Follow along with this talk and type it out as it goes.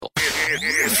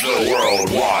It's the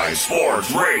Worldwide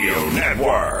Sports Radio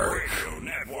Network.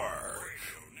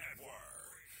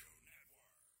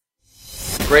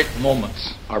 Great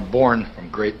moments are born from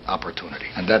great opportunity.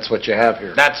 And that's what you have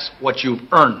here. That's what you've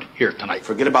earned here tonight.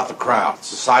 Forget about the crowds,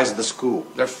 the size of the school,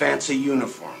 their fancy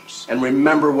uniforms, and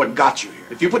remember what got you here.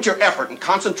 If you put your effort and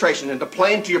concentration into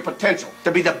playing to your potential,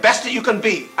 to be the best that you can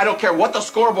be, I don't care what the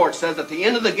scoreboard says at the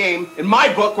end of the game, in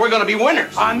my book, we're going to be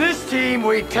winners. On this team,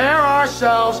 we tear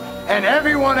ourselves and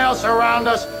everyone else around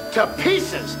us to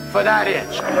pieces for that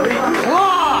inch. We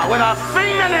claw with our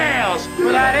fingernails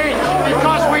for that inch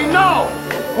because we know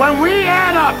when we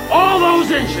add up all those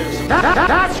inches,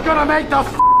 that's gonna make the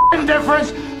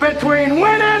difference between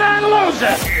winning and losing.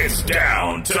 It's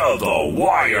down to the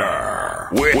wire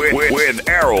with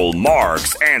Errol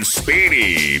Marks and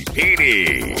Speedy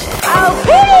Petey. Oh,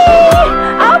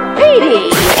 Petey! Oh,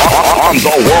 Petey! On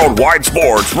the Worldwide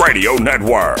Sports Radio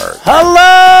Network.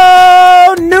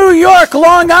 Hello, New York,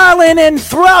 Long Island, and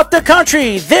throughout the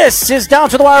country. This is Down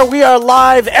to the Wire. We are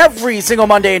live every single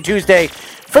Monday and Tuesday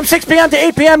from 6 p.m. to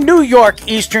 8 p.m. New York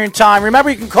Eastern Time.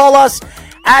 Remember, you can call us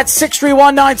at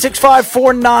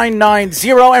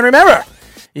 631-965-4990. And remember,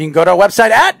 you can go to our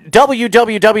website at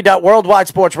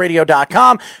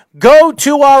www.worldwidesportsradio.com. Go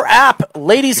to our app,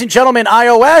 ladies and gentlemen,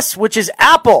 iOS, which is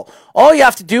Apple. All you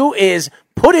have to do is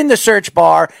put in the search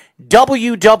bar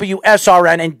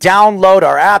WWSRN and download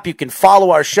our app. You can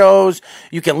follow our shows.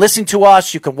 You can listen to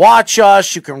us. You can watch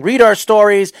us. You can read our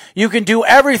stories. You can do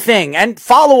everything and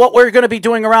follow what we're going to be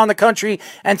doing around the country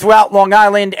and throughout Long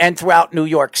Island and throughout New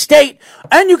York State.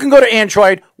 And you can go to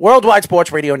Android, Worldwide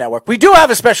Sports Radio Network. We do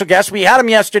have a special guest. We had him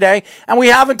yesterday, and we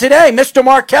have him today, Mr.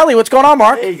 Mark Kelly. What's going on,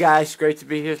 Mark? Hey, guys. Great to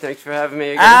be here. Thanks for having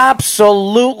me again.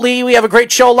 Absolutely. We have a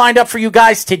great show lined up for you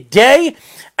guys today.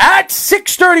 At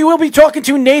 6:30, we'll be talking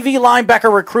to Navy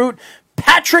linebacker recruit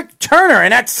Patrick Turner.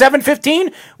 And at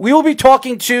 7:15, we will be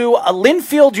talking to a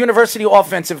Linfield University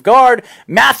offensive guard,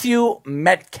 Matthew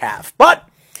Metcalf. But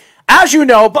as you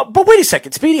know, but wait a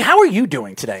second, Speedy, how are you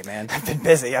doing today, man? I've been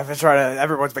busy. I've been trying to.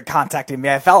 Everyone's been contacting me.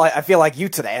 I feel like you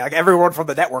today. Like everyone from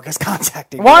the network is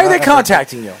contacting me. Why are they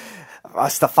contacting you?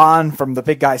 Stefan from the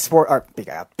BS Sports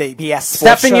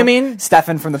Stefan, Show. you mean?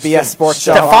 Stefan from the BS Sports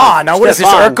Show. Stefan. Now, what is this,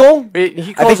 Urkel?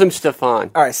 He calls him Stefan.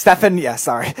 All right, Stefan. Yeah,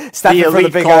 sorry. Stefan The from elite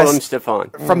the Big call Guys him Stefan.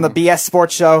 From the BS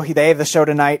Sports Show. They have the show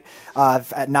tonight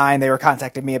at 9. They were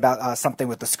contacting me about something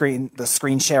with the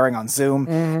screen sharing on Zoom.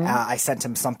 Mm-hmm. I sent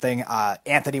him something.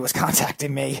 Anthony was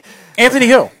contacting me. Anthony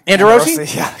who? Andrew?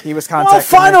 Yeah, he was contacting Well,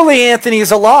 finally, Anthony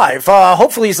is alive.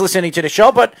 Hopefully he's listening to the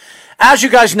show. But as you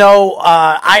guys know,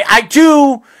 I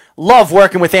do love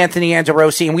working with Anthony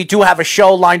Anderosi, and we do have a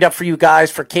show lined up for you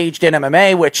guys for Caged in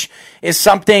MMA, which is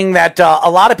something that a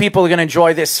lot of people are going to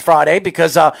enjoy this Friday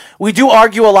because we do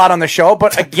argue a lot on the show.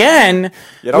 But again,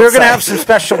 we're going to have some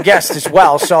special guests as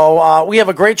well. So we have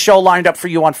a great show lined up for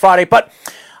you on Friday. But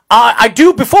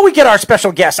before we get our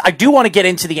special guests, I do want to get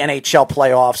into the NHL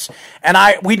playoffs. And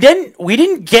we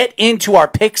didn't get into our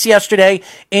picks yesterday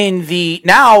in the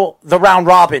round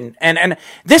robin. And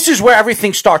this is where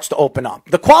everything starts to open up.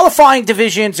 The qualifying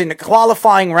divisions and the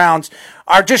qualifying rounds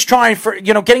are just trying for,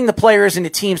 getting the players and the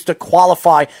teams to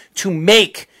qualify to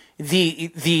make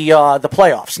the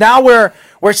playoffs. Now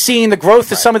we're seeing the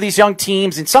growth of some of these young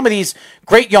teams and some of these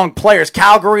great young players.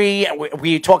 Calgary,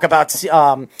 we talk about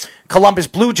Columbus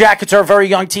Blue Jackets are a very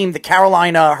young team. The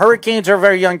Carolina Hurricanes are a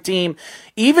very young team.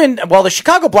 The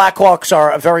Chicago Blackhawks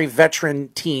are a very veteran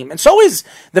team, and so is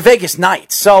the Vegas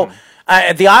Knights. So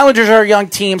the Islanders are a young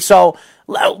team. So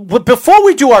before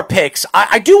we do our picks,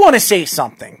 I do want to say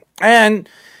something. And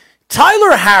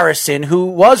Tyler Harrison, who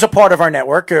was a part of our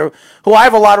network, who I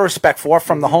have a lot of respect for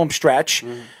from the home stretch,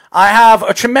 I have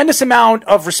a tremendous amount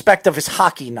of respect of his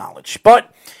hockey knowledge.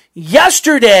 But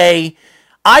yesterday,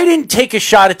 I didn't take a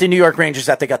shot at the New York Rangers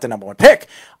that they got the number one pick.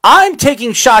 I'm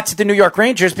taking shots at the New York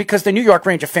Rangers because the New York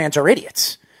Ranger fans are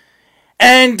idiots.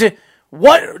 And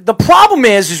what the problem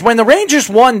is when the Rangers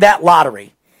won that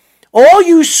lottery, all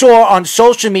you saw on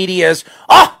social media is,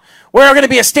 we're going to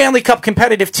be a Stanley Cup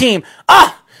competitive team.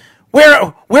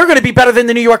 We're going to be better than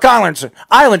the New York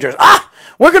Islanders.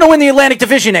 We're going to win the Atlantic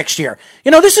Division next year.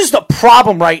 This is the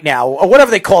problem right now, or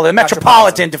whatever they call it, the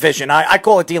Metropolitan Division. I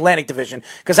call it the Atlantic Division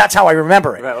because that's how I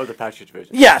remember it. Right, or the Patriot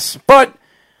Division. Yes, but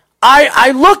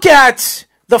I look at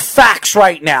the facts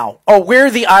right now, or where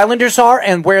the Islanders are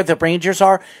and where the Rangers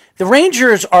are. The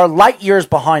Rangers are light years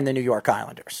behind the New York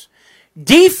Islanders.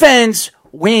 Defense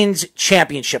wins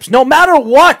championships, no matter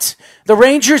what the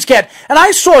Rangers get. And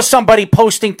I saw somebody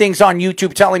posting things on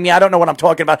YouTube telling me I don't know what I'm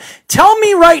talking about. Tell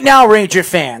me right now, Ranger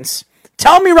fans,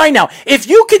 Tell me right now. If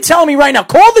you can tell me right now,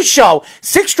 call the show,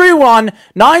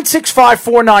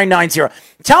 631-965-4990.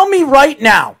 Tell me right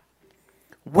now,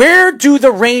 where do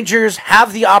the Rangers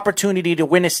have the opportunity to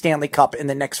win a Stanley Cup in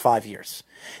the next 5 years?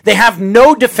 They have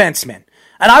no defensemen.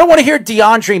 And I don't want to hear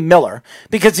DeAndre Miller,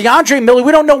 because DeAndre Miller,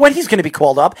 we don't know when he's going to be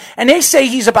called up, and they say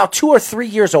he's about 2 or 3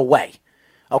 years away.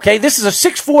 Okay, this is a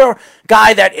 6'4"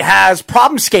 guy that has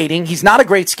problem skating. He's not a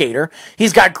great skater.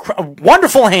 He's got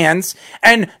wonderful hands,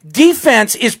 and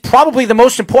defense is probably the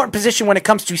most important position when it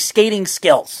comes to skating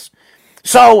skills.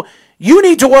 So you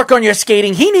need to work on your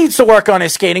skating. He needs to work on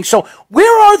his skating. So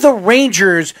where are the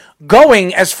Rangers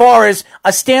going as far as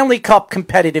a Stanley Cup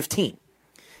competitive team?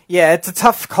 Yeah, it's a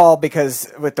tough call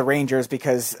with the Rangers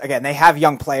because again, they have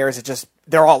young players.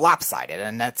 They're all lopsided,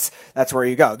 and that's where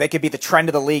you go. They could be the trend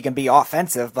of the league and be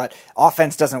offensive, but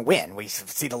offense doesn't win. We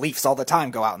see the Leafs all the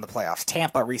time go out in the playoffs.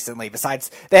 Tampa recently,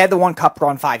 besides they had the one cup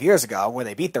run 5 years ago where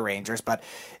they beat the Rangers, but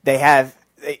they have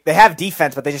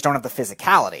defense, but they just don't have the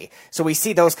physicality. So we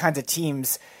see those kinds of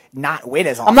teams not win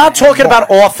as often. I'm not talking about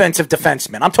offensive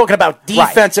defensemen. I'm talking about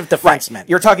defensive defensemen. Right.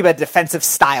 You're talking about defensive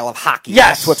style of hockey.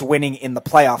 Yes. That's what's winning in the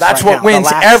playoffs. That's right what wins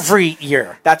every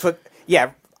year. That's what,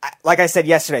 yeah. Like I said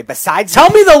yesterday, besides... Tell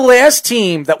me the last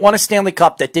team that won a Stanley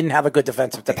Cup that didn't have a good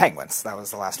defensive team. The Penguins. That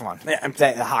was the last one. Yeah,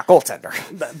 the hot goaltender.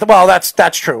 Well,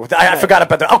 that's true. I forgot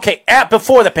about that. Okay,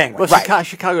 before the Penguins. Well,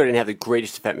 Chicago didn't have the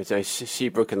greatest defensemen.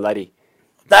 Seabrook and Leddy.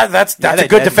 That's a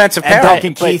good defensive pair. And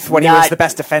Duncan Keith when he was the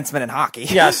best defenseman in hockey.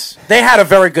 Yes, they had a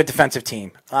very good defensive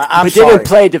team. But they didn't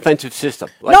play a defensive system.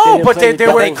 No, but they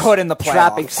could in the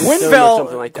playoffs.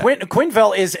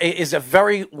 Quenneville is a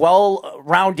very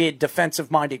well-rounded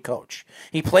defensive-minded coach.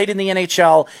 He played in the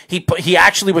NHL. He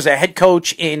actually was a head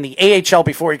coach in the AHL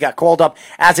before he got called up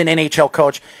as an NHL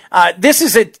coach. I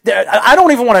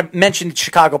don't even want to mention the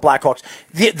Chicago Blackhawks.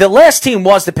 The last team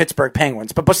was the Pittsburgh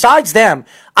Penguins, but besides them,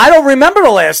 I don't remember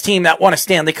the last team that won a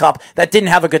Stanley Cup that didn't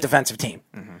have a good defensive team.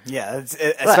 Mm-hmm. Yeah,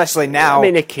 especially now. I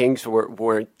mean, the Kings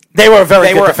were. They were a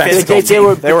very good defensive team.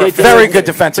 They were very good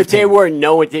defensive team. They were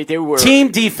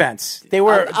team defense.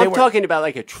 I'm talking about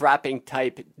like a trapping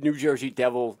type New Jersey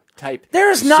Devil type.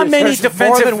 There's not many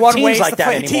defensive teams like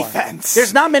that anymore. Defense.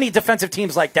 There's not many defensive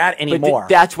teams like that anymore. But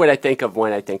that's what I think of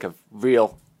when I think of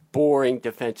real boring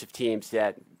defensive teams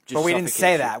that. But we didn't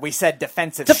say that. We said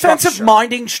defensive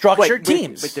minding structured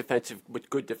teams. With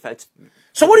good defense.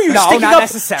 So what are you sticking up?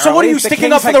 So what are you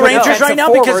sticking up for the Rangers right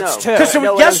now? Because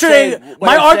yesterday,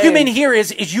 my argument here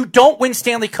is you don't win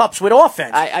Stanley Cups with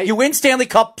offense. You win Stanley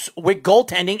Cups with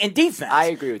goaltending and defense. I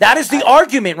agree with that. That is the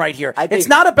argument right here. It's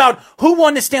not about who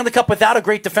won the Stanley Cup without a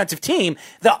great defensive team.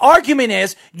 The argument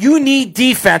is you need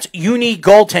defense, you need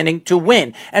goaltending to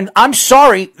win. And I'm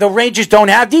sorry, the Rangers don't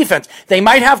have defense. They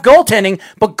might have goaltending,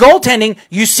 but goaltending,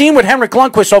 you've seen with Henrik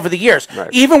Lundqvist over the years. Right.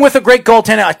 Even with a great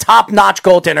goaltender, a top-notch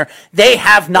goaltender, they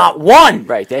have not won.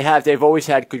 Right. They've always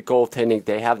had good goaltending.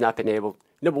 They have not been able.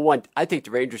 Number one, I think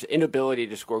the Rangers' inability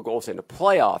to score goals in the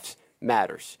playoffs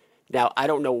matters. Now, I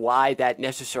don't know why that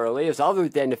necessarily is, other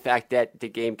than the fact that the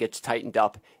game gets tightened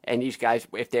up and these guys,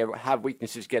 if they have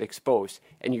weaknesses, get exposed,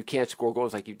 and you can't score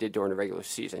goals like you did during the regular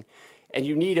season. And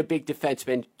you need a big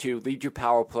defenseman to lead your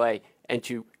power play and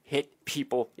to hit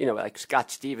people, like Scott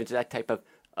Stevens, that type of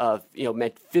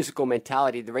physical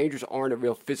mentality. The Rangers aren't a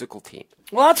real physical team.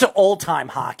 Well, that's an old-time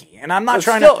hockey, and I'm not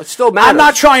it still matters. I'm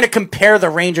not trying to compare the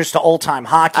Rangers to old-time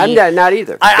hockey. I'm not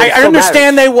either. I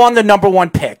understand they won the number one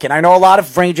pick, and I know a lot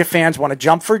of Ranger fans want to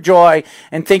jump for joy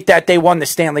and think that they won the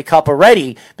Stanley Cup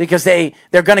already because they're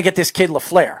going to get this kid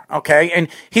LaFleur, okay? And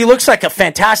he looks like a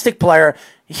fantastic player.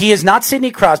 He is not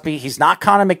Sidney Crosby. He's not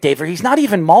Connor McDavid. He's not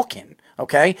even Malkin.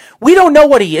 Okay, we don't know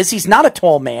what he is. He's not a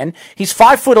tall man. He's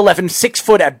 5'11", 6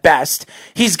 foot at best.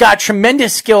 He's got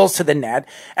tremendous skills to the net.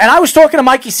 And I was talking to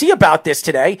Mikey C about this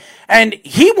today, and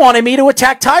he wanted me to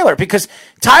attack Tyler because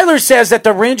Tyler says that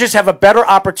the Rangers have a better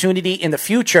opportunity in the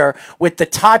future with the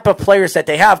type of players that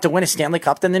they have to win a Stanley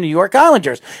Cup than the New York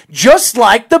Islanders, just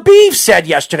like the Beavs said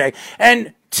yesterday.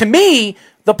 And to me,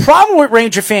 the problem with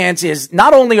Ranger fans is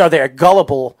not only are they a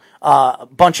gullible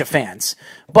bunch of fans,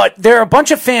 but there are a bunch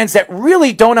of fans that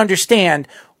really don't understand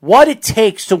what it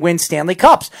takes to win Stanley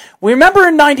Cups. We remember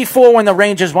in '94 when the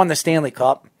Rangers won the Stanley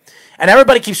Cup, and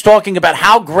everybody keeps talking about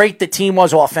how great the team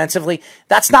was offensively.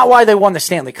 That's not why they won the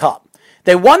Stanley Cup.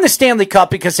 They won the Stanley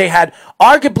Cup because they had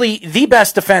arguably the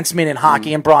best defenseman in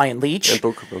hockey in Brian Leetch. And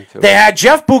Bukaboom, too. They had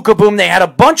Jeff Bukaboom. They had a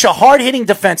bunch of hard-hitting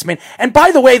defensemen. And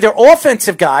by the way, their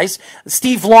offensive guys,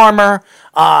 Steve Larmer,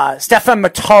 Stefan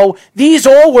Matteau. These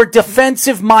all were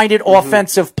defensive-minded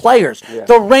offensive players. Yeah.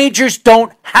 The Rangers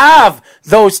don't have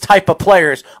those type of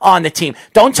players on the team.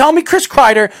 Don't tell me Chris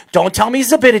Kreider. Don't tell me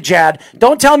Zibanejad.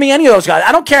 Don't tell me any of those guys.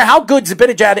 I don't care how good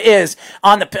Zibanejad is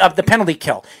on the penalty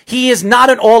kill. He is not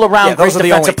an all-around great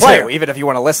defensive player. Even if you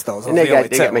want to list those, And they got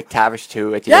McTavish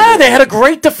too. At the Yeah, end they had a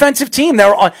great defensive team. They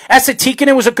were on. Esa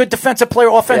Tikkanen was a good defensive player,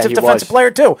 offensive defensive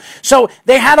player too. So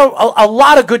they had a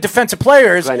lot of good defensive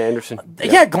players. Glenn Anderson.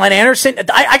 Yeah, Glenn Anderson.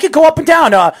 I could go up and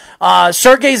down.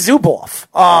 Sergei Zubov.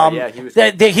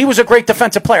 He was a great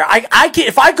defensive player.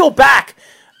 If I go back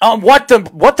what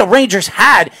the Rangers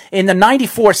had in the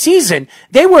 '94 season,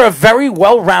 they were a very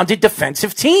well-rounded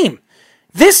defensive team.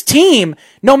 This team,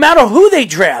 no matter who they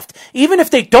draft, even if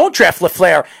they don't draft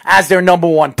Lafleur as their number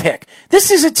one pick,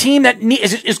 this is a team that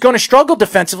is going to struggle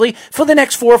defensively for the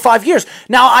next 4 or 5 years.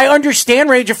 Now, I understand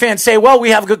Ranger fans say, well, we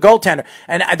have a good goaltender,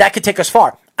 and that could take us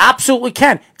far. Absolutely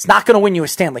can. It's not going to win you a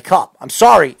Stanley Cup. I'm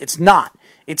sorry, it's not.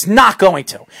 It's not going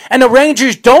to. And the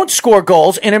Rangers don't score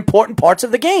goals in important parts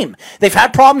of the game. They've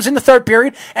had problems in the third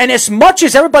period, and as much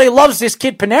as everybody loves this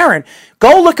kid Panarin,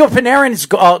 go look at Panarin's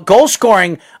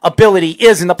goal-scoring ability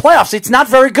is in the playoffs. It's not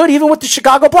very good, even with the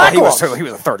Chicago Blackhawks. He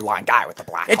was a third-line guy with the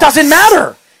Blackhawks. It doesn't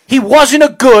matter. He wasn't a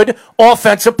good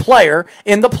offensive player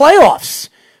in the playoffs.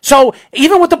 So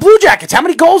even with the Blue Jackets, how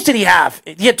many goals did he have?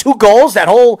 He had 2 goals that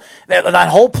whole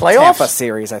playoffs. Tampa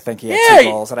series, I think he had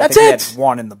 2 goals, and I think he had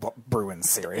 1 in the Bruins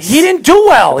series. He didn't do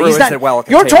well. The Bruins did well.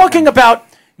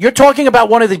 You're talking about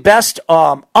one of the best,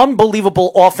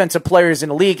 unbelievable offensive players in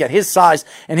the league at his size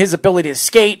and his ability to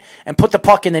skate and put the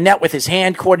puck in the net with his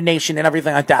hand coordination and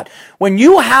everything like that. When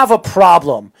you have a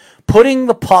problem putting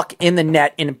the puck in the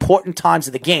net in important times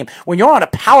of the game, when you're on a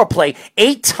power play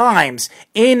 8 times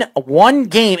in one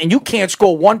game and you can't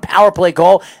score 1 power play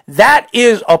goal, that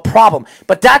is a problem.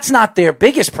 But that's not their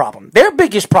biggest problem. Their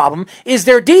biggest problem is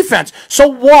their defense. So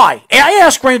why? And I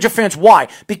ask Ranger fans why.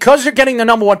 Because they're getting the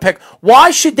number 1 pick,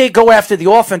 why should they go after the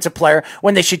offensive player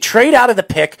when they should trade out of the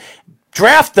pick,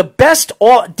 draft the best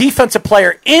defensive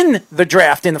player in the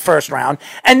draft in the first round,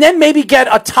 and then maybe get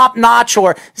a top-notch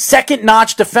or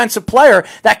second-notch defensive player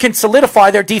that can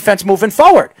solidify their defense moving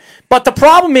forward? But the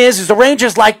problem is the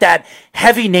Rangers like that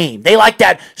heavy name. They like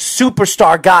that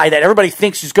superstar guy that everybody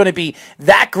thinks is going to be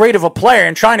that great of a player,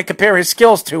 and trying to compare his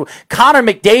skills to Connor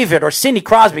McDavid or Sidney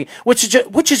Crosby, which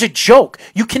is a joke.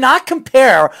 You cannot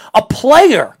compare a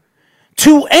player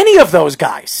to any of those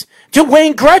guys. To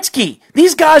Wayne Gretzky.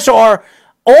 These guys are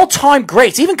all-time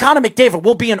greats. Even Connor McDavid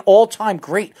will be an all-time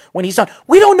great when he's done.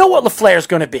 We don't know what Lafleur is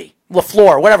going to be.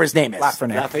 Lafleur, whatever his name is.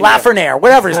 Lafreniere,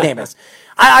 whatever his name is.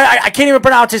 I can't even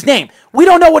pronounce his name. We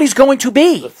don't know what he's going to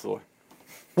be. Lafleur.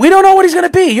 We don't know what he's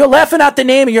going to be. You're laughing at the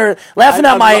name, and you're laughing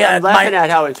at my... I'm laughing at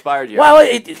how inspired you are.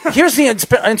 Well, here's the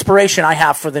inspiration I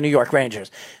have for the New York Rangers.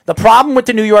 The problem with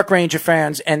the New York Ranger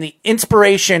fans and the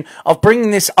inspiration of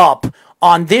bringing this up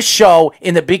on this show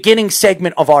in the beginning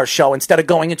segment of our show instead of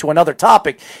going into another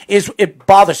topic is it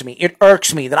bothers me. It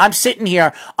irks me that I'm sitting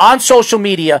here on social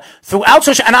media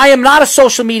and I am not a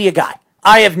social media guy.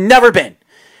 I have never been.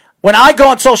 When I go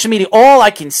on social media, all I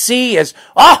can see is,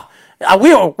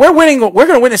 we're winning. We're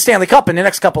going to win the Stanley Cup in the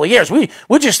next couple of years. We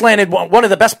just landed one of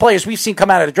the best players we've seen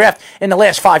come out of the draft in the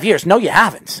last 5 years. No, you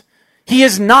haven't. He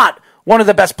is not one of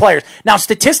the best players. Now,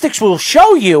 statistics will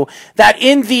show you that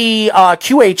in the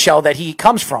QHL that he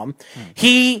comes from,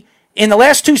 in the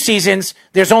last 2 seasons,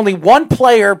 there's only 1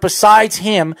 player besides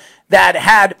him that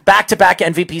had back-to-back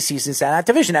MVP seasons in that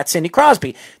division. That's Sidney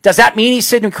Crosby. Does that mean he's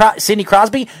Sidney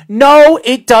Crosby? No,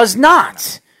 it does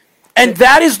not. And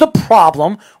that is the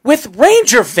problem with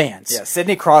Ranger fans. Yeah,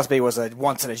 Sidney Crosby was a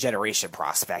once-in-a-generation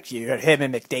prospect. You had him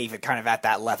and McDavid kind of at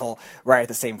that level right at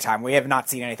the same time. We have not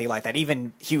seen anything like that.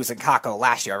 Even Hughes and Kakko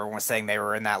last year, everyone was saying they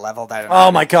were in that level.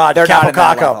 Oh, my God. They're not in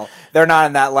that level. They're not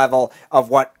in that level of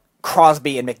what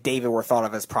Crosby and McDavid were thought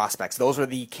of as prospects. Those were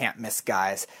the can't-miss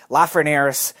guys.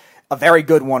 Lafreniere's a very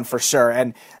good one for sure.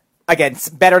 And again, it's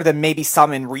better than maybe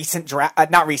some in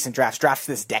drafts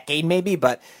this decade maybe,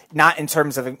 but not in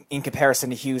terms of in comparison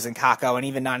to Hughes and Kakko, and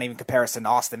even not even comparison to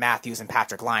Austin Matthews and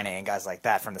Patrick Laine and guys like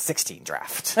that from the 2016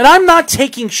 draft. And I'm not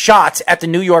taking shots at the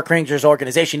New York Rangers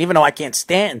organization, even though I can't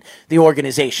stand the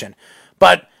organization.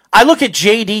 But I look at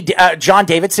John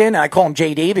Davidson, and I call him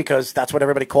JD because that's what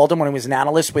everybody called him when he was an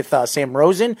analyst with Sam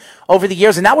Rosen over the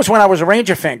years, and that was when I was a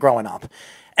Ranger fan growing up.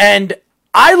 And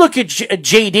I look at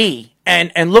JD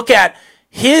and look at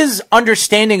his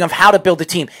understanding of how to build a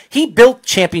team. He built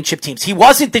championship teams. He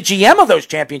wasn't the GM of those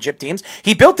championship teams.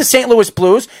 He built the St. Louis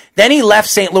Blues. Then he left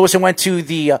St. Louis and went to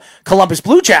the Columbus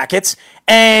Blue Jackets,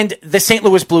 and the St.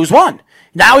 Louis Blues won.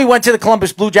 Now he went to the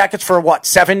Columbus Blue Jackets for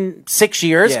 6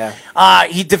 years. Yeah.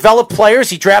 He developed players.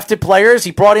 He drafted players.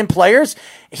 He brought in players.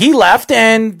 He left,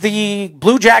 and the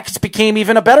Blue Jackets became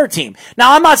even a better team.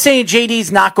 Now, I'm not saying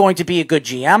JD's not going to be a good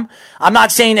GM. I'm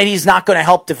not saying that he's not going to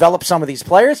help develop some of these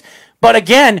players. But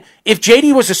again, if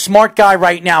JD was a smart guy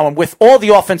right now, and with all the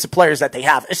offensive players that they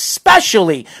have,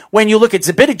 especially when you look at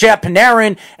Zibanejad,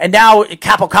 Panarin, and now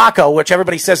Kaapo Kakko, which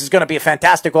everybody says is going to be a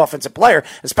fantastic offensive player,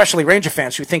 especially Ranger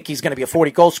fans who think he's going to be a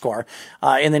 40-goal scorer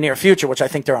in the near future, which I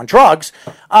think they're on drugs.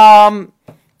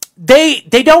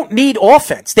 They don't need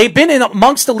offense. They've been in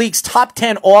amongst the league's top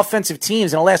 10 offensive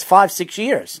teams in the last 5-6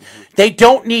 years. They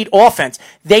don't need offense.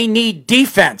 They need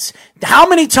defense. How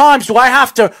many times do I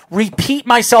have to repeat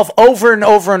myself over and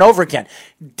over and over again?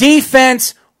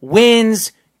 Defense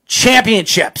wins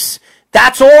championships.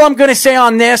 That's all I'm going to say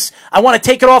on this. I want to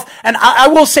take it off. And I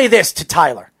will say this to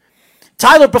Tyler.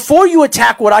 Tyler, before you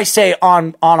attack what I say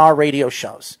on our radio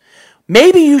shows,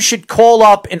 maybe you should call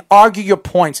up and argue your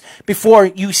points before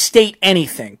you state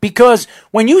anything. Because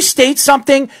when you state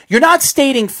something, you're not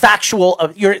stating factual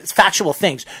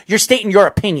things. You're stating your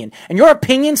opinion. And your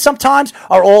opinions sometimes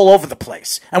are all over the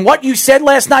place. And what you said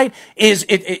last night is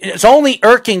only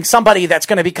irking somebody that's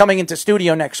going to be coming into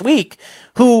studio next week,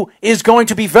 who is going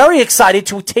to be very excited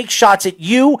to take shots at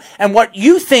you and what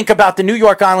you think about the New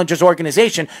York Islanders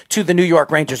organization to the New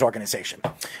York Rangers organization.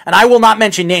 And I will not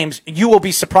mention names. You will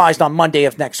be surprised on Monday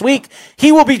of next week.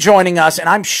 He will be joining us, and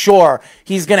I'm sure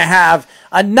he's going to have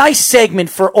a nice segment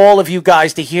for all of you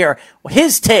guys to hear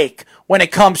his take when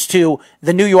it comes to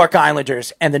the New York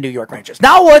Islanders and the New York Rangers.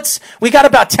 Now we got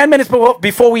about 10 minutes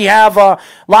before we have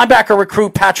linebacker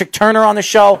recruit Patrick Turner on the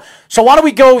show. So why don't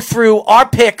we go through our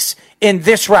picks in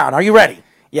this round? Are you ready?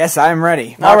 Yes, I'm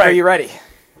ready. All right. Are you ready?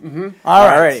 Mm-hmm. All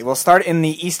right. We'll start in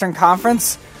the Eastern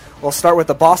Conference. We'll start with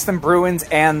the Boston Bruins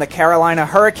and the Carolina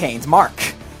Hurricanes. Mark.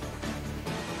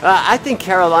 I think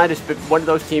Carolina's been one of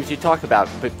those teams you talk about,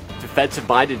 but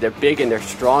defensive-minded. They're big and they're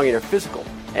strong and they're physical.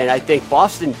 And I think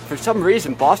Boston, for some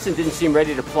reason, Boston didn't seem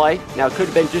ready to play. Now, it could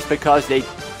have been just because they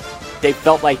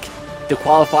felt like the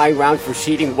qualifying round for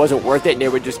seeding wasn't worth it, and they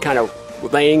were just kind of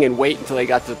laying and wait until they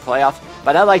got to the playoffs.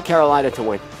 But I like Carolina to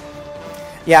win.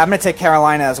 Yeah, I'm going to take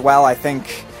Carolina as well. I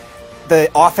think the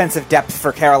offensive depth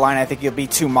for Carolina, I think, will be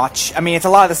too much. I mean, it's a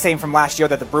lot of the same from last year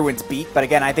that the Bruins beat, but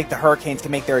again, I think the Hurricanes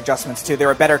can make their adjustments too.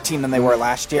 They're a better team than they were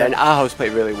last year. And Aho's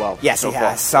played really well. Yes, he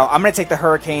has. So I'm going to take the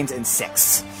Hurricanes in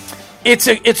 6. It's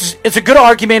a good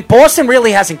argument. Boston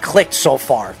really hasn't clicked so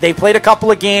far. They played a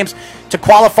couple of games to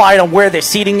qualify on where their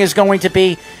seeding is going to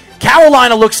be.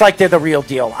 Carolina looks like they're the real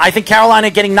deal. I think Carolina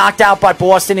getting knocked out by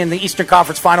Boston in the Eastern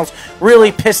Conference Finals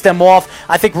really pissed them off.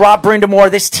 I think Rob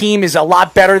Brindamore, this team is a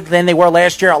lot better than they were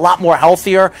last year, a lot more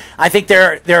healthier. I think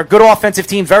they're a good offensive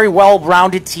team, very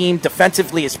well-rounded team,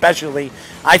 defensively especially.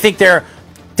 I think they're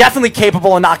definitely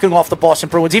capable of knocking off the Boston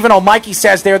Bruins. Even though Mikey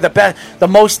says they're the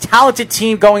most talented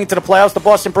team going into the playoffs, the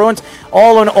Boston Bruins,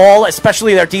 all in all,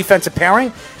 especially their defensive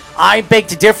pairing, I beg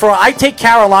to differ. I take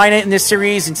Carolina in this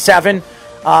series in 7.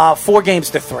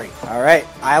 4-3. All right.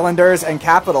 Islanders and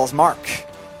Capitals. Mark.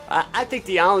 I think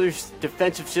the Islanders'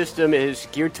 defensive system is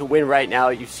geared to win right now.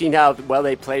 You've seen how well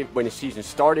they played when the season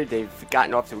started. They've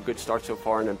gotten off to a good start so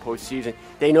far in the postseason.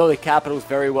 They know the Capitals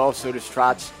very well, so does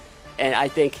Trotz. And I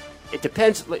think it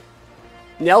depends.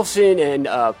 Nelson and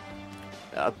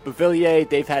Beauvillier,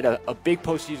 they've had a big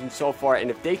postseason so far, and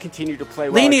if they continue to play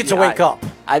well... Lee needs to wake up.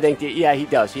 I think, he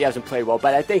does. He hasn't played well.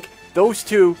 But I think those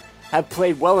two have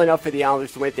played well enough for the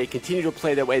Islanders to win. If they continue to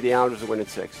play that way, the Islanders will win in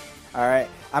 6. All right.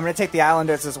 I'm going to take the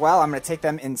Islanders as well. I'm going to take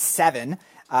them in 7.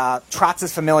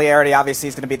 Trotz's familiarity, obviously,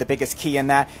 is going to be the biggest key in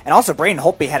that. And also, Braden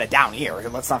Holtby had a down year.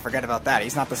 Let's not forget about that.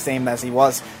 He's not the same as he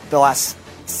was the last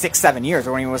 6-7 years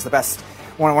when he was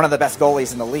one of the best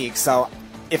goalies in the league. So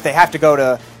if they have to go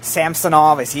to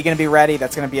Samsonov, is he going to be ready?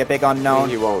 That's going to be a big unknown.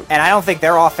 He won't. And I don't think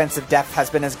their offensive depth has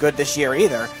been as good this year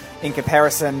either in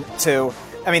comparison to...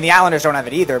 I mean, the Islanders don't have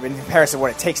it either, but in comparison to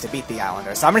what it takes to beat the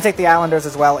Islanders. So I'm going to take the Islanders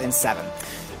as well in 7.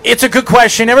 It's a good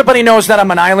question. Everybody knows that I'm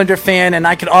an Islander fan, and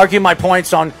I can argue my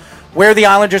points on where the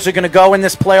Islanders are going to go in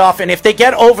this playoff. And if they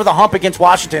get over the hump against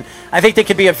Washington, I think they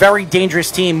could be a very dangerous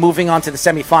team moving on to the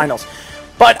semifinals.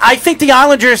 But I think the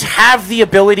Islanders have the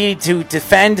ability to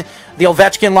defend the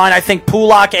Ovechkin line. I think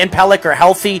Pulak and Pelech are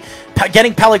healthy.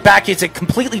 Getting Pelech back is a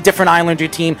completely different Islander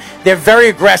team. They're very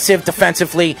aggressive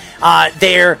defensively.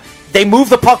 They move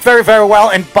the puck very, very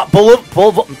well, and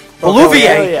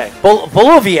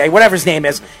Bolivier, whatever his name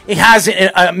is, he has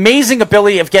an amazing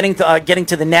ability of getting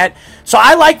to the net. So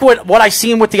I like what I've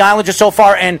seen with the Islanders so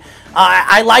far, and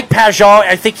I like Pajot.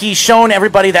 I think he's shown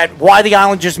everybody that why the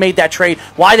Islanders made that trade,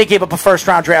 why they gave up a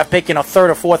first-round draft pick and a third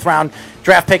or fourth-round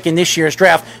draft pick in this year's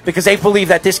draft, because they believe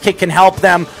that this kid can help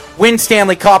them win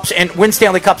Stanley Cups in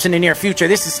the near future.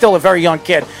 This is still a very young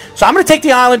kid. So I'm going to take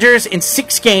the Islanders in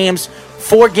 6 games,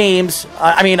 4 games.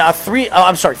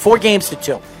 4 games to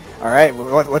 2. All right,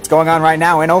 what's going on right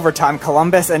now in overtime?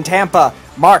 Columbus and Tampa.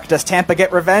 Mark, does Tampa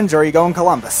get revenge, or are you going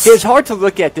Columbus? It's hard to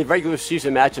look at the regular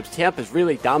season matchups. Tampa's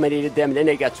really dominated them, and then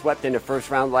they got swept in the first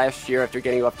round last year after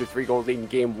getting off to a 3-goal lead in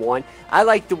Game 1. I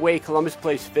like the way Columbus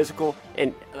plays physical,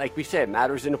 and like we said, it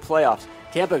matters in the playoffs.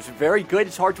 Tampa is very good.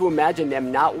 It's hard to imagine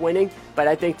them not winning, but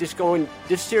I think this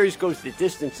series goes the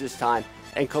distance this time,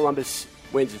 and Columbus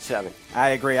wins at 7.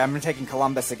 I agree. I'm taking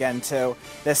Columbus again, too.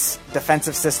 This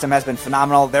defensive system has been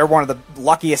phenomenal. They're one of the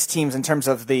luckiest teams in terms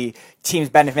of the teams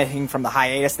benefiting from the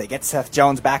hiatus. They get Seth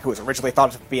Jones back, who was originally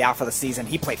thought to be out for the season.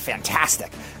 He played fantastic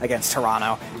against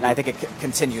Toronto, and I think it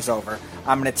continues over.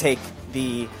 I'm going to take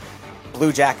the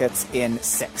Blue Jackets in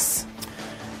 6.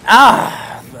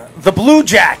 The Blue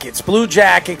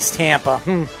Jackets,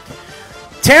 Tampa.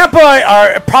 Tampa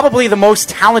are probably the most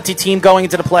talented team going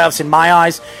into the playoffs in my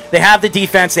eyes. They have the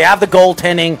defense. They have the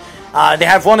goaltending. They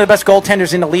have one of the best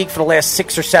goaltenders in the league for the last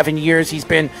 6 or 7 years. He's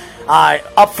been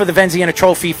up for the Vezina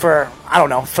Trophy for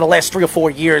the last 3 or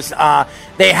 4 years.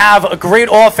 They have a great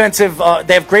offensive.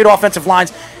 They have great offensive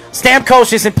lines.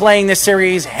 Stamkos isn't playing this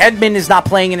series. Hedman is not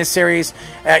playing in this series.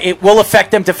 It will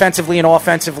affect them defensively and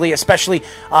offensively, especially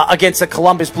against the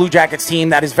Columbus Blue Jackets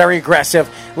team that is very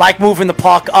aggressive, like moving the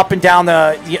puck up and down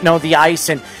the ice,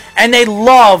 and they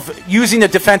love using the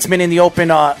defensemen in the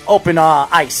open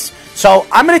ice. So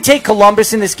I'm going to take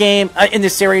Columbus in this game, in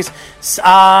this series,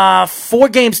 4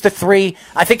 games to 3.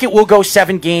 I think it will go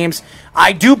 7 games.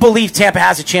 I do believe Tampa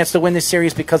has a chance to win this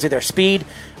series because of their speed.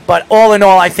 But all in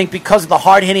all, I think because of the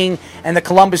hard hitting and the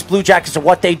Columbus Blue Jackets and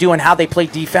what they do and how they play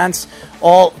defense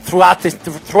all throughout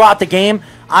the game,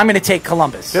 I'm going to take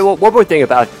Columbus. One more thing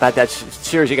about that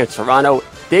series against Toronto,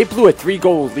 they blew a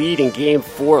 3-goal lead in Game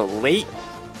 4 late,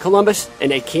 Columbus,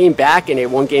 and they came back and they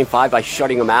won Game 5 by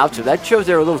shutting them out. So that shows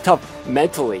they're a little tough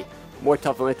mentally, more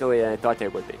tough mentally than I thought they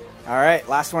would be. All right,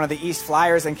 last one of the East,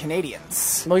 Flyers and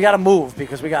Canadians. Well, we got to move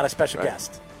because we got a special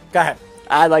guest. Go ahead.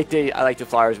 I like the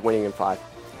Flyers winning in 5.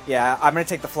 Yeah, I'm going to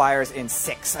take the Flyers in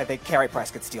 6. I think Carey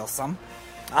Price could steal some.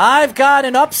 I've got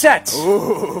an upset.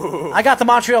 Ooh. I got the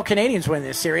Montreal Canadiens winning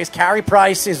this series. Carey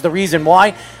Price is the reason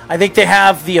why. I think they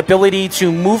have the ability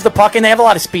to move the puck, and they have a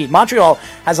lot of speed. Montreal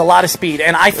has a lot of speed,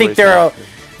 and I think they're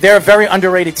a very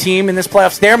underrated team in this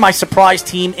playoffs. They're my surprise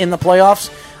team in the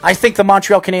playoffs. I think the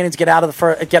Montreal Canadiens get out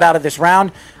of this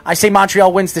round. I say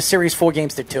Montreal wins the series 4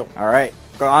 games to 2. All right,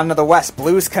 go on to the West.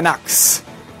 Blues Canucks.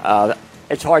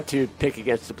 It's hard to pick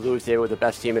against the Blues. They were the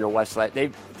best team in the West.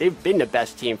 They've been the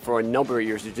best team for a number of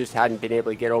years. They just hadn't been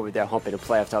able to get over their hump in the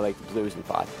playoffs. I like the Blues in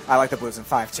 5. I like the Blues in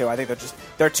 5 too. I think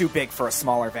they're too big for a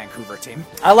smaller Vancouver team.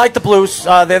 I like the Blues.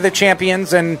 They're the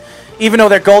champions, and even though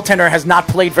their goaltender has not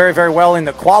played very, very well in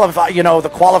the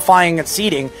qualifying and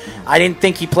seeding, I didn't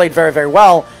think he played very, very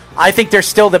well. I think they're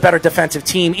still the better defensive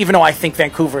team, even though I think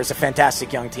Vancouver is a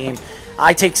fantastic young team.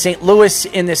 I take St. Louis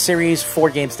in this series 4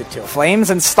 games to 2.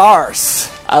 Flames and Stars.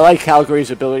 I like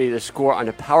Calgary's ability to score on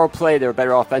the power play. They're a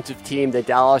better offensive team than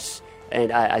Dallas,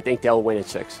 and I think they'll win at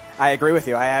 6. I agree with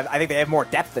you. I think they have more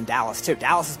depth than Dallas, too.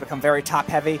 Dallas has become very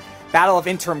top-heavy. Battle of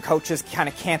interim coaches kind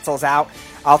of cancels out.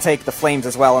 I'll take the Flames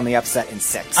as well in the upset in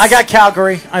 6. I got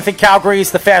Calgary. I think Calgary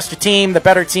is the faster team, the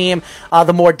better team,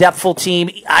 the more depthful team.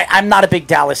 I'm not a big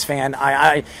Dallas fan.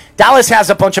 Dallas has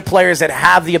a bunch of players that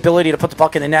have the ability to put the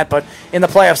puck in the net, but in the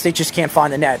playoffs they just can't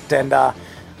find the net. And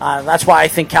that's why I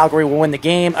think Calgary will win the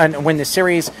game and win the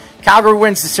series. Calgary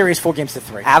wins the series 4 games to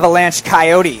 3. Avalanche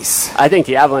Coyotes. I think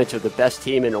the Avalanche are the best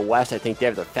team in the West. I think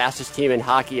they're the fastest team in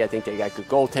hockey. I think they got good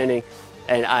goaltending.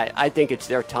 And I think it's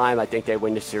their time. I think they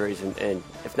win the series, and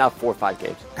if not 4 or 5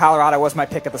 games. Colorado was my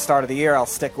pick at the start of the year. I'll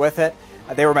stick with it.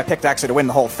 They were my pick to win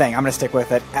the whole thing. I'm going to stick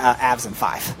with it. Avs in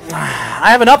 5.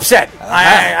 I have an upset.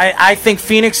 I think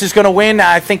Phoenix is going to win.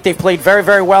 I think they've played very,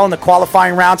 very well in the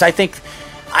qualifying rounds. I think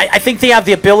they have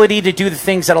the ability to do the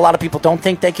things that a lot of people don't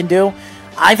think they can do.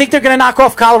 I think they're going to knock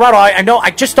off Colorado.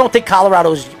 I just don't think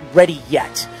Colorado is ready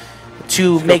yet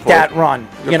to make that run.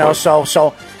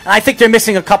 So and I think they're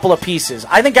missing a couple of pieces.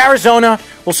 I think Arizona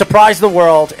will surprise the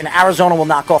world, and Arizona will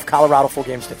knock off Colorado 4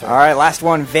 games to 3. All right, last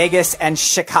one, Vegas and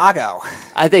Chicago.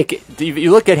 I think if you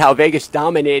look at how Vegas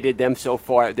dominated them so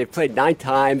far. They've played 9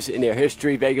 times in their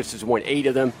history. Vegas has won 8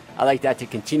 of them. I like that to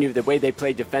continue. The way they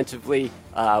play defensively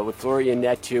with Fleury and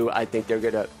net too, I think they're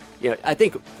going to, I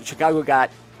think Chicago got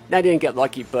They didn't get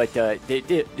lucky, but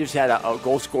they just had a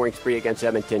goal-scoring spree against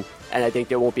Edmonton, and I think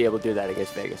they won't be able to do that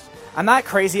against Vegas. I'm not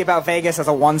crazy about Vegas as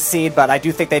a 1 seed, but I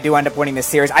do think they do end up winning this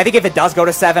series. I think if it does go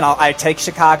to 7, I take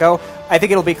Chicago. I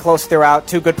think it'll be close throughout.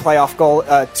 Two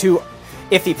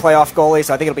iffy playoff goalies,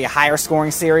 so I think it'll be a higher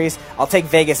scoring series. I'll take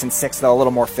Vegas in 6, though, a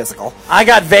little more physical. I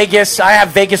got Vegas. I have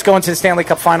Vegas going to the Stanley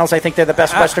Cup Finals. I think they're the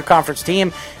best Western Conference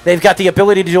team. They've got the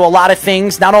ability to do a lot of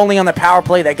things, not only on the power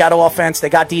play, they got offense, they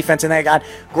got defense, and they got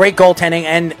great goaltending,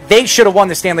 and they should have won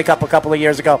the Stanley Cup a couple of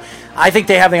years ago. I think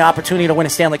they have the opportunity to win a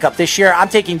Stanley Cup this year. I'm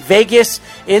taking Vegas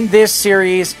in this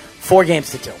series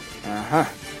 4-2.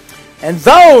 And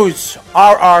those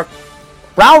are our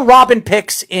round robin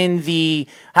picks in the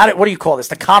what do you call this?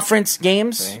 The conference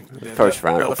games? First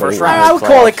round. The first round. I would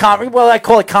call it I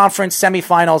call it conference,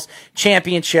 semifinals,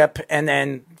 championship, and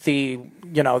then the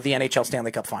NHL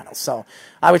Stanley Cup Finals. So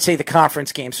I would say the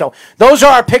conference game. So those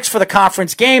are our picks for the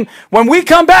conference game. When we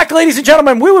come back, ladies and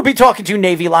gentlemen, we will be talking to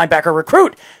Navy linebacker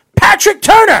recruit Patrick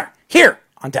Turner here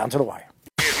on Down to the Wire.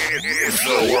 It's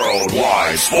the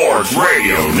Worldwide Sports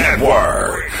Radio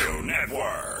Network.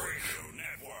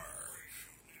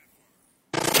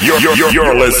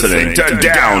 You're listening to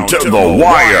Down to the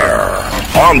Wire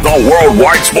on the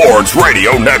Worldwide Sports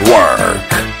Radio Network.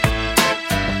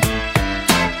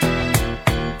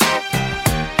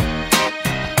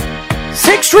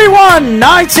 Six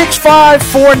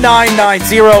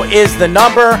 631-965-4990 is the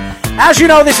number. As you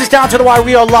know, this is Down to the Wire.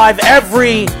 We are live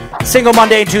every single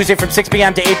Monday and Tuesday from 6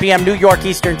 p.m. to 8 p.m. New York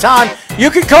Eastern Time. You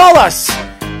can call us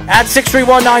at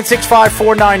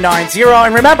 631-965-4990.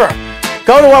 And remember,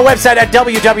 go to our website at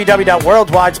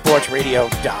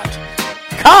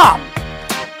www.worldwidesportsradio.com.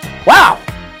 Wow.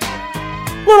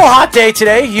 Little hot day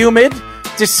today. Humid.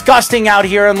 Disgusting out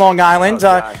here in Long Island.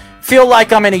 Feel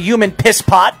like I'm in a human piss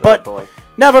pot. But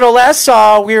nevertheless,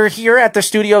 we're here at the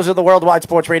studios of the Worldwide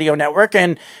Sports Radio Network.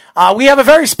 And we have a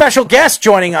very special guest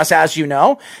joining us, as you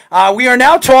know. We are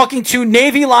now talking to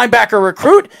Navy linebacker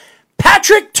recruit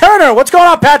Patrick Turner. What's going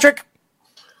on, Patrick?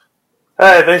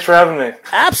 Hey, thanks for having me.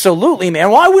 Absolutely, man.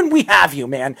 Why wouldn't we have you,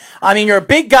 man? I mean, you're a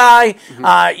big guy.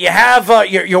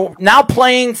 You're now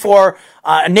playing for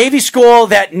a Navy school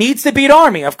that needs to beat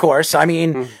Army, of course. I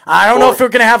mean, I don't know if we're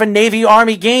going to have a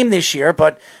Navy-Army game this year,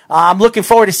 but I'm looking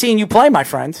forward to seeing you play, my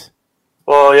friend.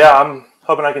 Well, yeah, I'm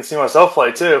hoping I can see myself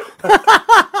play, too.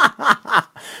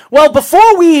 Well,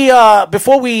 before we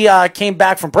came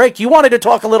back from break, you wanted to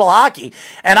talk a little hockey,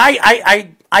 and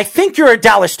I think you're a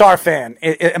Dallas Star fan.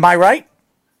 Am I right?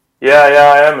 Yeah,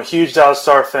 I am a huge Dallas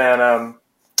Star fan. I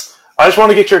just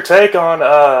want to get your take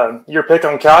on your pick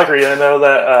on Calgary. I know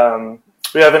that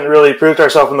we haven't really proved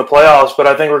ourselves in the playoffs, but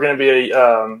I think we're going to be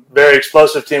a very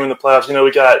explosive team in the playoffs. You know, we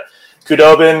got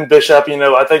Khudobin, Bishop. You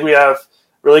know, I think we have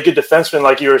really good defensemen,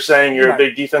 like you were saying. You're a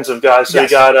big defensive guy, so you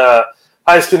got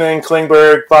Heiskanen,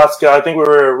 Klingberg, Platska. I think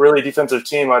we're a really defensive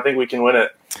team. I think we can win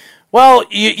it. Well,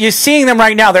 you're seeing them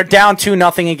right now. They're down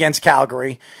 2-0 against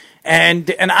Calgary,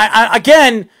 and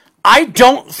I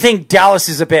don't think Dallas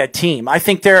is a bad team. I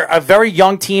think they're a very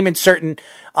young team in certain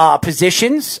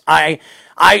positions.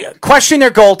 I question their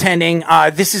goaltending.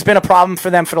 This has been a problem for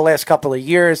them for the last couple of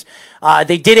years.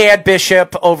 They did add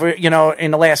Bishop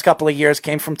in the last couple of years,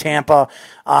 came from Tampa.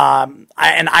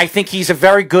 And I think he's a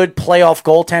very good playoff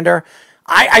goaltender.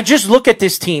 I just look at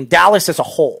this team, Dallas as a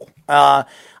whole.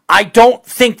 I don't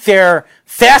think they're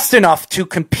fast enough to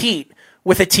compete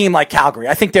with a team like Calgary.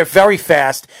 I think they're very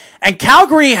fast, and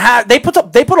Calgary they put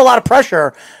a lot of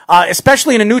pressure,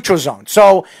 especially in a neutral zone.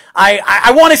 So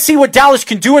I want to see what Dallas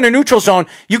can do in a neutral zone.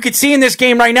 You could see in this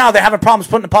game right now they're having problems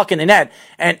putting the puck in the net,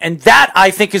 and that I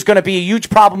think is going to be a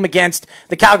huge problem against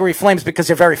the Calgary Flames because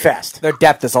they're very fast. Their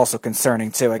depth is also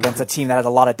concerning too against a team that has a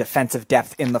lot of defensive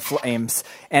depth in the Flames,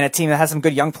 and a team that has some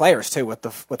good young players too with the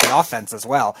offense as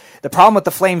well. The problem with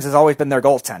the Flames has always been their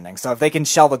goaltending. So if they can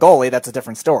shell the goalie, that's a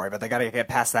different story. But they got to get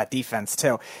past that defense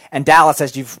too. And Dallas,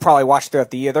 as you've probably watched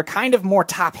throughout the year, they're kind of more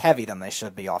top heavy than they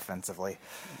should be offensively.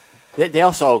 They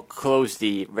also closed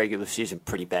the regular season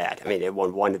pretty bad. I mean, they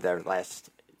won one of their last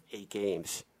 8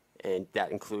 games, and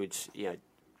that includes,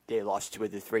 they lost 2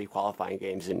 of the 3 qualifying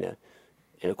games in the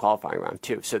qualifying round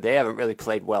too. So they haven't really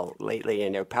played well lately,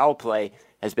 and their power play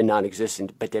has been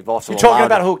non-existent. But they've also You're talking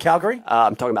about who? Calgary?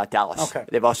 I'm talking about Dallas. Okay.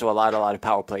 They've also allowed a lot of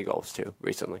power play goals too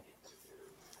recently.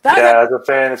 As a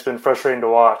fan, it's been frustrating to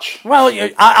watch. Well,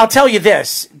 I'll tell you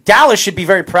this. Dallas should be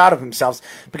very proud of themselves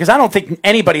because I don't think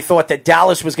anybody thought that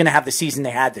Dallas was going to have the season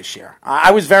they had this year. I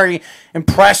was very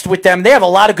impressed with them. They have a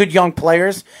lot of good young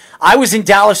players. I was in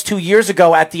Dallas 2 years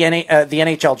ago at the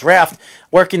NHL draft,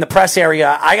 working the press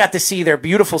area. I got to see their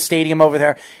beautiful stadium over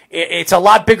there. It's a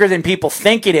lot bigger than people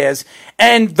think it is.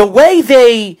 And the way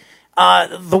they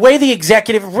held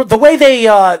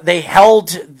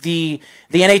the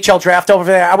NHL draft over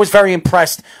there, I was very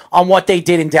impressed on what they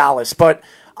did in Dallas. But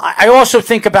I also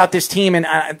think about this team and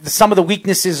some of the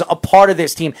weaknesses a part of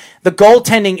this team. The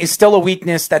goaltending is still a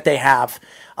weakness that they have.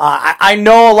 I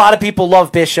know a lot of people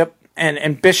love Bishop,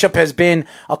 and Bishop has been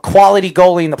a quality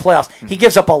goalie in the playoffs. He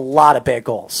gives up a lot of bad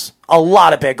goals. A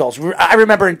lot of bad goals. I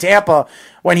remember in Tampa,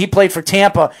 when he played for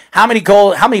Tampa, how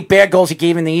many bad goals he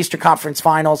gave in the Eastern Conference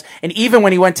Finals, and even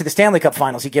when he went to the Stanley Cup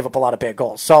Finals, he gave up a lot of bad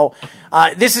goals. So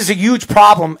this is a huge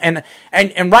problem, and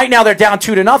right now they're down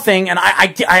 2-0, and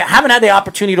I haven't had the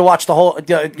opportunity to watch the whole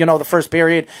the first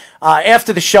period.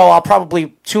 After the show, I'll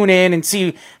probably tune in and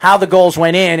see how the goals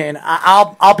went in, and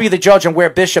I'll be the judge on where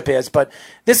Bishop is. But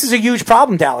this is a huge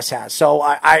problem Dallas has. So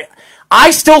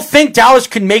I still think Dallas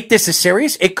could make this a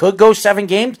series. It could go 7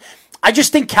 games. I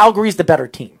just think Calgary's the better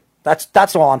team.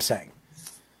 That's all I'm saying.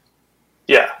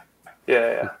 Yeah.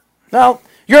 Well,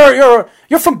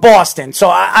 you're from Boston, so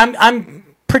I'm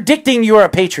predicting you're a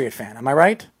Patriot fan. Am I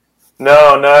right?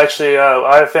 No, actually,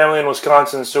 I have family in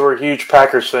Wisconsin, so we're huge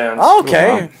Packers fans.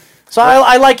 Okay. So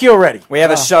I like you already. We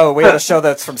have a show. We have a show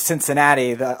that's from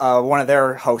Cincinnati. One of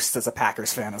their hosts is a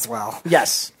Packers fan as well.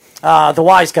 Yes. The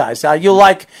wise guys. You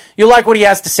like what he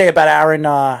has to say about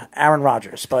Aaron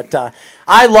Rodgers, but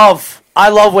I love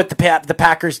what the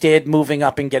Packers did moving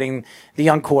up and getting the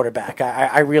young quarterback.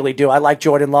 I really do. I like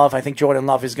Jordan Love. I think Jordan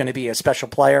Love is going to be a special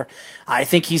player. I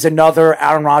think he's another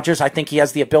Aaron Rodgers. I think he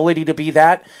has the ability to be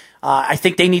that. I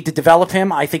think they need to develop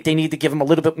him. I think they need to give him a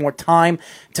little bit more time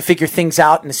to figure things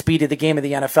out in the speed of the game of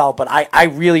the NFL. But I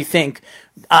really think,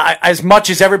 as much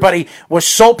as everybody was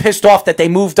so pissed off that they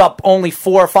moved up only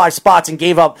 4 or 5 spots and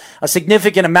gave up a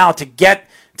significant amount to get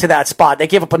to that spot, they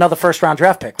gave up another first-round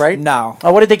draft pick, right? No.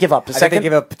 What did they give up? I think they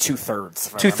gave up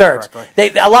 2/3.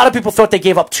 2/3. A lot of people thought they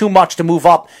gave up too much to move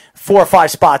up 4 or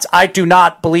 5 spots. I do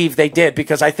not believe they did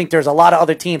because I think there's a lot of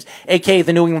other teams, aka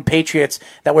the New England Patriots,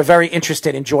 that were very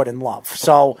interested in Jordan Love.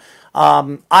 So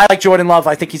I like Jordan Love.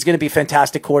 I think he's going to be a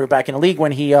fantastic quarterback in the league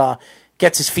when he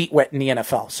gets his feet wet in the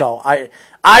NFL. So I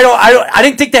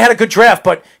didn't think they had a good draft,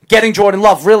 but getting Jordan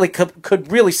Love really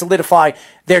could really solidify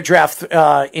their draft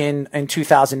in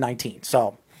 2019.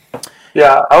 So.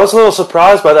 Yeah, I was a little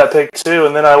surprised by that pick too,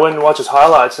 and then I went and watched his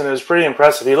highlights, and it was pretty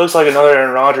impressive. He looks like another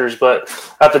Aaron Rodgers, but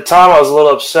at the time I was a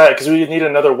little upset because we needed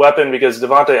another weapon because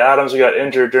Devontae Adams got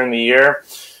injured during the year.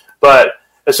 But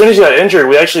as soon as he got injured,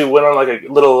 we actually went on like a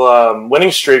little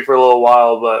winning streak for a little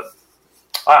while, but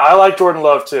I like Jordan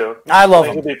Love too. I love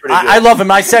him. I love him.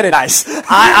 I said it. Nice.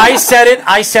 I said it.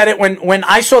 I said it when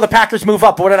I saw the Packers move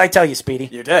up. What did I tell you, Speedy?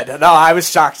 You did. No, I was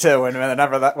shocked too when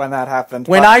that happened.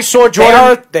 When I saw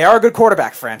Jordan, they are a good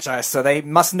quarterback franchise, so they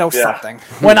must know something.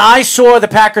 When I saw the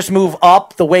Packers move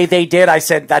up the way they did, I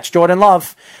said that's Jordan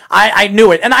Love. I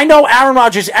knew it, and I know Aaron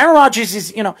Rodgers. Aaron Rodgers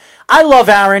is, I love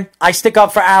Aaron. I stick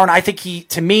up for Aaron. I think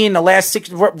to me, in the last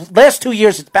 2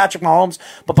 years, it's Patrick Mahomes.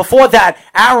 But before that,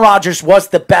 Aaron Rodgers was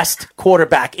the best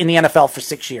quarterback in the NFL for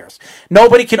 6 years.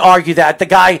 Nobody can argue that. The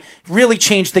guy really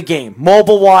changed the game,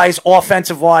 mobile-wise,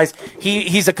 offensive-wise.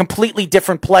 He's a completely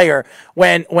different player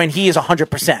when he is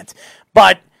 100%.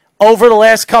 But over the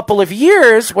last couple of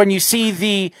years, when you see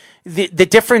the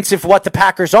difference of what the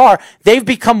Packers are, they've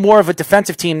become more of a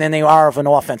defensive team than they are of an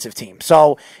offensive team.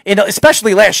 So,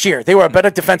 especially last year, they were a better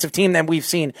defensive team than we've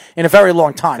seen in a very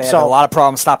long time. They had a lot of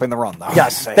problems stopping the run, though.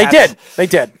 Yes, they did. They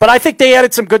did. But I think they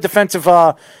added some good defensive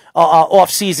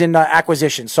off-season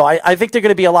acquisitions. So I think they're going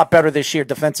to be a lot better this year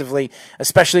defensively,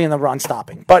 especially in the run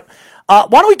stopping. But why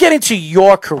don't we get into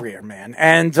your career, man?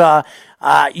 And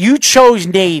you chose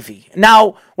Navy.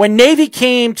 Now, when Navy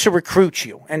came to recruit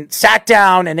you and sat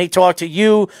down and they talked to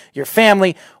you, your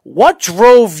family, what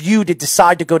drove you to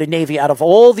decide to go to Navy out of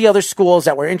all the other schools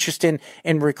that were interested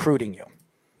in recruiting you?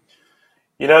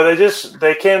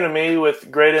 They came to me with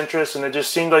great interest, and it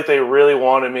just seemed like they really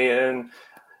wanted me. And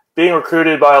being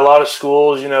recruited by a lot of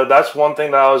schools, that's one thing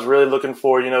that I was really looking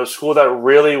for, a school that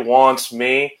really wants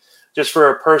me just for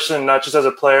a person, not just as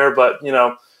a player, but,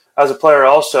 as a player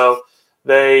also.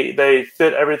 They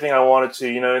fit everything I wanted to,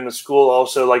 in the school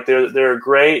also. Like they're a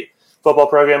great football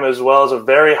program as well as a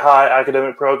very high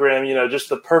academic program, just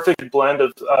the perfect blend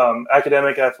of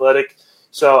academic, athletic.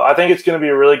 So I think it's going to be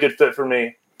a really good fit for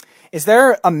me. Is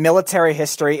there a military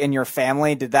history in your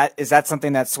family? Is that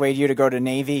something that swayed you to go to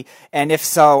Navy? And if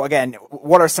so, again,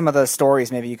 what are some of the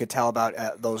stories maybe you could tell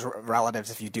about those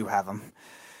relatives if you do have them?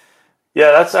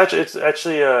 Yeah, it's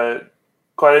actually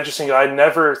quite interesting. I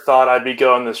never thought I'd be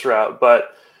going this route,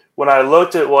 but when I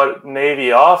looked at what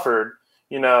Navy offered,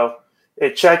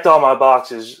 it checked all my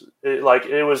boxes.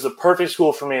 It was the perfect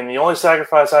school for me, and the only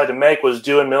sacrifice I had to make was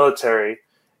doing military.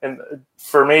 And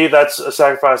for me, that's a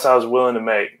sacrifice I was willing to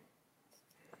make.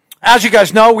 As you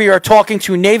guys know, we are talking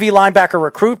to Navy linebacker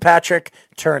recruit Patrick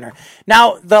Turner.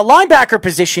 Now, the linebacker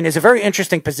position is a very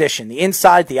interesting position, the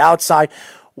inside, the outside.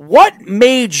 What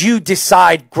made you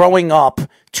decide growing up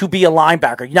to be a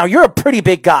linebacker? Now, you're a pretty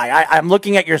big guy. I'm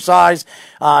looking at your size.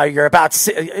 You're about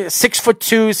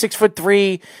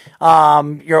 6'2",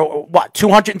 6'3". You're what,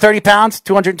 230 pounds,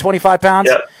 225 pounds?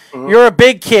 Yeah. Mm-hmm. You're a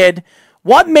big kid.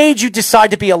 What made you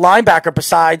decide to be a linebacker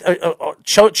besides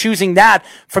choosing that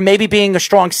from maybe being a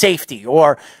strong safety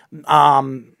or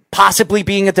possibly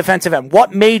being a defensive end?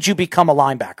 What made you become a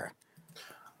linebacker?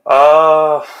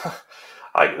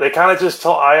 They kind of just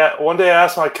told. One day I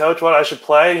asked my coach what I should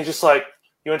play, and he just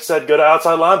you said go to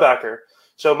outside linebacker.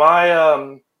 So my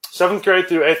 7th grade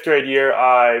through 8th grade year,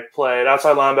 I played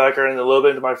outside linebacker, and a little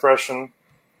bit into my freshman.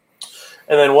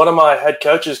 And then one of my head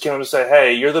coaches came to say,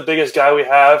 "Hey, you're the biggest guy we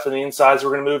have in the inside, so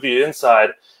we're going to move you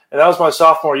inside." And that was my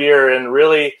sophomore year. And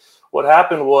really, what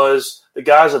happened was the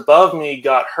guys above me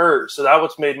got hurt, so that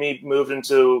was made me move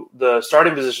into the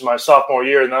starting position my sophomore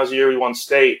year, and that was the year we won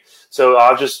state. So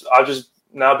I've just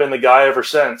now been the guy ever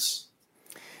since.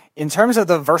 In terms of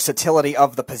the versatility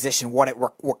of the position, what it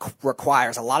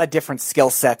requires, a lot of different skill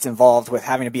sets involved with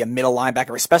having to be a middle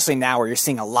linebacker, especially now where you're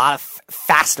seeing a lot of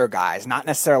faster guys, not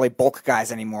necessarily bulk guys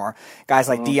anymore. Guys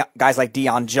like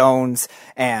Deion Jones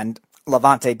and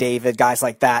Levante David, guys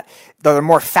like that. They're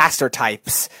more faster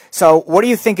types. So what do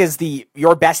you think is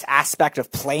your best aspect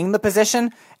of playing the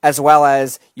position, as well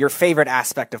as your favorite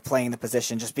aspect of playing the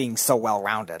position, just being so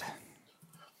well-rounded?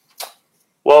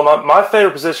 Well, my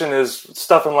favorite position is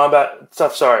stuffing running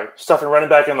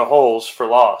back in the holes for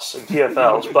loss in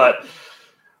TFLs. But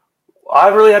I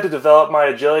really had to develop my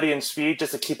agility and speed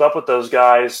just to keep up with those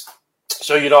guys.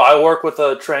 So, I work with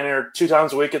a trainer 2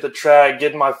 times a week at the track,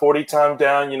 getting my 40 time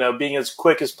down, being as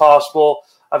quick as possible.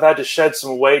 I've had to shed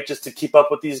some weight just to keep up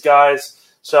with these guys.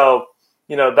 So,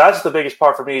 that's the biggest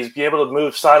part for me, is be able to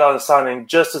move side on side and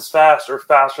just as fast or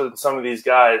faster than some of these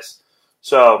guys.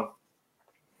 So,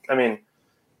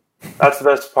 that's the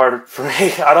best part for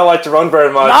me. I don't like to run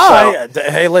very much.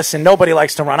 Hey, listen, nobody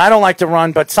likes to run. I don't like to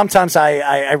run, but sometimes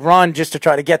I run just to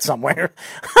try to get somewhere.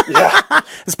 Yeah.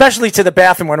 Especially to the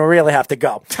bathroom when we really have to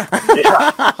go.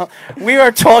 Yeah. We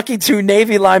are talking to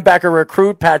Navy linebacker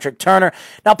recruit Patrick Turner.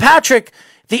 Now, Patrick,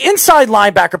 the inside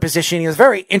linebacker position is a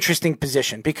very interesting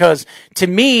position because, to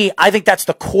me, I think that's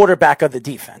the quarterback of the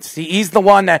defense. He's the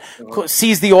one that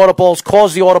sees the audibles,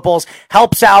 calls the audibles,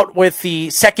 helps out with the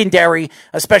secondary,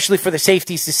 especially for the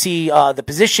safeties to see the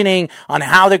positioning on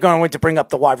how they're going to bring up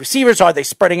the wide receivers. Are they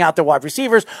spreading out the wide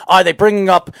receivers? Are they bringing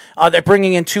in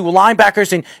 2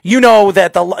 linebackers? And you know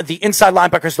that the inside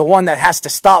linebacker is the one that has to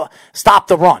stop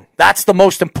the run. That's the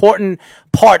most important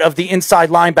part of the inside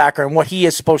linebacker and what he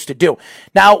is supposed to do.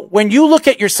 Now, when you look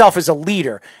at yourself as a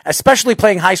leader, especially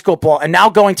playing high school ball and now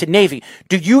going to Navy,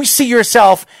 do you see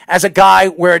yourself as a guy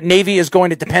where Navy is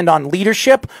going to depend on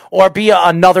leadership or be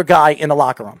another guy in the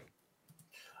locker room?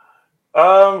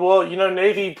 Well,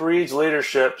 Navy breeds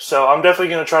leadership, so I'm definitely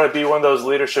going to try to be one of those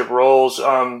leadership roles.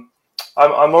 I'm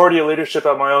already a leadership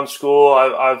at my own school.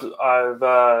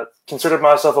 I've considered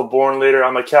myself a born leader.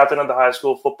 I'm a captain of the high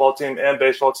school football team and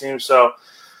baseball team, so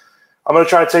I'm going to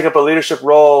try to take up a leadership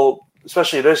role,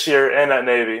 especially this year and at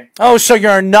Navy. Oh, so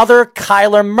you're another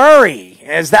Kyler Murray.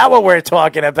 Is that what we're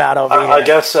talking about over here? I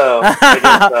guess so.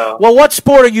 Well, what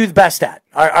sport are you the best at?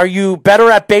 Are you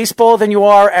better at baseball than you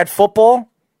are at football?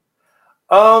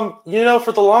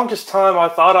 For the longest time, I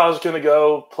thought I was going to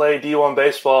go play D1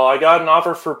 baseball. I got an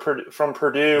offer from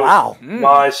Purdue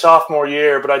my sophomore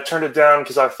year, but I turned it down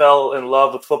because I fell in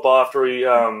love with football after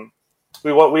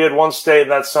we had won state,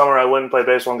 and that summer I went and played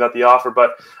baseball and got the offer.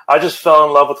 But I just fell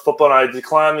in love with football, and I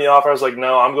declined the offer. I was like,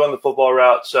 no, I'm going the football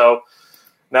route. So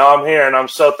now I'm here, and I'm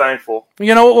so thankful.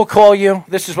 You know what we'll call you?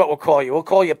 This is what we'll call you. We'll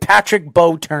call you Patrick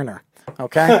Bo Turner,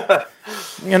 okay?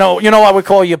 you know why we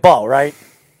call you Bo, right?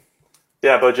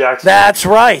 Yeah, Bo Jackson. That's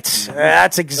right.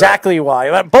 That's exactly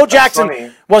why. Bo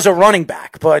Jackson was a running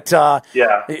back, but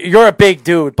yeah, you're a big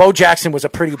dude. Bo Jackson was a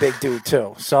pretty big dude,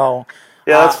 too. So,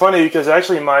 Yeah, that's funny because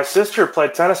actually my sister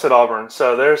played tennis at Auburn,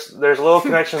 so there's a little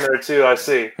connection there too. I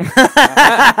see.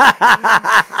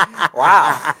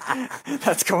 Wow,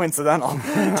 that's coincidental.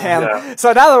 Damn. Yeah.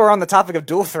 So now that we're on the topic of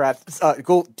dual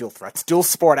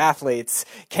sport athletes,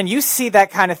 can you see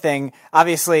that kind of thing?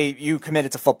 Obviously, you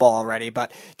committed to football already,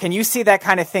 but can you see that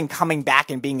kind of thing coming back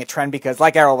and being a trend? Because,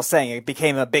 like Errol was saying, it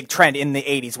became a big trend in the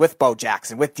 '80s with Bo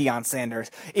Jackson, with Deion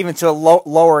Sanders, even to a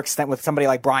lower extent with somebody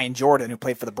like Brian Jordan, who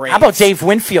played for the Braves. How about Dave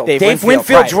Winfield? Dave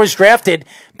Winfield right. was drafted,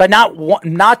 but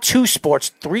not 2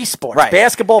 sports, 3 sports: right.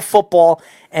 Basketball, football,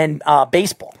 and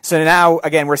baseball. So now,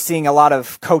 again, we're seeing a lot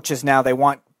of coaches now. They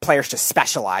want players to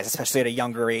specialize, especially at a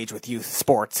younger age with youth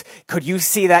sports. Could you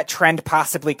see that trend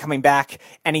possibly coming back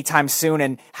anytime soon?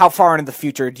 And how far into the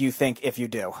future do you think if you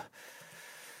do?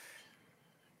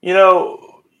 You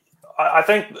know, I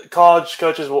think college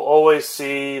coaches will always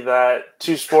see that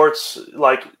 2 sports,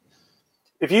 like,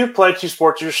 if you play 2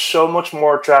 sports, you're so much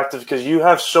more attractive because you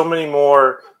have so many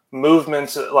more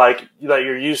movements like that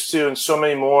you're used to and so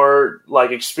many more like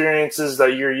experiences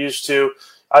that you're used to.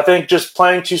 I think just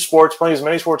playing 2 sports, playing as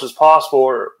many sports as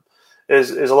possible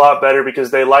is a lot better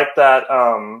because they like that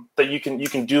that you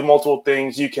can do multiple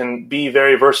things. You can be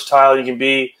very versatile. You can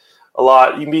be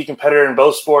a competitor in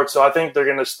both sports. So I think they're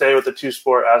going to stay with the 2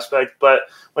 sport aspect. But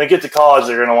when you get to college,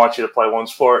 they're going to want you to play 1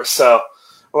 sport. So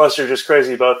unless you're just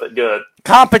crazy both at good.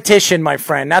 Competition, my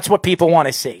friend. That's what people want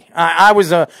to see. I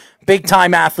was a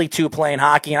big-time athlete, too, playing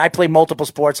hockey, and I played multiple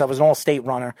sports. I was an all-state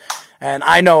runner. And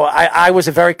I know I was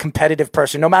a very competitive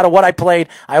person. No matter what I played,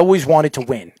 I always wanted to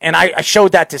win. And I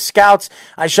showed that to scouts.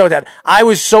 I showed that. I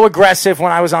was so aggressive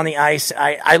when I was on the ice.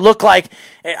 I looked like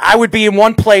I would be in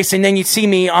one place, and then you'd see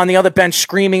me on the other bench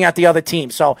screaming at the other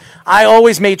team. So I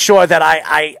always made sure that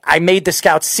I made the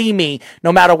scouts see me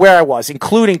no matter where I was,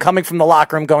 including coming from the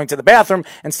locker room, going to the bathroom,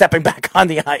 and stepping back on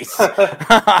the ice.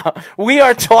 We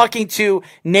are talking to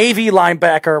Navy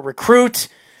linebacker recruit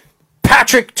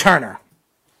Patrick Turner.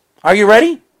 Are you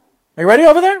ready? Are you ready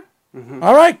over there? Mm-hmm.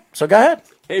 All right, so go ahead.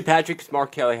 Hey, Patrick, it's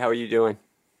Mark Kelly. How are you doing?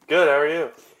 Good, how are you?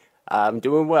 I'm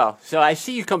doing well. So I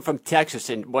see you come from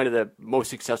Texas and one of the most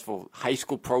successful high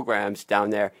school programs down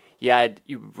there.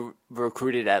 You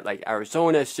recruited at like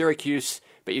Arizona, Syracuse,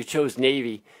 but you chose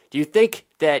Navy. Do you think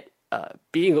that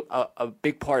being a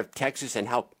big part of Texas and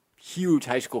how huge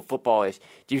high school football is,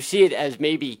 do you see it as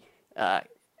maybe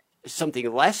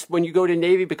something less when you go to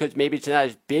Navy because maybe it's not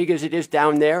as big as it is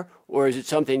down there, or is it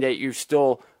something that you're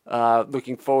still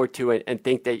looking forward to and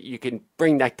think that you can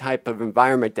bring that type of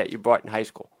environment that you brought in high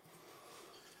school?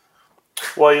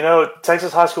 Well, you know,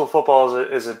 Texas high school football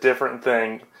is a different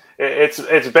thing. It's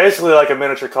basically like a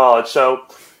miniature college. So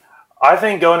I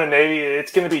think going to Navy,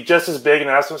 it's going to be just as big an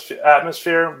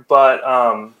atmosphere, but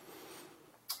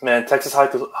man, Texas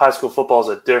high school football is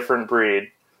a different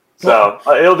breed. So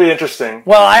it'll be interesting.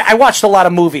 Well, I watched a lot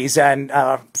of movies, and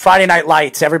Friday Night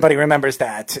Lights, everybody remembers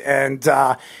that. And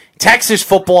Texas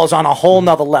football is on a whole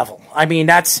nother level. I mean,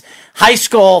 that's high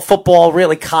school football,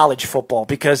 really college football,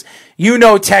 because you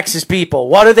know Texas people.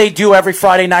 What do they do every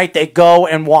Friday night? They go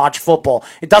and watch football.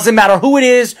 It doesn't matter who it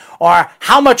is or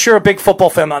how much you're a big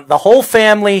football fan. The whole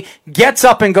family gets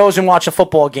up and goes and watch a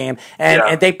football game,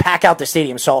 and they pack out the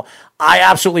stadium. So I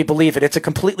absolutely believe it. It's a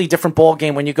completely different ball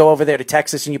game when you go over there to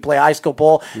Texas and you play high school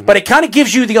ball. Mm-hmm. But it kind of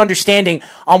gives you the understanding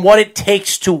on what it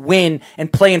takes to win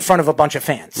and play in front of a bunch of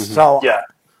fans. Mm-hmm. So yeah.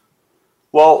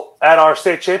 Well, at our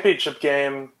state championship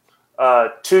game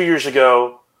 2 years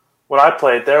ago, when I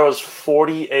played, there was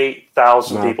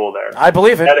 48,000 people there. I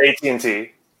believe it. At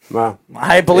AT&T. Wow.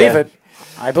 I believe it.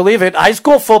 I believe it. High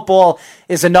school football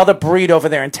is another breed over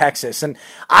there in Texas. And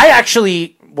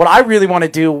what I really want to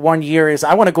do one year is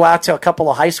I want to go out to a couple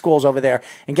of high schools over there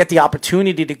and get the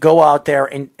opportunity to go out there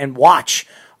and watch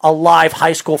a live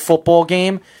high school football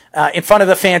game in front of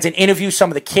the fans and interview some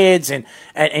of the kids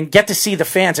and get to see the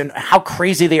fans and how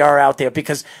crazy they are out there,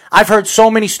 because I've heard so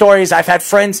many stories. I've had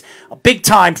friends, big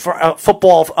time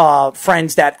football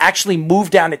friends that actually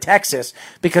moved down to Texas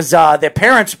because their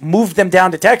parents moved them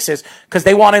down to Texas because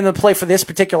they wanted them to play for this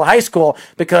particular high school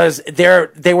because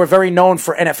they were very known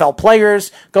for NFL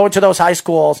players going to those high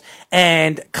schools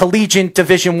and collegiate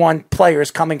Division I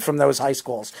players coming from those high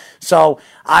schools. So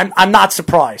I'm not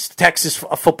surprised. Texas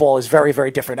football is very,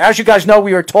 very different. As you guys know,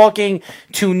 we are talking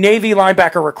to Navy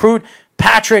linebacker recruit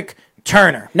Patrick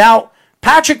Turner. Now,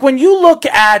 Patrick, when you look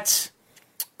at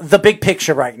the big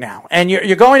picture right now, and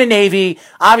you're going to Navy,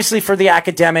 obviously for the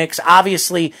academics,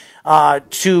 obviously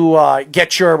to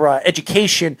get your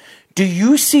education, do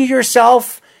you see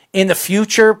yourself in the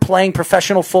future playing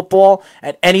professional football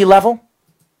at any level?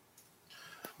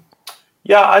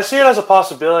 Yeah, I see it as a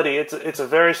possibility. It's a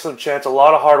very slim chance. A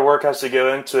lot of hard work has to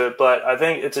go into it, but I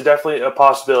think it's definitely a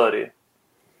possibility.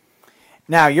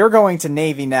 Now you're going to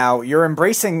Navy. Now you're going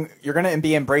to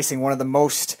be embracing one of the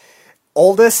most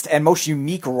oldest and most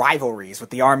unique rivalries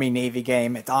with the Army-Navy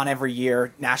game. It's on every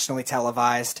year, nationally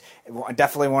televised.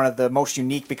 Definitely one of the most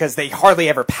unique because they hardly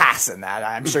ever pass in that.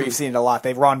 I'm sure you've seen it a lot.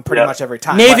 They run pretty much every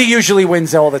time. Navy usually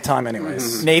wins all the time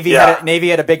anyways. Navy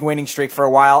had a big winning streak for a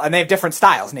while, and they have different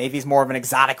styles. Navy's more of an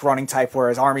exotic running type,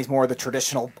 whereas Army's more of the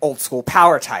traditional old-school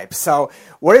power type. So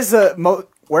what is the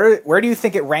where do you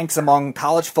think it ranks among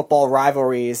college football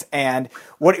rivalries, and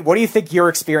what do you think your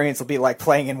experience will be like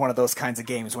playing in one of those kinds of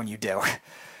games when you do?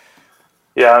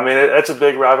 Yeah, I mean, it's a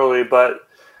big rivalry, but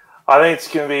I think it's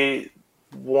going to be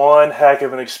one heck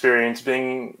of an experience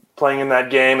playing in that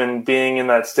game and being in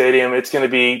that stadium. It's going to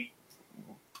be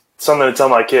something to tell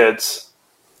my kids.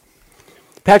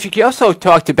 Patrick, you also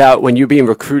talked about when you're being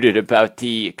recruited about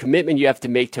the commitment you have to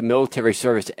make to military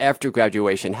service after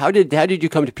graduation. How did you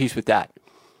come to peace with that?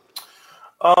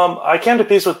 I came to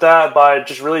peace with that by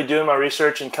just really doing my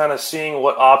research and kind of seeing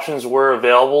what options were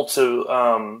available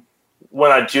to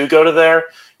when I do go to there.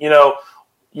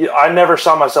 I never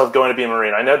saw myself going to be a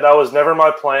Marine. That was never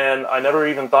my plan. I never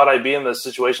even thought I'd be in this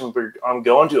situation where I'm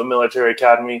going to a military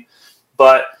academy.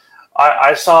 But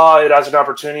I saw it as an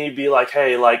opportunity to be like,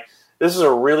 hey, like, this is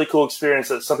a really cool experience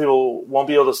that some people won't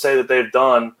be able to say that they've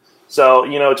done. So,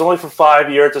 it's only for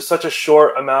 5 years. It's such a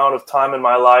short amount of time in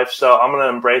my life. So I'm going to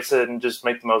embrace it and just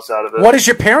make the most out of it. What does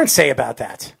your parents say about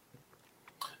that?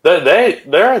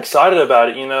 They're excited about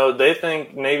it. They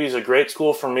think Navy's a great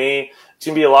school for me. It's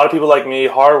going to be a lot of people like me,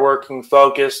 hardworking,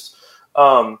 focused.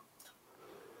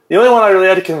 The only one I really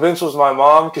had to convince was my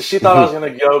mom because she thought I was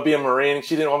going to go be a Marine.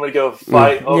 She didn't want me to go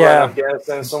fight over in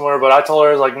Afghanistan somewhere. But I told her,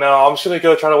 I was like, no, I'm just going to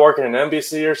go try to work in an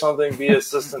embassy or something, be an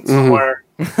assistant somewhere.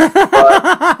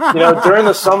 But, during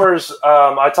the summers,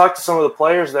 I talked to some of the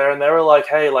players there, and they were like,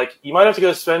 hey, like, you might have to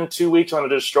go spend 2 weeks on a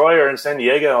destroyer in San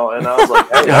Diego. And I was like,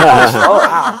 hey,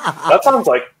 that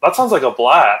sounds like a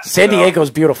blast. San Diego's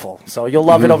beautiful, so you'll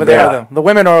love it over there. Yeah. The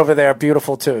women are over there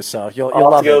beautiful, too, so you'll love it.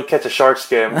 I'll have to go catch a Sharks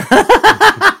game.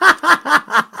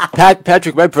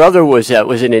 Patrick, my brother was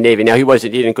in the Navy. Now he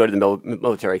didn't go to the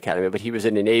military academy, but he was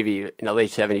in the Navy in the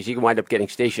late 70s. He wound up getting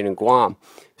stationed in Guam,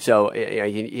 so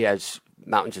he has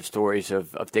mountains of stories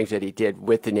of things that he did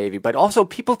with the Navy. But also,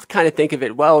 people kind of think of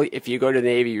it, well, if you go to the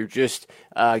Navy, you're just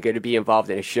going to be involved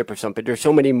in a ship or something. There's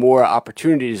so many more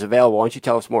opportunities available. Why don't you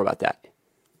tell us more about that?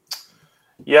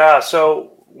 Yeah.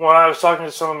 So when I was talking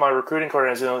to some of my recruiting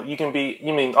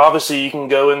coordinators, obviously you can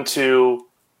go into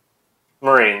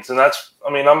Marines, and I'm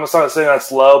not saying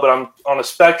that's low, but I'm on a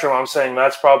spectrum. I'm saying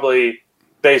that's probably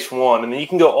base one, and then you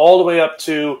can go all the way up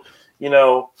to,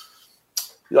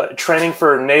 training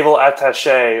for naval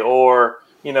attaché or,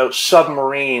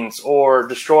 submarines or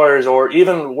destroyers or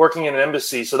even working in an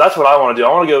embassy. So that's what I want to do.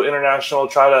 I want to go international,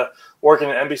 try to work in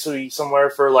an embassy somewhere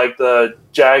for like the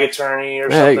JAG attorney or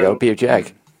something. There you go, be a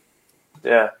JAG.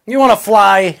 Yeah. You want to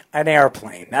fly an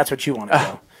airplane. That's what you want to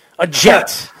do. A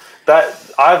jet. That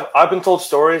I've been told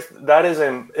stories that is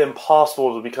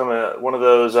impossible to become one of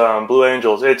those Blue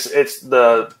Angels. It's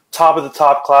the top of the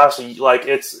top class. Like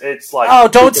it's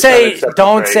like don't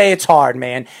say it's hard,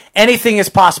 man. Anything is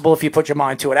possible if you put your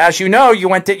mind to it. As you know,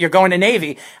 you're going to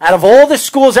Navy. Out of all the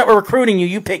schools that were recruiting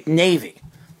you picked Navy.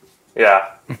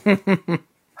 Yeah.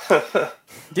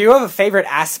 Do you have a favorite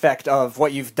aspect of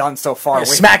what you've done so far?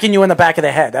 Smacking you in the back of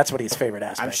the head. That's what his favorite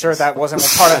aspect I'm sure that wasn't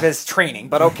part of his training,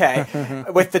 but okay.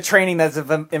 With the training that's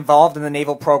involved in the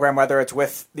naval program, whether it's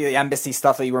with the embassy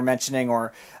stuff that you were mentioning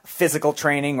or physical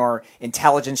training or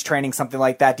intelligence training, something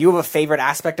like that, do you have a favorite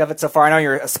aspect of it so far? I know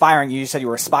you said you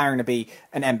were aspiring to be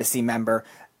an embassy member.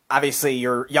 Obviously,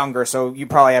 you're younger, so you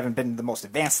probably haven't been in the most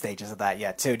advanced stages of that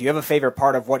yet, too. Do you have a favorite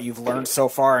part of what you've learned so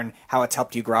far and how it's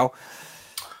helped you grow?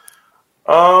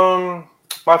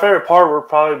 My favorite part would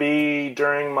probably be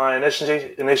during my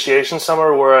initiation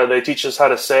summer where they teach us how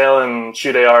to sail and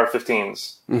shoot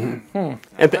AR-15s. Mm-hmm.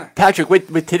 And Patrick,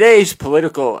 with today's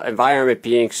political environment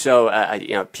being so,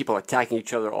 people attacking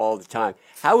each other all the time,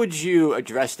 how would you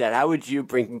address that? How would you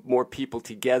bring more people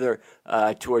together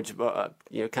towards,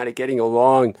 kind of getting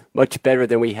along much better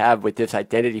than we have with this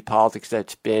identity politics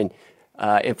that's been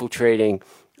infiltrating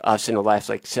us in the last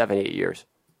 7-8 years?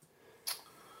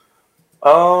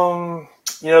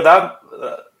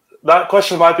 That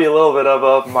question might be a little bit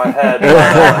above my head.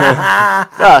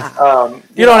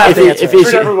 You don't have to answer. Treat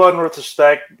everyone with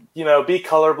respect. Be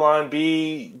colorblind.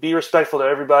 Be respectful to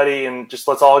everybody, and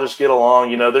let's all just get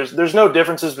along. There's no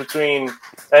differences between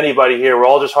anybody here. We're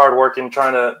all just hardworking,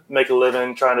 trying to make a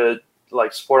living, trying to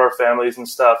like support our families and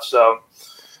stuff. So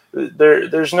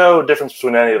there's no difference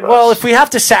between any of us. Well, if we have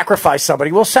to sacrifice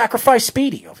somebody, we'll sacrifice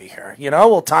Speedy over here.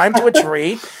 We'll tie him to a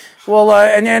tree. Well,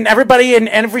 and then everybody in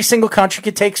every single country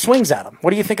could take swings at him.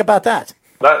 What do you think about that?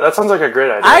 That sounds like a great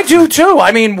idea. I do too.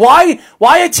 I mean, why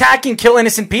attack and kill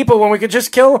innocent people when we could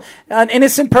just kill an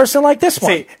innocent person like this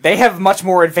one? See, they have much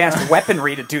more advanced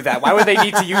weaponry to do that. Why would they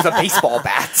need to use a baseball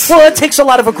bat? Well, it takes a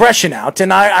lot of aggression out,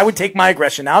 and I would take my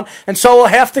aggression out, and so will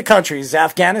half the countries,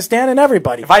 Afghanistan and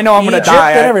everybody. If I know I'm going to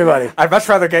die, everybody. I'd much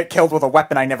rather get killed with a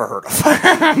weapon I never heard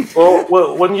of.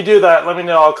 Well, when you do that, let me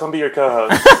know. I'll come be your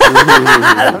co-host.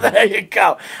 There you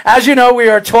go. As you know, we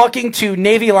are talking to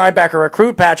Navy linebacker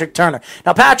recruit Patrick Turner.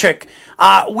 Now, Patrick,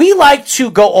 we like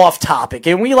to go off topic,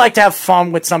 and we like to have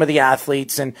fun with some of the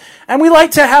athletes, and we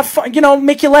like to have fun,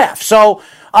 make you laugh. So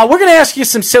we're going to ask you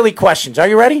some silly questions. Are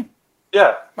you ready?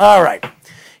 Yeah. All right.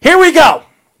 Here we go.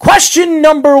 Question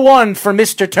number 1 for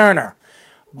Mr. Turner.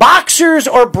 Boxers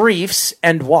or briefs,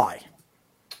 and why?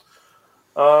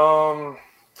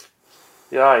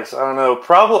 Yikes, I don't know.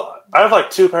 Probably, I have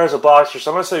like 2 pairs of boxers,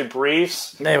 so I'm going to say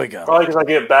briefs. There we go. Probably because I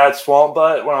get bad swamp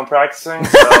butt when I'm practicing,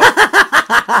 so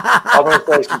I'm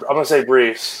going to say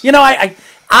briefs.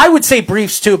 I would say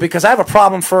briefs too, because I have a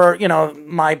problem for,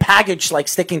 my package like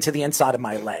sticking to the inside of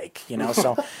my leg,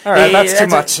 so. All right, that's too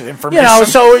much information.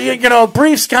 So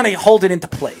briefs kind of hold it into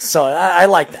place. So I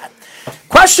like that.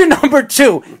 Question number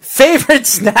 2, favorite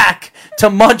snack to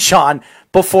munch on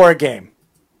before a game?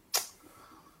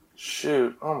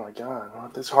 Shoot. Oh my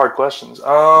God. These are hard questions.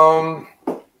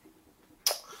 Probably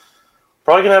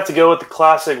going to have to go with the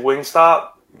classic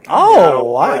Wingstop. Oh,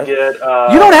 wow.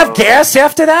 You don't have gas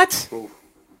after that?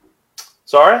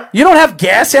 Sorry? You don't have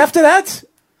gas after that?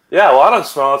 Yeah, well, I don't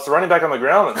smell. It's the running back on the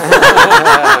ground.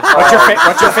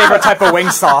 What's your favorite type of wing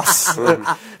sauce?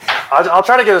 I'll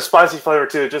try to get a spicy flavor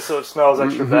too, just so it smells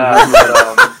extra bad.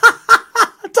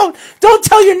 But, Don't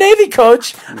tell your Navy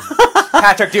coach.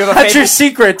 Patrick, do you have a That's your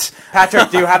secret.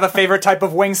 Patrick, do you have a favorite type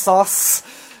of wing sauce?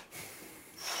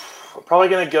 I'm probably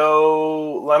going to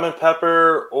go lemon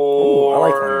pepper or I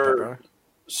like lemon pepper.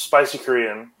 Spicy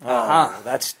Korean.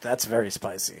 That's very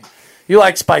spicy. You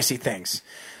like spicy things.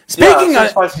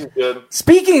 Spicy is good.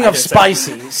 Speaking of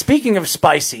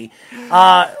spicy,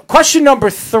 question number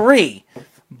 3: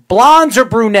 blondes or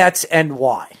brunettes, and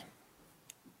why?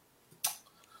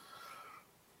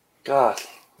 God,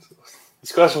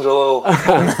 these questions are a little.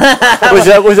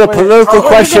 was a political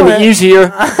question easier?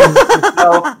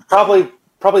 No,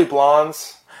 probably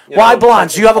blondes. Why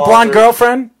blondes? Do you have a blonde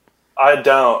girlfriend? I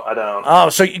don't. Oh,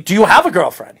 so do you have a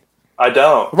girlfriend? I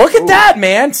don't. Look at that,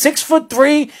 man.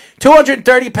 6'3",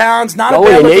 230 pounds, not a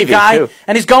bad looking guy. Too.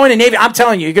 And he's going to Navy. I'm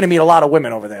telling you, you're going to meet a lot of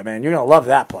women over there, man. You're going to love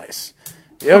that place.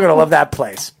 You're going to love that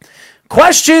place.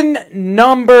 Question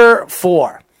number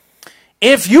 4.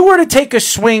 If you were to take a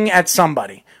swing at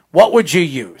somebody, what would you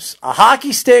use? A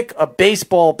hockey stick, a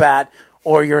baseball bat,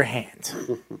 or your hand?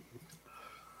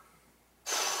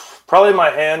 Probably my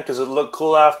hand, because it looked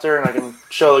cool after, and I can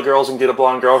show the girls and get a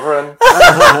blonde girlfriend.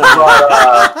 But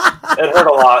it hurt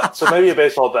a lot, so maybe a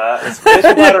baseball bat.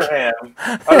 Baseball bat or hand.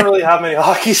 I don't really have many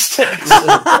hockey sticks.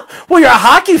 Well, you're a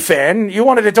hockey fan. You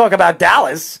wanted to talk about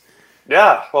Dallas.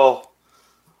 Yeah, well,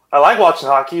 I like watching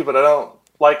hockey, but I don't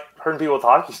like hurting people with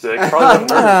hockey sticks. Probably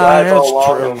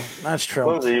That's true.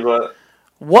 Flimsy, but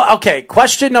Okay,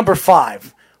 question number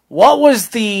 5. What was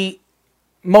the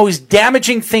most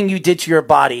damaging thing you did to your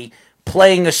body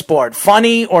playing a sport?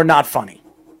 Funny or not funny?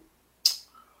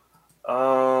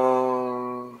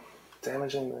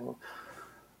 Damaging thing.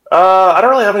 I don't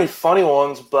really have any funny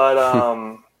ones, but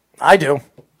I do.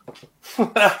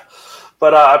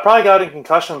 But I probably got a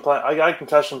concussion. I got a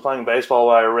concussion playing baseball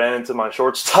while I ran into my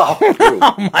shortstop.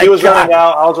 He was running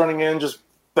out. I was running in. Just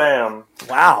bam.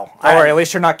 Wow. Don't worry, at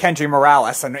least you're not Kendry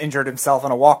Morales and injured himself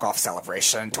in a walk-off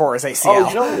celebration and tore his ACL.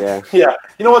 Oh, yeah.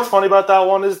 You know what's funny about that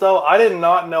one is, though? I did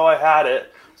not know I had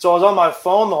it. So I was on my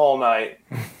phone the whole night.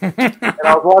 And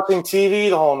I was watching TV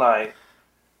the whole night.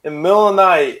 In the middle of the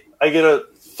night, I get a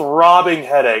throbbing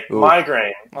headache,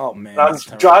 migraine. Oh, man. And I was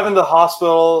driving to the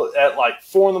hospital at like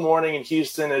 4 a.m. in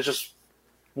Houston. It's just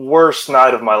worst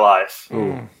night of my life.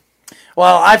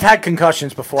 Well, I've had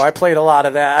concussions before. I played a lot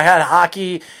of that. I had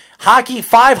hockey,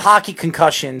 5 hockey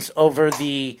concussions over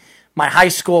my high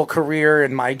school career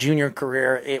and my junior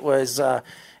career. It was,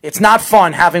 it's not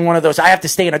fun having one of those. I have to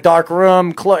stay in a dark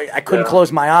room. I couldn't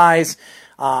close my eyes.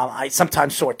 I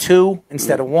sometimes saw 2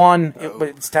 instead of 1.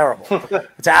 It's terrible.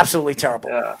 It's absolutely terrible.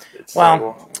 Yeah, it's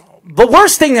terrible. The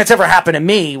worst thing that's ever happened to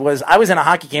me was I was in a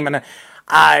hockey game, and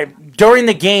during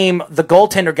the game, the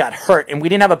goaltender got hurt, and we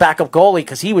didn't have a backup goalie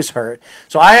because he was hurt.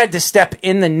 So I had to step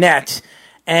in the net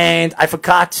and I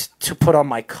forgot to put on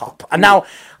my cup. Now,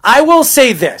 I will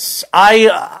say this.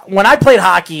 When I played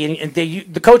hockey, and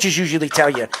the coaches usually tell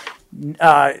you,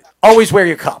 always wear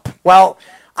your cup. Well,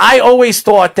 I always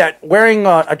thought that wearing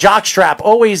a jock strap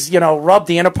always, rubbed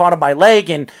the inner part of my leg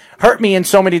and hurt me in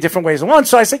so many different ways at once.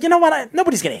 So I said, you know what?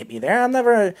 Nobody's going to hit me there. I'm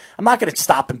not going to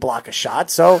stop and block a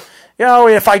shot. So,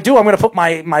 if I do, I'm going to put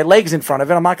my legs in front of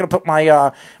it. I'm not going to put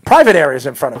my private areas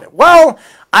in front of it. Well,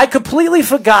 I completely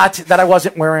forgot that I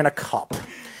wasn't wearing a cup.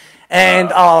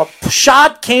 And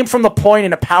shot came from the point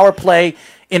in a power play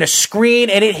in a screen,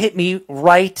 and it hit me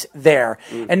right there.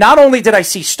 And not only did I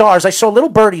see stars, I saw little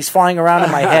birdies flying around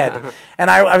in my head.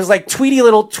 And I was like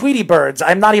little Tweety birds.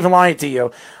 I'm not even lying to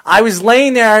you. I was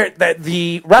laying there.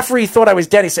 The referee thought I was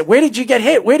dead. He said, "Where did you get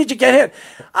hit? Where did you get hit?"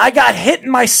 I got hit in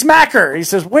my smacker. He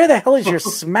says, "Where the hell is your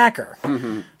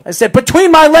smacker?" I said,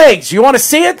 "Between my legs. You want to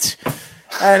see it?"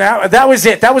 And that was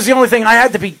it. That was the only thing. I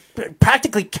had to be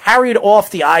practically carried off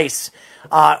the ice.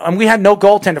 And we had no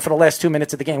goaltender for the last 2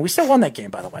 minutes of the game. We still won that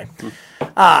game, by the way.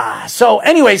 So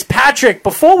anyways, Patrick,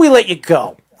 before we let you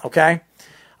go, okay,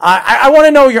 I want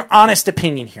to know your honest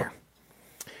opinion here.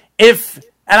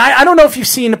 I don't know if you've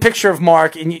seen a picture of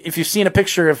Mark, and if you've seen a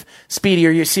picture of Speedy,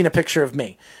 or you've seen a picture of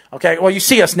me. Okay, well, you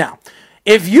see us now.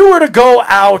 If you were to go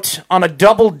out on a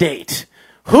double date,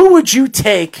 who would you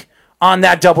take on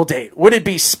that double date? Would it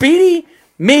be Speedy,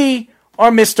 me,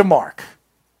 or Mr. Mark?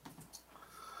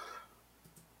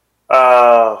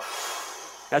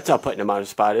 That's not putting him on the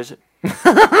spot, is it? Yeah,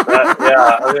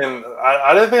 I mean,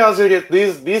 I didn't think I was going to get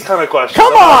these kind of questions.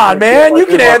 Come on, man, you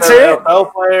can answer it.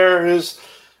 NFL player who's,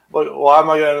 why am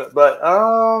I going to? But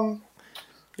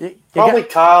probably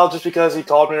Kyle, just because he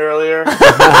called me earlier.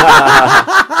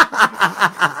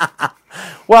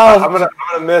 Well, I'm gonna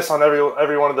miss on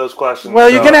every one of those questions. Well,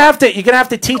 you're gonna have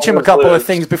to teach him a couple of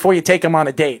things before you take him on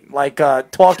a date, like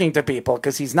talking to people,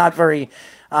 because he's not very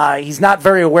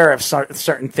aware of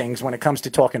certain things when it comes to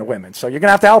talking to women. So you're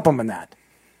gonna have to help him in that.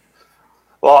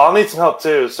 Well, I'll need some help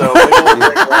too. So maybe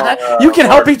we'll you can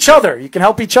help each other. You can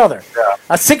help each other. Yeah.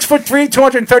 A 6'3",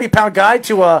 230-pound guy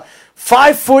to a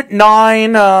 5'9",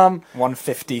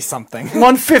 150 something.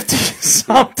 150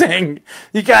 something.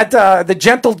 You got the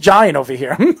gentle giant over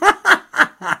here.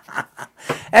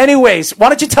 Anyways, why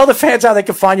don't you tell the fans how they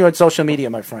can find you on social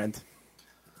media, my friend?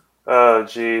 Oh,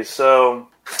 geez. So,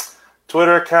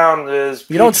 Twitter account is.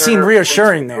 You don't seem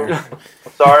reassuring there.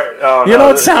 Sorry. You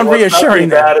don't sound reassuring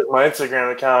there. That is my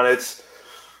Instagram account. It's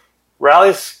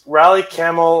Rally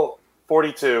Camel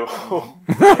 42.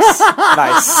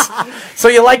 Nice. So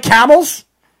you like camels?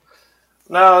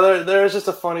 No, there's just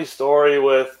a funny story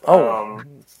with.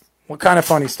 What kind of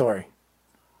funny story?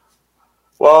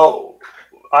 Well,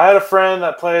 I had a friend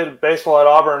that played baseball at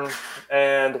Auburn,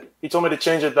 and he told me to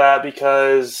change it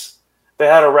because they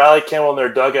had a rally camel in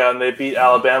their dugout, and they beat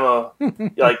Alabama,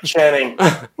 like chanting,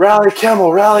 "Rally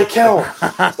Camel, Rally Camel."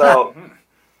 So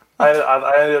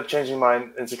I ended up changing my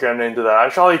Instagram name to that. I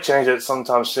should probably change it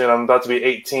sometime soon. I'm about to be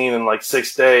 18 in like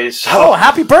 6 days. So. Oh,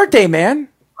 happy birthday, man.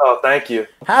 Oh, thank you.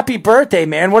 Happy birthday,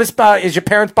 man. Is your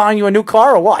parents buying you a new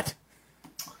car or what?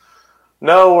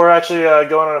 No, we're actually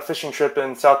going on a fishing trip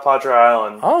in South Padre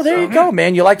Island. Oh, there you go,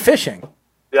 man. You like fishing.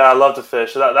 Yeah, I love to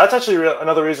fish. That's actually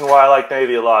another reason why I like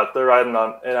Navy a lot. They're riding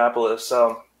on Annapolis,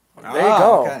 so. There you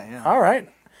go. Okay, yeah. All right.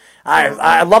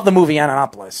 I love the movie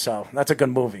Annapolis, so that's a good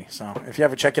movie. So if you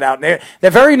ever check it out, they're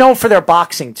very known for their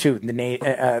boxing too. The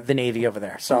Navy over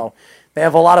there, so they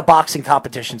have a lot of boxing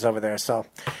competitions over there. So,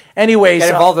 anyways,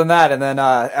 get involved in that, and then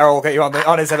Errol will get you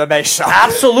on his MMA show.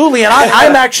 Absolutely, and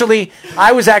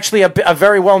I was actually a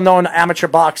very well known amateur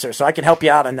boxer, so I can help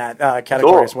you out in that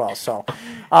category as well. So,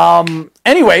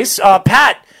 anyways,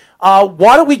 Pat.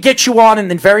 Why don't we get you on in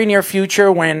the very near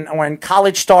future when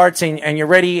college starts and you're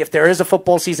ready, if there is a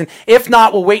football season. If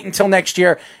not, we'll wait until next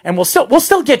year, and we'll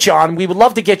still get you on. We would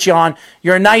love to get you on.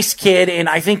 You're a nice kid, and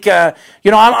I think, I'm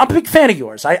a big fan of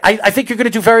yours. I think you're going to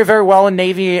do very, very well in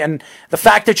Navy, and the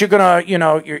fact that you're going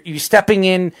to, you're stepping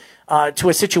in to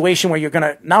a situation where you're going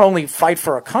to not only fight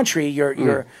for a country,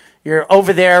 you're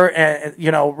over there,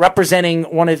 representing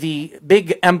one of the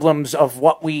big emblems of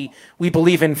what we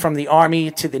believe in, from the Army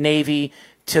to the Navy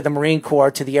to the Marine Corps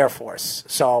to the Air Force.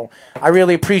 So I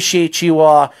really appreciate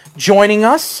you joining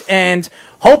us, and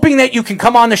hoping that you can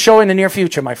come on the show in the near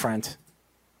future, my friend.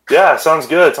 Yeah, sounds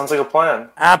good. Sounds like a plan.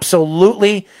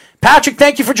 Absolutely. Patrick,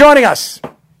 thank you for joining us.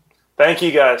 Thank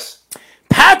you, guys.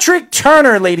 Patrick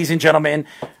Turner, ladies and gentlemen,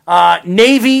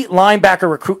 Navy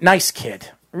linebacker recruit. Nice kid.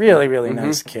 Really, really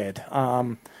nice kid.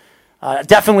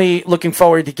 Definitely looking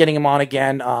forward to getting him on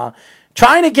again.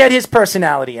 trying to get his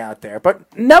personality out there.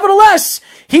 But nevertheless,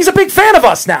 he's a big fan of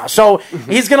us now. So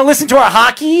he's going to listen to our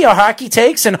hockey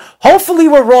takes, and hopefully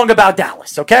we're wrong about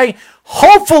Dallas, okay?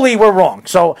 Hopefully we're wrong.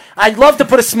 So I'd love to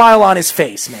put a smile on his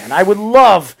face, man. I would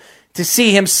love to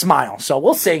see him smile. So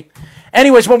we'll see.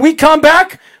 Anyways, when we come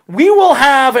back, we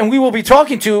will be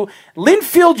talking to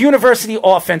Linfield University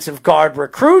offensive guard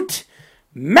recruit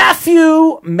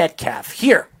Matthew Metcalf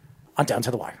here on Down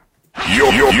to the Wire.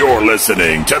 You're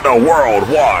listening to the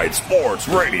Worldwide Sports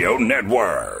Radio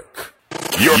Network.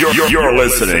 You're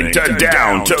listening to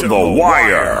Down to the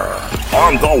Wire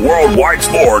on the Worldwide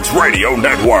Sports Radio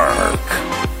Network.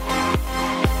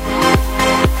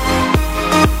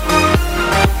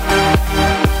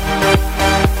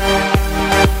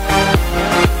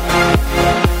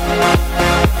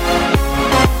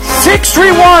 Six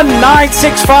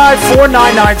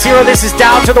 631-965-4990. This is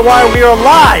Down to the Wire. We are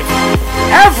live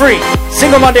every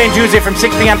single Monday and Tuesday from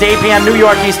 6 p.m. to 8 p.m. New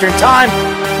York Eastern Time.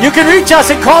 You can reach us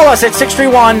and call us at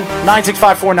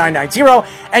 631-965-4990.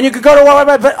 And you can go to our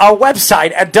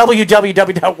website at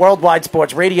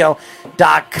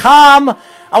www.worldwidesportsradio.com.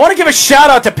 I want to give a shout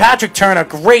out to Patrick Turner.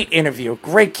 Great interview.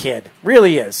 Great kid.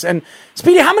 Really is. And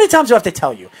Speedy, how many times do I have to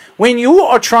tell you? When you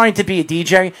are trying to be a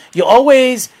DJ, you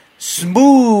always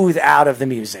smooth out of the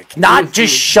music, not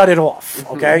just shut it off,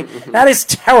 okay? That is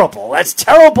terrible. That's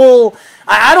terrible.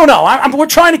 I don't know. We're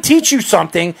trying to teach you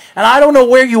something, and I don't know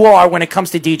where you are when it comes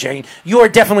to DJing. You are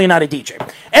definitely not a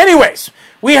DJ. Anyways,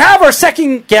 we have our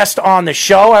second guest on the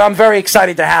show, and I'm very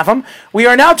excited to have him. We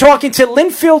are now talking to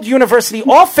Linfield University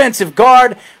offensive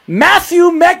guard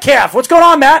Matthew Metcalf. What's going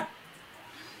on, Matt?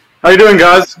 How you doing,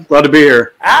 guys? Glad to be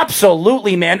here.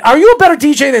 Absolutely, man. Are you a better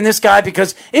DJ than this guy?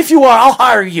 Because if you are, I'll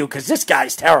hire you, because this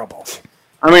guy's terrible.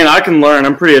 I mean, I can learn.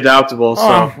 I'm pretty adaptable. So.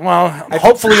 Oh, well,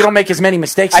 hopefully you don't make as many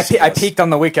mistakes as I peaked on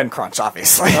the Weekend Crunch,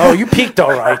 obviously. Oh, you peaked all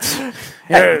right.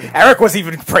 Eric was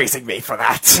even praising me for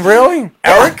that. Really?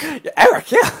 Eric?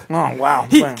 Eric, yeah. Oh, wow.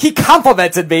 He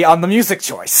complimented me on the music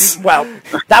choice. Well,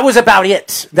 that was about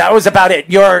it.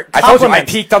 Your I told you I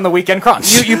peaked on the Weekend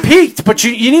Crunch. You peaked, but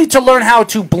you need to learn how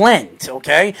to blend,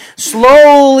 okay?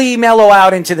 Slowly mellow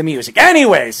out into the music.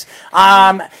 Anyways,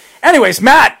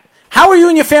 Matt, how are you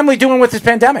and your family doing with this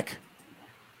pandemic?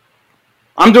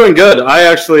 I'm doing good. I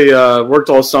actually worked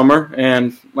all summer,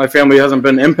 and my family hasn't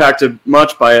been impacted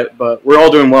much by it, but we're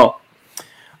all doing well.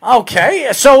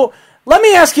 Okay, so let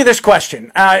me ask you this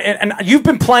question. And you've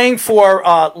been playing for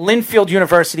Linfield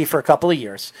University for a couple of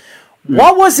years.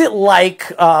 What was it like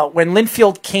when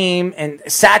Linfield came and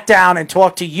sat down and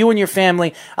talked to you and your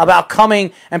family about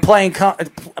coming and playing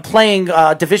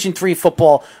Division III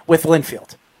football with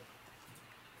Linfield?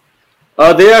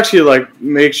 They actually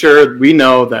make sure we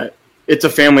know that it's a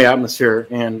family atmosphere,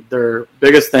 and their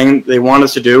biggest thing they want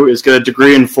us to do is get a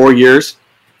degree in 4 years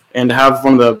and have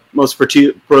one of the most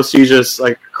prestigious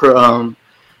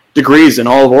degrees in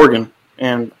all of Oregon.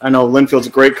 And I know Linfield's a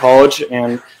great college,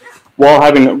 and while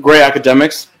having great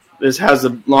academics, this has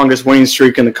the longest winning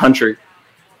streak in the country,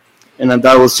 and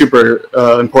that was super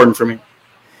important for me.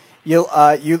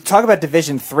 You talk about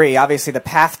Division III. Obviously, the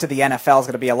path to the NFL is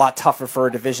going to be a lot tougher for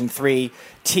a Division III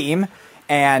team.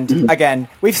 And, again,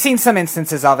 we've seen some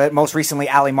instances of it. Most recently,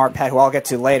 Ali Marpet, who I'll get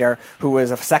to later, who was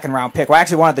a second-round pick. Well,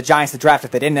 actually wanted the Giants to draft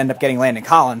it. They didn't end up getting Landon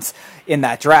Collins in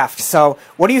that draft. So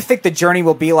what do you think the journey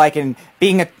will be like in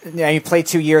being you played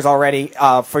 2 years already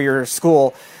for your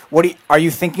school. Are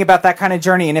you thinking about that kind of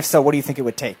journey? And if so, what do you think it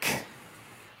would take?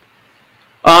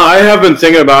 I have been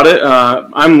thinking about it.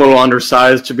 I'm a little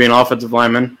undersized to be an offensive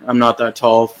lineman. I'm not that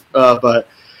tall, but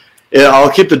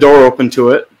I'll keep the door open to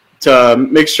it to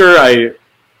make sure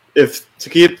to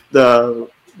keep the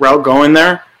route going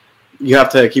there. You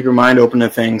have to keep your mind open to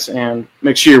things and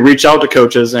make sure you reach out to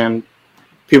coaches and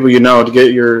people you know to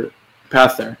get your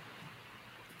path there.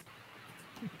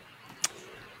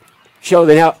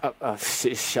 Sheldon, he comes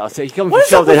from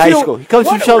Sheldon High School. He comes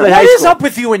from Sheldon High School. What is up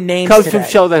with you and names today? Comes from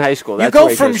Sheldon High School. That's you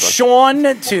go from Sean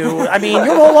to,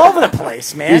 you're all over the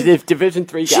place, man. He's a Division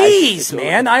III guy. Jeez,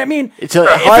 man. It's a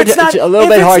little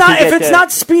bit hard to get If it's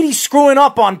not Speedy screwing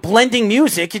up on blending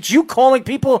music, it's you calling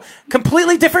people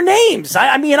completely different names.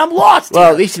 I'm lost.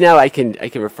 Well, at least now I can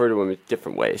refer to them in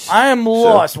different ways. I am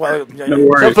lost. No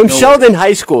worries, from Sheldon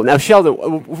High School. Now, Sheldon,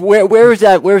 where is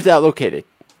that located?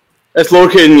 It's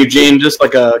located in Eugene, just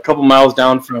like a couple miles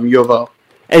down from U of O.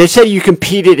 And it said you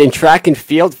competed in track and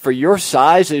field for your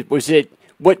size. Was it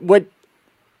what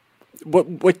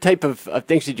type of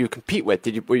things did you compete with?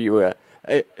 Were you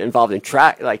involved in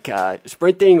track, like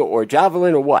sprinting or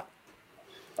javelin or what?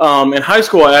 In high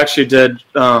school, I actually did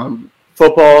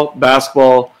football,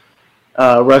 basketball,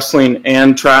 wrestling,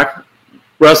 and track.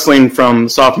 wrestling from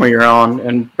sophomore year on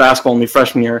and basketball only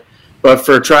freshman year. But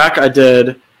for track, I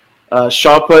did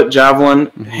shot put, javelin,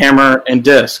 hammer, and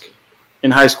disc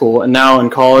in high school. And now in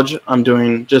college, I'm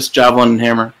doing just javelin and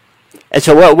hammer. And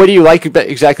so what do you like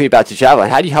exactly about the javelin?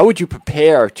 How would you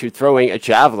prepare to throwing a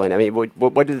javelin? I mean,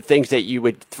 what are the things that you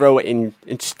would throw in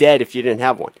instead if you didn't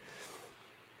have one?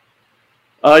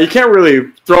 You can't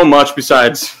really throw much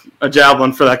besides a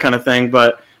javelin for that kind of thing,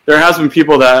 but there has been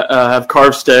people that have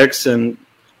carved sticks and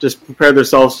just prepared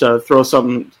themselves to throw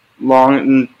something long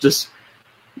and just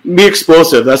be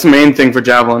explosive. That's the main thing for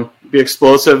javelin. Be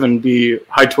explosive and be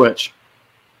high twitch.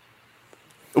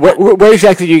 Where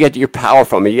exactly do you get your power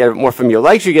from? You get it more from your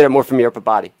legs or you get it more from your upper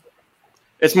body?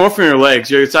 It's more from your legs.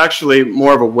 It's actually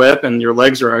more of a whip, and your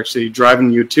legs are actually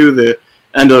driving you to the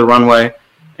end of the runway,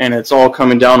 and it's all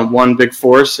coming down in one big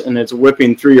force, and it's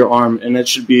whipping through your arm, and it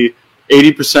should be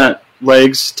 80%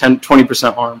 legs,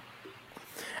 20% arm.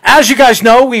 As you guys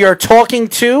know, we are talking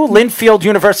to Linfield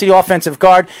University offensive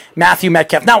guard Matthew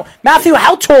Metcalf. Now, Matthew,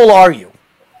 how tall are you?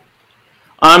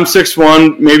 I'm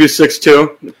 6'1", maybe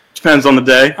 6'2". Depends on the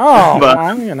day. Oh, but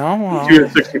well,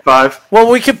 265.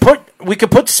 Well, we could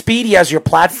put Speedy as your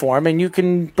platform, and you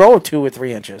can throw 2 or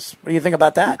 3 inches. What do you think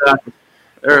about that? Exactly.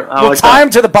 We'll tie him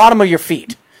to the bottom of your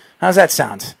feet. How's that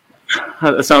sound?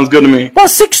 That sounds good to me. Well,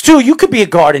 6'2", you could be a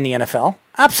guard in the NFL.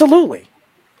 Absolutely.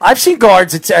 I've seen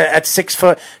guards at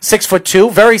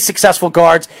 6'2", very successful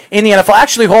guards in the NFL.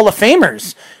 Actually, Hall of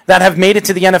Famers that have made it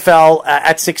to the NFL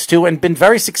at 6'2" and been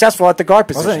very successful at the guard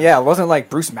position. Wasn't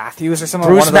like Bruce Matthews or something?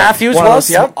 Bruce Matthews was,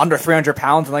 yep. Under 300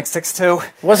 pounds and like 6'2".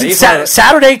 Wasn't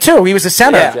Saturday too? He was a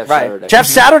center. Yeah, right. Jeff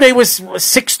Saturday was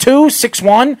 6'2",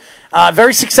 6'1",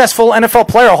 very successful NFL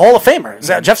player, Hall of Famer.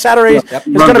 Jeff Saturday is going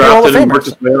to be a Hall of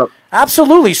Famer.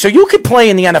 Absolutely. So you could play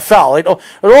in the NFL. It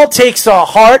all takes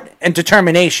heart and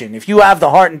determination. If you have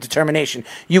the heart and determination,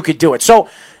 you could do it. So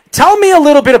tell me a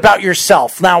little bit about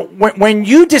yourself. Now, when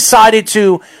you decided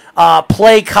to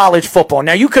play college football,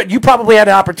 now you probably had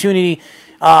an opportunity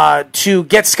to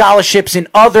get scholarships in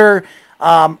other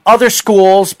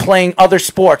schools playing other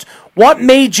sports. What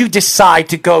made you decide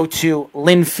to go to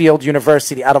Linfield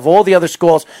University out of all the other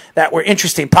schools that were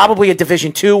interesting? Probably a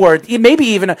Division II or maybe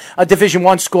even a Division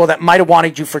I school that might have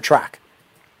wanted you for track.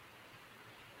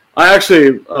 I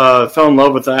actually fell in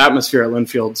love with the atmosphere at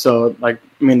Linfield. So,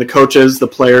 the coaches, the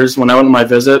players, when I went on my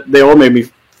visit, they all made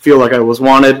me feel like I was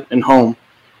wanted and home.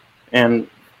 And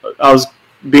I was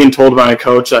being told by my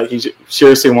coach that he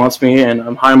seriously wants me, and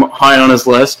I'm high on his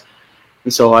list.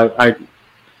 And so I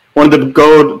wanted to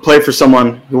go play for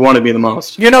someone who wanted me the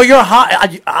most. You're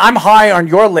high. I'm high on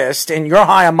your list, and you're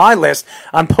high on my list.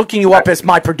 I'm hooking you up as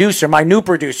my producer, my new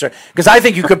producer, because I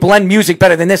think you could blend music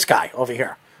better than this guy over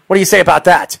here. What do you say about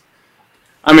that?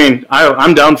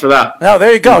 I'm down for that. Oh,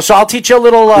 there you go. So I'll teach you a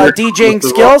little DJing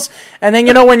skills, and then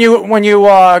when you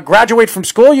graduate from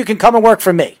school, you can come and work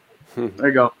for me. There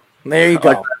you go. There you go.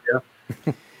 Like that,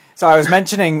 yeah. So I was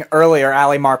mentioning earlier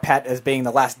Ali Marpet as being the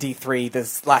last D3,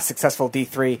 this last successful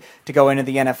D3 to go into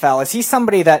the NFL. Is he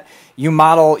somebody that you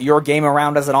model your game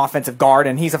around as an offensive guard?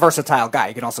 And he's a versatile guy.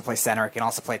 You can also play center. You can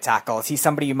also play tackle. Is he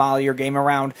somebody you model your game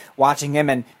around, watching him,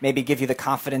 and maybe give you the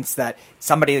confidence that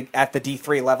somebody at the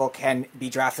D3 level can be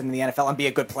drafted in the NFL and be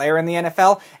a good player in the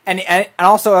NFL? And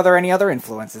also, are there any other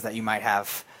influences that you might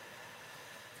have?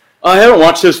 I haven't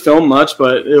watched his film much,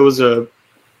 but it was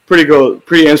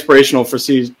pretty inspirational to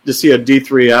see a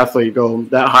D3 athlete go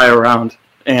that high around.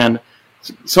 And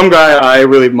some guy I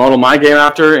really model my game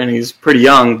after, and he's pretty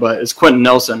young, but it's Quentin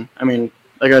Nelson. That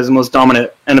guy's the most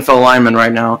dominant NFL lineman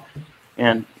right now.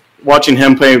 And watching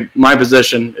him play my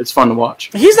position, it's fun to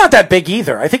watch. He's not that big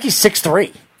either. I think he's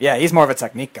 6'3". Yeah, he's more of a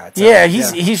technique guy. Yeah,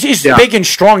 he's big and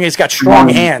strong. He's got strong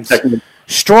hands. Technique.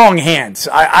 Strong hands.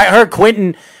 I heard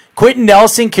Quentin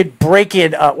Nelson could break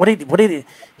it. What did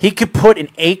he could put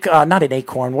not an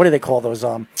acorn. What do they call those?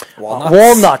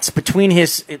 Walnuts between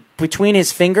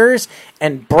his fingers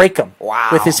and break them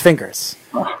with his fingers.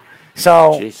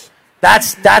 So jeez.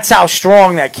 That's how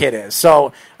strong that kid is.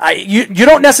 So you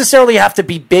don't necessarily have to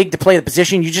be big to play the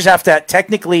position. You just have to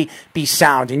technically be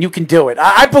sound, and you can do it.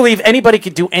 I believe anybody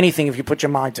can do anything if you put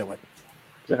your mind to it.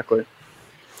 Exactly.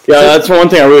 Yeah, that's one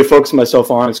thing I really focus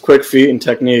myself on is quick feet and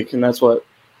technique, and that's what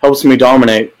helps me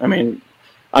dominate.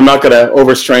 I'm not going to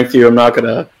overstrength you. I'm not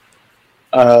going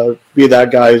to be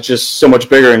that guy who's just so much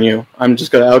bigger than you. I'm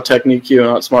just going to out-technique you and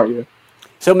outsmart you.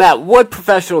 So, Matt, what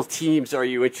professional teams are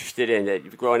you interested in that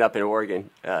you've grown up in Oregon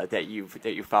that you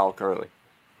follow currently?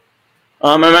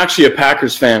 I'm actually a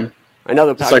Packers fan.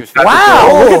 Another Packers fan.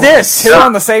 Wow, look at this. Two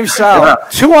on the same show.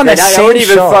 Two on the same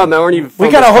show. I weren't even from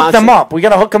we got to hook them up. We got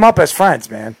to hook them up as friends,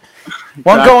 man.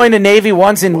 One going to Navy,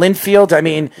 one's in Linfield. I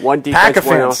mean, one defense, Packer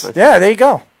one fans. offense. Yeah, there you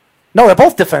go. No, they're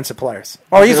both defensive players.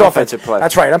 Oh, he's an offensive. offensive player.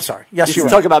 That's right. I'm sorry. Yes, You you're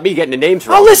talk right. about me getting the names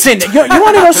wrong. Oh, listen, you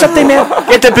want to know something, man?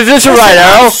 Get the position right,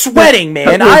 I'm Errol. sweating,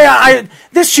 man.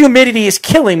 This humidity is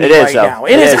killing me It is, right though. now.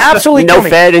 It is absolutely no killing me.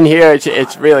 fan in here.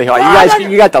 It's really hard.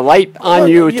 You got the light on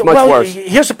you. It's much worse.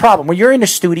 Here's the problem. When you're in the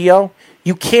studio,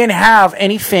 you can't have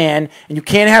any fan and you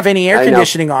can't have any air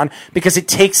conditioning on because it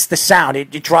takes the sound.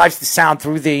 It drives the sound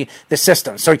through the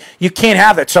system. So you can't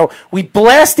have that. So we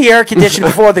blast the air conditioning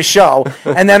before the show,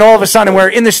 and then all of a sudden we're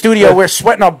in the studio, we're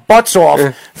sweating our butts off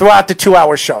throughout the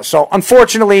 2-hour show. So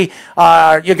unfortunately,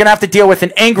 you're going to have to deal with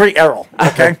an angry Errol.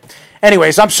 Okay?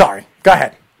 Anyways, I'm sorry. Go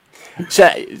ahead.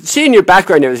 So, seeing your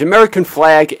background there, there's American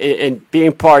flag and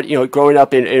being part, growing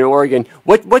up in Oregon.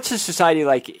 What's the society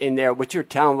like in there? What's your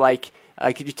town like?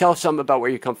 Could you tell us something about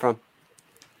where you come from?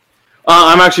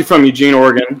 I'm actually from Eugene,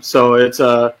 Oregon, so it's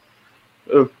a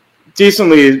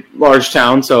decently large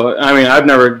town. So, I mean, I've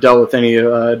never dealt with any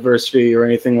adversity or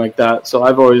anything like that. So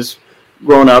I've always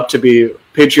grown up to be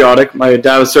patriotic. My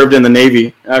dad was served in the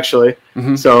Navy, actually.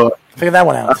 Mm-hmm. So figure that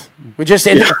one out. We just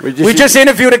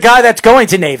interviewed a guy that's going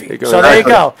to Navy. So there you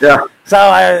go. Yeah.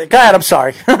 So go ahead. I'm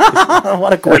sorry.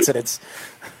 What a coincidence.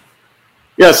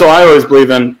 Yeah, so I always believe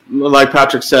in, like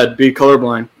Patrick said, be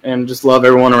colorblind and just love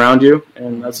everyone around you,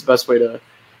 and that's the best way to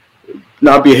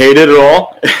not be hated at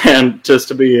all, and just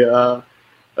to be a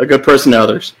good person to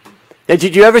others. Now,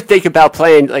 did you ever think about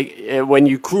playing, when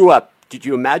you grew up, did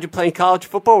you imagine playing college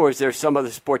football, or was there some other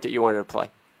sport that you wanted to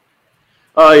play?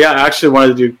 Yeah, I actually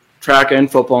wanted to do track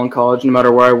and football in college, no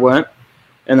matter where I went.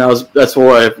 And that's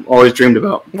what I've always dreamed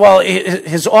about. Well,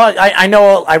 I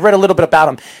know I read a little bit about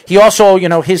him. He also,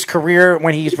 his career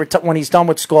when he's done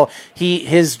with school,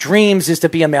 his dreams is to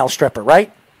be a male stripper,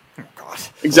 right? Oh, God.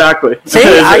 Exactly. See,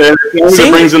 I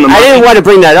didn't want to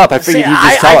bring that up. I figured you'd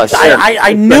just tell us.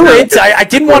 I knew it. I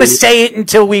didn't want to say it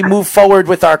until we move forward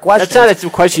with our questions. That's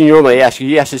not a question you normally ask.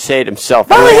 He has to say it himself.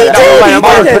 Well, he did. I'm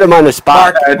going to put him on the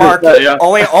spot. Mark,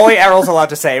 only Errol's allowed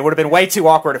to say it. It would have been way too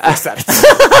awkward if we said it.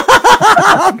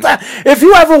 If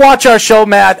you ever watch our show,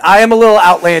 Matt, I am a little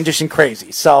outlandish and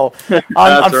crazy. So,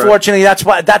 unfortunately,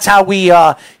 that's how we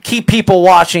keep people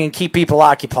watching and keep people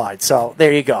occupied. So,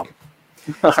 there you go.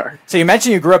 So, you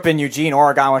mentioned you grew up in Eugene,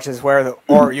 Oregon, which is where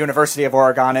the University of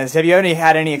Oregon is. Have you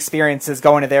had any experiences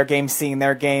going to their games, seeing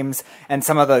their games, and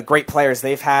some of the great players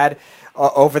they've had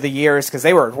over the years? Because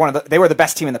they were the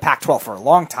best team in the Pac-12 for a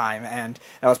long time, and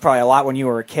that was probably a lot when you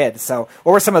were a kid. So,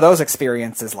 what were some of those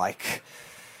experiences like?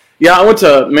 Yeah, I went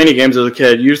to many games as a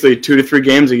kid, usually 2 to 3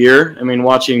 games a year. I mean,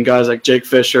 watching guys like Jake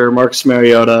Fisher, Marcus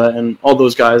Mariota, and all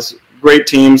those guys, great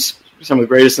teams, some of the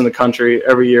greatest in the country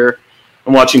every year,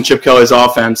 and watching Chip Kelly's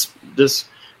offense just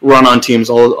run on teams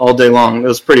all day long. It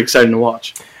was pretty exciting to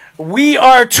watch. We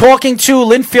are talking to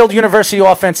Linfield University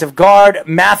offensive guard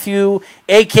Matthew,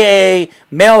 a.k.a.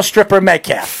 male stripper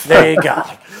Metcalf. There you go.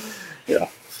 Yeah.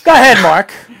 Go ahead,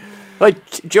 Mark.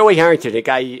 Like Joey Harrington, a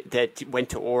guy that went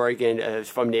to Oregon, is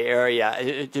from the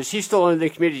area. Does he still in the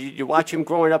community? Did you watch him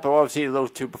growing up, or was he a little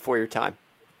too before your time?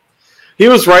 He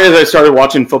was right as I started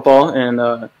watching football,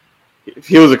 and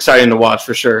he was exciting to watch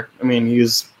for sure. I mean,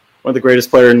 he's one of the greatest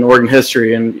players in Oregon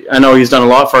history, and I know he's done a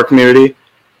lot for our community,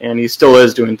 and he still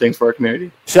is doing things for our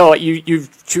community. So you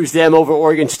choose them over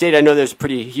Oregon State? I know there's a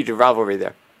pretty huge rivalry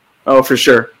there. Oh, for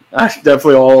sure.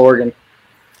 Definitely all Oregon.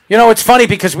 It's funny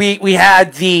because we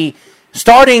had the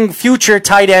starting future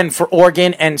tight end for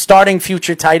Oregon and starting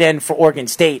future tight end for Oregon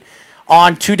State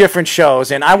on 2 different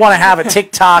shows, and I want to have a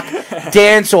TikTok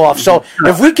dance-off. So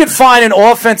if we could find an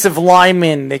offensive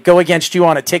lineman that go against you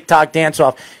on a TikTok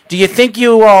dance-off, do you think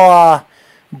you will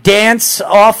dance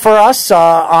off for us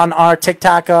on our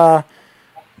TikTok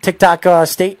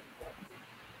state?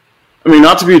 I mean,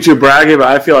 not to be too braggy, but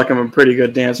I feel like I'm a pretty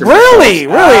good dancer. Really?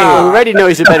 We already know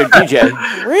he's a better DJ.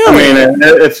 Really? I mean,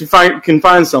 if you can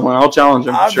find someone, I'll challenge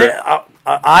him. Sure.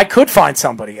 I could find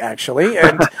somebody, actually,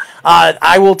 and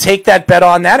I will take that bet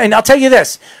on that. And I'll tell you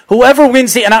this, whoever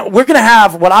wins we're going to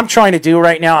have, what I'm trying to do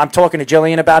right now, I'm talking to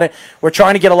Jillian about it, we're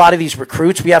trying to get a lot of these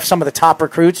recruits. We have some of the top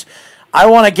recruits. I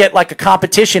want to get like a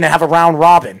competition and have a round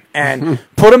robin and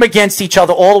put them against each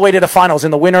other all the way to the finals.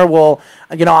 And the winner will,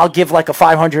 I'll give like a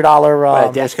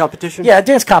 $500 dance competition. Yeah, a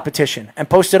dance competition, and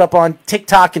post it up on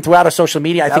TikTok and throughout our social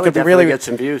media. I think it'd really get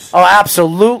some views. Oh,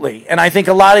 absolutely. And I think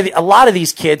a lot of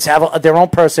these kids have their own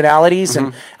personalities,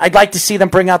 and I'd like to see them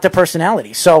bring out their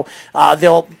personalities. So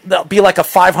they'll be like a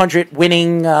 500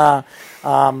 winning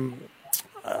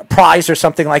prize or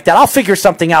something like that. I'll figure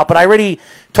something out, but I already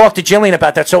talked to Jillian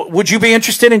about that. So would you be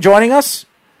interested in joining us?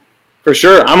 For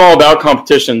sure. I'm all about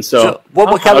competition. So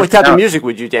what type of music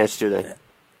would you dance to then?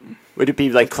 Would it be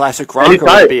like classic rock, Any or would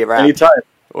type. it be rap? Any type.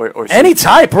 Or Any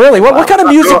type, really. What kind of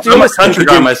music do you I'm a listen country to?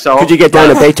 guy myself. Could you get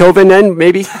down to Beethoven then,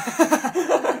 maybe?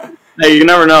 Hey, you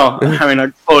never know. I mean,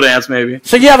 a slow dance maybe.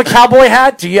 So you have a cowboy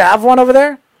hat? Do you have one over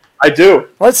there? I do.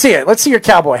 Let's see it. Let's see your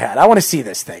cowboy hat. I want to see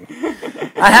this thing.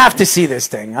 I have to see this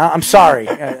thing. I'm sorry.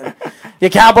 Your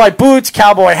cowboy boots,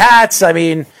 cowboy hats. I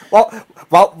mean,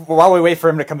 While we wait for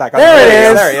him to come back on. there it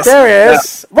is. There he is. There he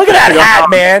is. Look at that hat,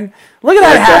 man. Look at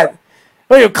that hat.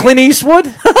 What are you, Clint Eastwood?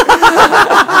 It's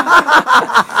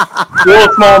a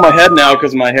little small on my head now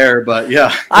because of my hair, but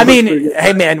yeah. I mean,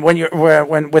 hey man,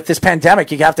 when with this pandemic,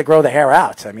 you have to grow the hair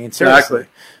out. I mean, seriously.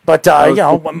 Exactly. But you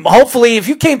know, hopefully, if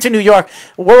you came to New York,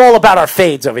 we're all about our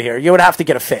fades over here. You would have to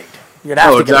get a fade. You'd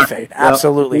have to get a fade.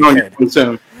 Absolutely, a fade.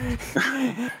 Soon.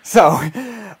 So,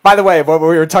 by the way, when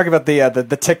we were talking about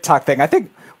the TikTok thing, I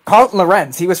think Carlton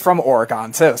Lorenz, he was from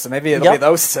Oregon too, so maybe it'll be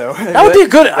those two. That would be a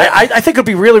good. I think it would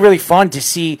be really, really fun to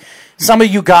see some of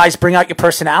you guys bring out your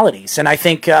personalities. And I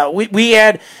think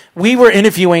we were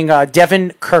interviewing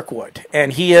Devin Kirkwood,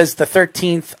 and he is the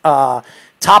 13th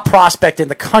top prospect in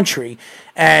the country.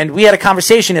 And we had a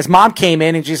conversation. His mom came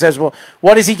in and she says, "Well,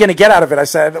 what is he going to get out of it?" I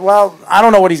said, "Well, I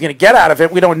don't know what he's going to get out of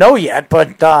it. We don't know yet,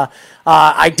 but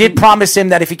I did promise him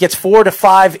that if he gets 4 to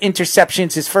 5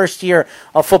 interceptions his first year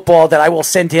of football, that I will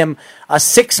send him a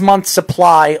 6-month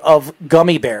supply of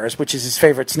gummy bears, which is his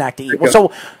favorite snack to eat."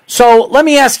 Well, so let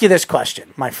me ask you this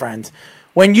question, my friend.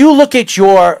 When you look at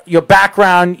your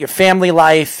background, your family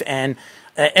life, and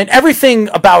everything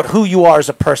about who you are as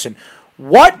a person,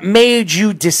 what made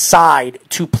you decide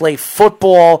to play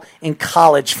football in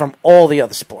college from all the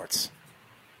other sports?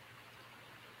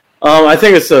 I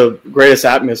think it's the greatest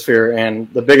atmosphere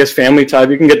and the biggest family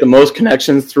type. You can get the most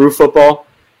connections through football,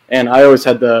 and I always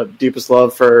had the deepest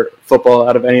love for football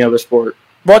out of any other sport.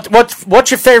 What's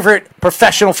your favorite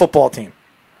professional football team?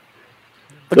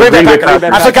 The Green Bay Packers.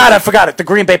 I forgot it. The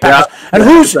Green Bay Packers. Yeah. And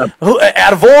who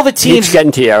out of all the teams? Keeps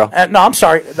getting to you. No, I'm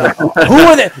sorry.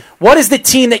 What is the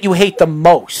team that you hate the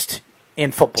most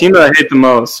in football? Team that I hate the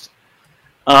most.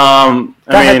 I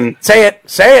mean, say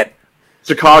it.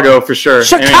 Chicago for sure.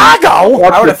 Chicago.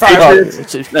 I would have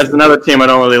thought that's another team I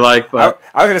don't really like. But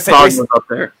I was going to say up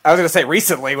there. I was going to say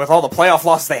recently, with all the playoff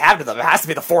losses they have to them, it has to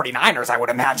be the 49ers. I would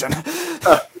imagine.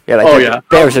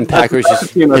 Bears and Packers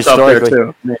that's team that's historically.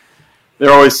 up there too.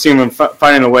 They're always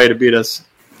finding a way to beat us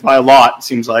by a lot, it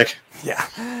seems like.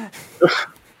 Yeah.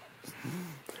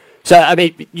 So, I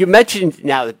mean, you mentioned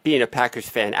now that being a Packers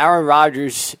fan, Aaron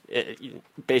Rodgers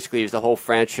basically is the whole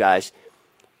franchise.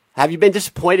 Have you been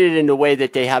disappointed in the way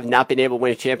that they have not been able to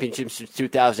win a championship since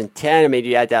 2010? I mean,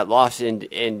 you had that loss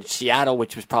in Seattle,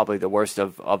 which was probably the worst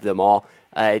of them all.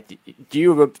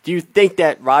 Do you think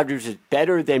that Rodgers is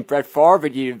better than Brett Favre, or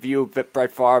do you view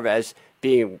Brett Favre as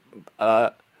being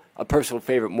a personal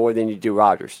favorite more than you do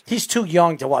Rodgers? He's too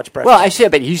young to watch Brett. Well, I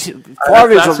said, but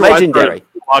Favre is a legendary.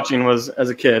 Watching as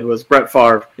a kid was Brett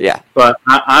Favre. Yeah, but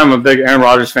I'm a big Aaron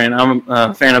Rodgers fan. I'm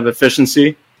a fan of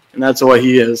efficiency, and that's what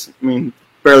he is. I mean,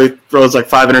 barely throws like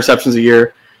 5 interceptions a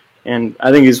year, and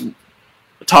I think he's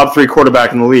a top 3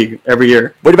 quarterback in the league every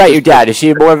year. What about your dad? Is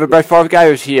he more of a Brett Favre guy,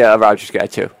 or is he a Rodgers guy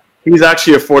too? He's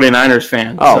actually a 49ers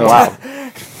fan. Oh, wow.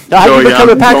 Now, how did you become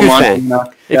a Packers fan?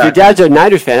 If your dad's a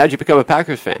Niners fan, how did you become a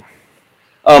Packers fan?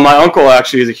 My uncle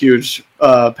actually is a huge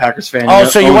Packers fan. Oh,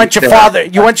 so you went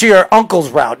to your uncle's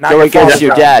route, not your father's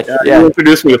your route. dad. Yeah. He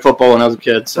introduced me to football when I was a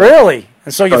kid. So. Really?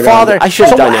 And so your father. I should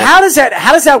have done that.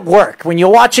 How does that work when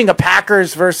you're watching a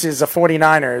Packers versus a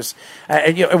 49ers,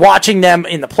 and you're watching them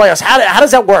in the playoffs? How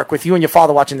does that work with you and your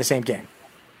father watching the same game?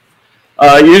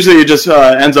 Usually it just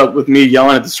ends up with me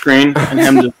yelling at the screen and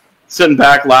him just sitting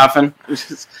back laughing.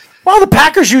 Well, the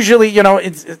Packers usually,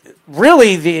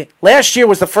 really the last year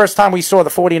was the first time we saw the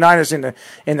 49ers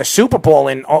in the Super Bowl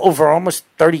in over almost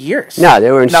 30 years. No, they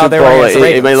were in Super Bowl.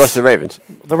 They lost to the Ravens.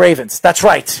 The Ravens, that's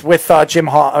right, with Jim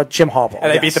Harbaugh.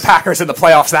 And they beat the Packers in the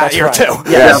playoffs that year too.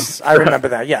 Yes, I remember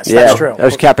that. Yes, that's true. That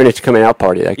was Kaepernick's coming out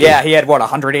party. That game. Yeah, he had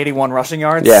 181 rushing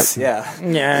yards. Yeah.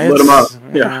 Lit him up.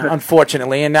 Yeah.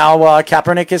 Unfortunately, and now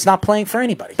Kaepernick is not playing for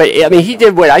anybody. But I mean, he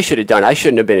did what I should have done. I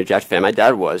shouldn't have been a Jets fan. My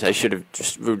dad was. I should have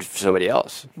just rooted for somebody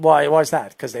else. Why is that?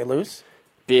 Because they lose?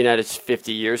 Being that it's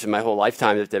 50 years in my whole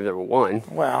lifetime that they've never won.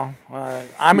 Well,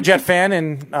 I'm a Jet fan,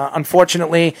 and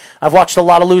unfortunately, I've watched a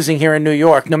lot of losing here in New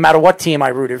York, no matter what team I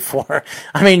rooted for.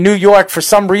 I mean, New York, for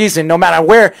some reason, no matter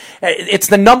where, it's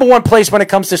the number one place when it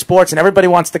comes to sports, and everybody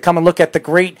wants to come and look at the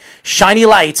great shiny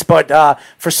lights, but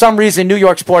for some reason, New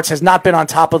York sports has not been on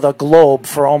top of the globe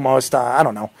for almost,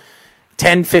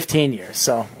 10, 15 years.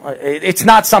 So it's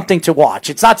not something to watch.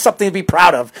 It's not something to be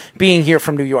proud of being here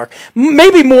from New York.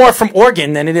 Maybe more from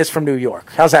Oregon than it is from New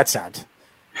York. How's that sound?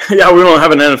 Yeah, we don't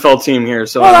have an NFL team here,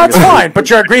 so. Well, that's fine. But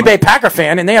you're a Green Bay Packer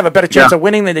fan, and they have a better chance of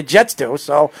winning than the Jets do.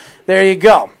 So there you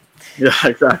go. Yeah,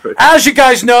 exactly. As you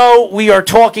guys know, we are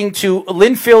talking to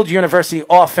Linfield University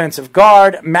offensive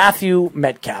guard Matthew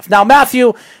Metcalf. Now,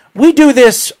 Matthew, we do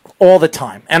this all the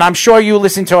time, and I'm sure you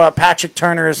listen to Patrick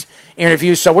Turner's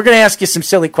interview, so we're going to ask you some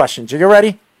silly questions. Are you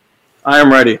ready? I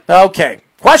am ready. Okay.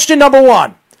 Question number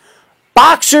 1.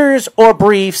 Boxers or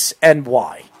briefs, and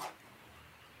why?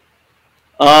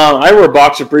 I wear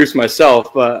boxer briefs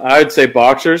myself, but I would say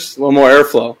boxers, a little more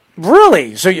airflow.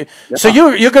 Really? So you're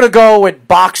going to go with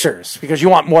boxers because you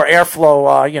want more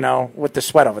airflow, with the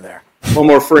sweat over there. A little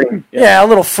more free. Yeah, a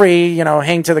little free,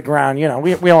 hang to the ground.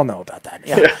 We all know about that.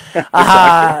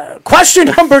 Yeah. Question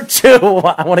number 2.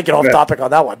 I want to get off topic on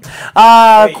that one.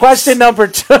 Question number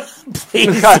 2,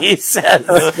 please, he says.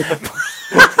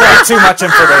 Too much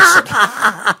information.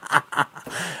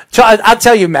 I'll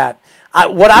tell you, Matt.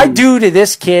 What I do to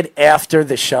this kid after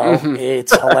the show,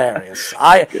 it's hilarious.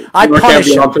 I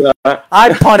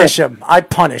punish him. I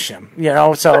punish him.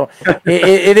 So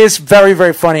it is very,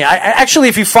 very funny. I actually,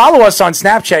 if you follow us on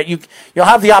Snapchat, you'll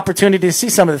have the opportunity to see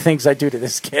some of the things I do to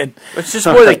this kid. It's just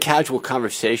more like casual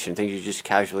conversation, things you just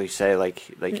casually say, like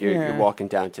you're walking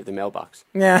down to the mailbox.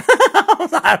 Yeah.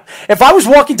 If I was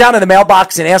walking down to the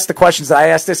mailbox and asked the questions that I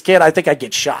asked this kid, I think I'd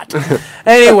get shot.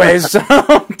 Anyways,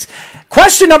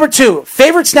 question number 2.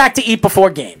 Favorite snack to eat before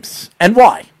games, and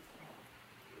why?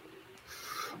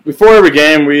 Before every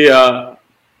game,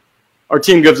 our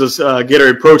team gives us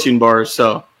Gatorade protein bars,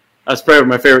 so that's probably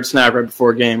my favorite snack right before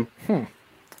a game.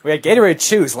 We had Gatorade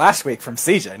Chews last week from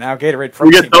CJ. Now Gatorade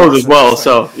protein. We get those as well,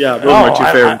 so yeah, those are my 2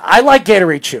 favorites. I like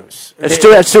Gatorade Chews.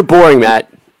 That's too boring,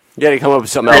 Matt. You got to come up with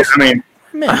something else. I mean,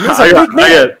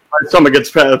 my stomach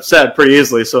gets upset pretty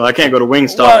easily, so I can't go to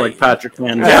Wingstop like Patrick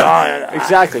can.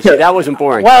 Exactly. See, that wasn't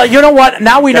boring. Well, you know what?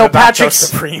 Now we know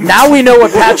Patrick's. Now we know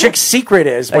what Patrick's secret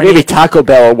is. Maybe Taco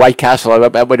Bell or White Castle.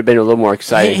 That would have been a little more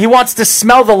exciting. He wants to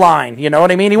smell the line. You know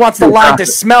what I mean? He wants the line to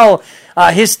smell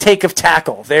his take of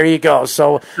tackle. There you go.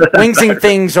 So Wings and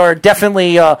Things are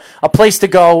definitely a place to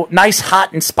go. Nice,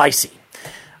 hot, and spicy.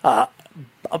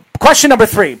 Question number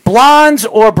 3: blondes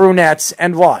or brunettes,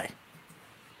 and why?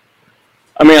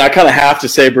 I mean, I kind of have to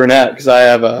say brunette because I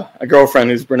have a girlfriend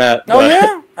who's brunette. Oh,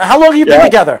 yeah? How long have you been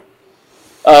together?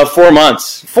 4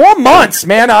 months. 4 months,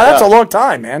 man. That's a long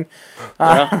time, man.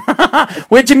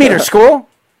 Where'd you meet her? School?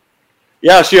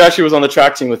 Yeah, she actually was on the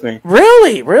track team with me.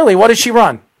 Really? Really? What does she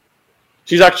run?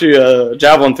 She's actually a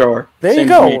javelin thrower. There you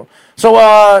go.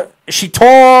 So, is she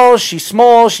tall? Is she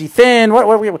small? Is she thin? What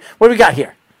do we got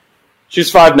here? She's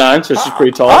 5'9", so she's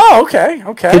pretty tall. Oh, okay.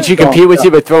 Can she compete with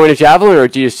you with throwing a javelin, or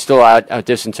do you still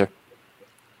outdistance her?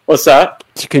 What's that?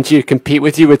 Can she compete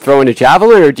with you with throwing a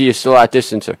javelin, or do you still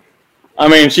outdistance her? I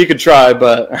mean, she could try,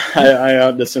 but I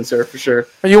outdistance her for sure.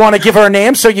 You want to give her a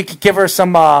name so you could give her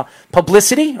some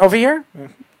publicity over here?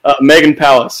 Megan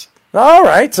Palace. All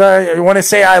right. You want to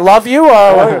say I love you?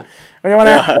 What do you want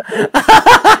to?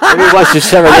 Maybe he wants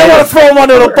to I don't want to throw him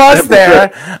under the bus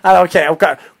there.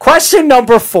 Okay. Question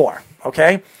number 4.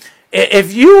 Okay,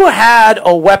 if you had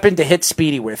a weapon to hit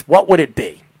Speedy with, what would it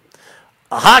be?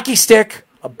 A hockey stick,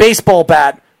 a baseball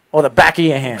bat, or the back of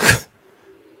your hand?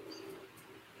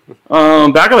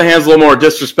 Back of the hand's a little more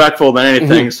disrespectful than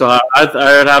anything, so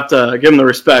I'd have to give him the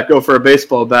respect. Go for a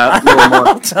baseball bat.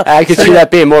 I could see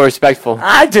that being more respectful.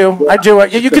 I do.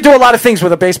 You could do a lot of things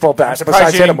with a baseball bat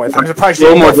besides hit him with. I'm surprised you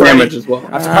didn't go for damage as well.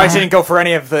 I'm surprised you didn't go for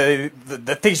any of the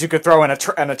things you could throw in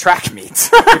a track meet.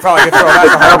 You probably could throw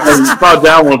that. Probably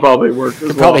that one probably worked as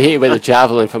well. Probably hit you with a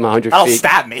javelin from 100 That'll feet.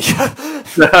 stab me.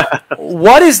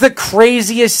 What is the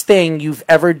craziest thing you've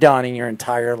ever done in your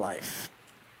entire life?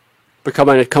 Come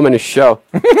on a show.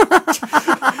 Yeah,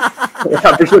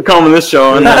 for sure, come on this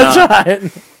show. And That's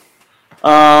right.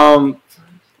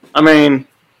 I mean,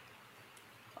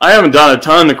 I haven't done a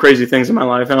ton of crazy things in my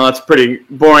life. I know that's a pretty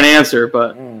boring answer,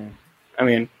 but I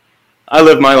mean, I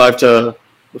live my life to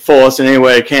the fullest in any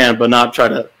way I can, but not try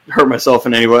to hurt myself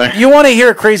in any way. You want to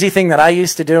hear a crazy thing that I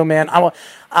used to do, man? When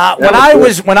I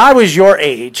was your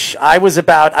age, I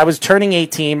was turning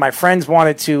 18. My friends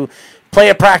wanted to play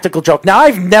a practical joke. Now,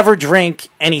 I've never drank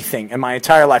anything in my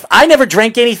entire life. I never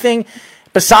drank anything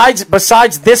besides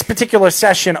this particular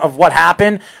session of what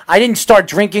happened. I didn't start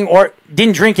drinking or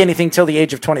didn't drink anything till the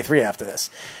age of 23 after this.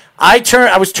 I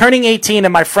was turning 18,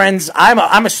 and my friends, I'm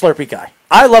a Slurpee guy.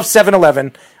 I love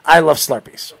 7-Eleven. I love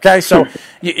Slurpees. Okay, so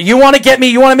you want to get me?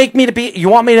 You want to make me you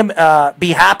want me to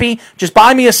be happy? Just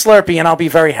buy me a Slurpee, and I'll be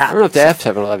very happy. I don't know if they have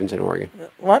 7-Elevens in Oregon.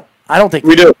 What? I don't think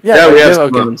We do. Yeah, we have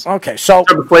okay. spoons. Okay, so What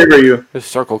type of flavor you The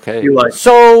Circle K. like?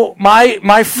 So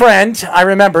my friend, I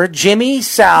remember Jimmy,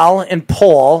 Sal, and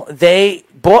Paul. They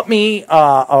bought me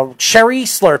a cherry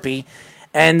Slurpee,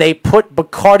 and they put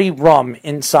Bacardi rum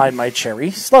inside my cherry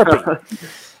Slurpee.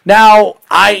 Now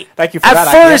Thank you for that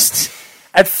idea.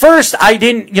 At first I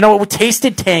didn't. It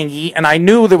tasted tangy, and I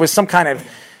knew there was some kind of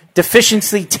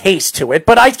deficiency taste to it,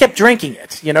 but I kept drinking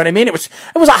it. You know what I mean? It was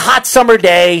a hot summer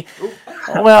day.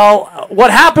 Well,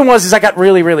 what happened was I got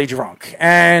really, really drunk,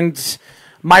 and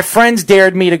my friends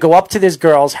dared me to go up to this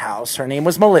girl's house. Her name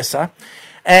was Melissa,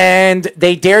 and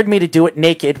they dared me to do it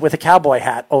naked with a cowboy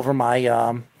hat over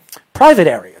my private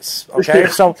areas. Okay,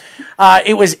 so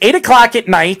it was 8:00 at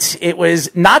night. It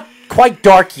was not quite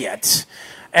dark yet,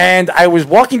 and I was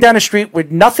walking down the street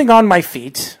with nothing on my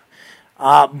feet,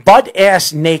 butt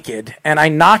ass naked, and I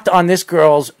knocked on this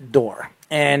girl's door,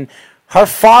 and her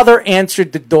father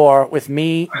answered the door with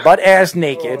me butt ass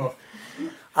naked.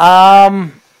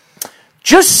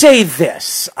 Just say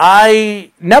this.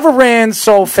 I never ran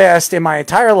so fast in my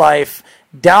entire life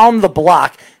down the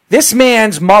block. This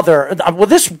man's mother,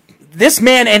 this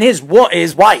man and his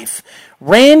wife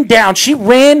ran down. She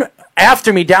ran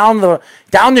after me down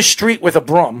the street with a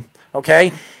broom,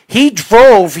 okay? He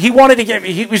drove. He wanted to get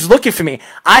me. He was looking for me.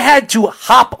 I had to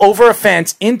hop over a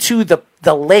fence into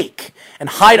the lake and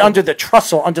hide under the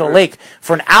trestle under the lake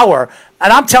for an hour.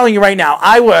 And I'm telling you right now,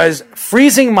 I was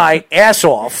freezing my ass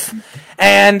off.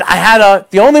 And I had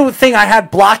the only thing I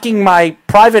had blocking my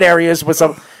private areas was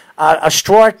a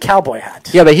straw cowboy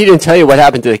hat. Yeah, but he didn't tell you what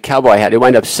happened to the cowboy hat. He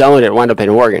wound up selling it. It wound up in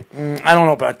Oregon. I don't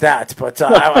know about that, but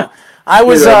I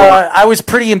was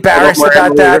pretty embarrassed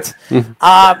about that.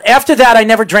 After that, I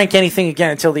never drank anything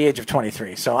again until the age of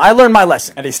 23. So I learned my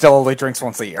lesson. And he still only drinks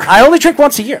once a year. I only drink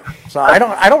once a year, so I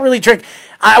don't really drink.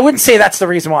 I wouldn't say that's the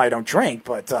reason why I don't drink,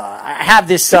 but I have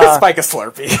this. Spike a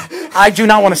Slurpee. I do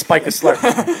not want to spike a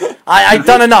Slurpee. I've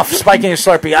done enough spiking a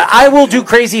Slurpee. I will do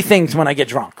crazy things when I get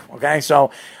drunk. Okay, so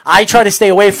I try to stay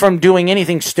away from doing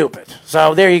anything stupid.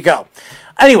 So there you go.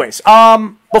 Anyways,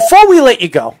 before we let you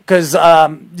go, because I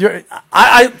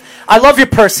love your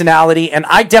personality, and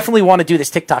I definitely want to do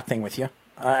this TikTok thing with you.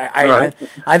 I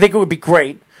think it would be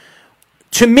great.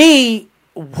 To me,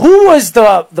 who was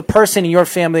the person in your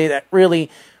family that really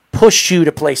pushed you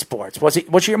to play sports? Was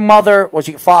it your mother? Was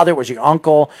it your father? Was it your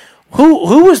uncle?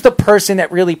 Who was the person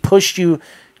that really pushed you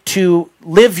to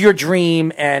live your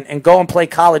dream and go and play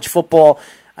college football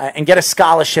and get a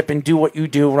scholarship and do what you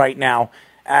do right now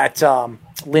at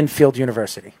Linfield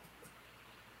University?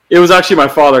 It was actually my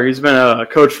father. He's been a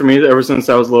coach for me ever since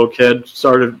I was a little kid.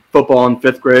 Started football in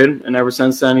 5th grade, and ever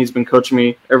since then, he's been coaching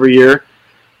me every year.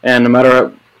 And no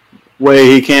matter what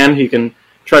way he can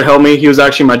try to help me. He was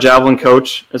actually my javelin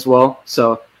coach as well,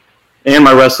 and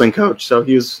my wrestling coach. So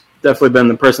he's definitely been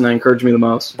the person that encouraged me the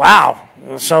most. Wow.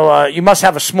 So you must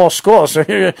have a small school. So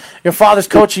your father's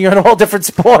coaching you in all different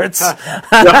sports.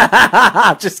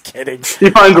 I'm just kidding.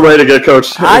 He finds a way to get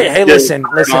coached. Hey, listen.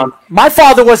 My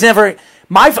father was never.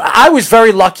 I was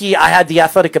very lucky. I had the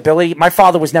athletic ability. My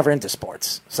father was never into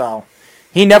sports, so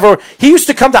he used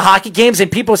to come to hockey games,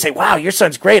 and people would say, "Wow, your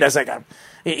son's great." I was like,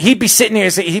 he'd be sitting there,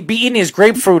 he'd be eating his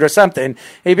grapefruit or something.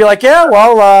 He'd be like, "Yeah,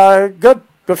 well, good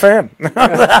for him."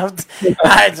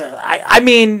 I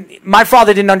mean, my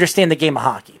father didn't understand the game of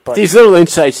hockey, but these little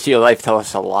insights to your life tell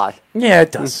us a lot. Yeah,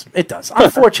 it does. It does.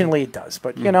 Unfortunately, it does.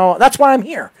 But that's why I'm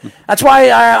here. That's why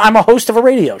I'm a host of a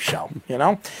radio show.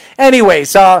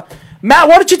 Anyways, Matt,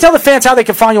 why don't you tell the fans how they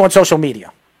can find you on social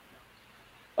media?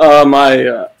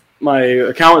 My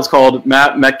account is called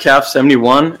Matt Metcalf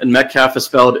 71, and Metcalf is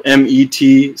spelled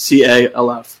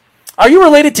Metcalf. Are you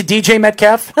related to DJ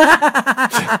Metcalf?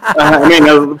 I mean,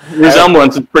 the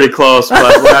resemblance is pretty close,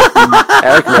 but we're actually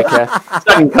Eric Metcalf.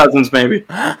 second cousins, maybe.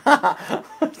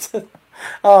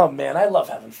 Oh man, I love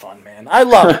having fun, man. I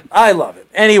love it. I love it.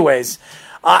 Anyways,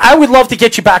 I would love to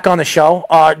get you back on the show.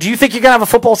 Do you think you're gonna have a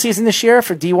football season this year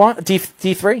for D1,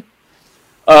 D3?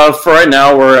 For right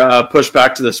now, we're pushed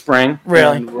back to the spring.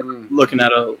 Really? And we're looking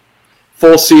at a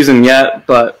full season yet,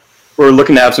 but we're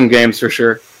looking to have some games for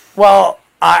sure. Well,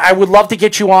 I would love to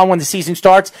get you on when the season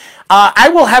starts. I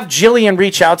will have Jillian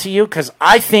reach out to you because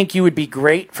I think you would be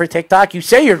great for TikTok. You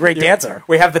say you're a great dancer.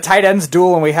 We have the tight ends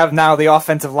duel, and we have now the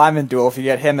offensive lineman duel if you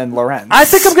get him and Lorenz. I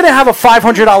think I'm going to have a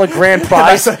 $500 grand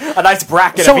prize. a nice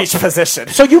bracket of each position.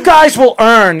 So you guys will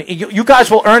earn. You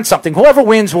guys will earn something. Whoever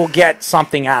wins will get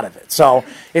something out of it. So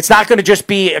it's not going to just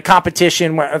be a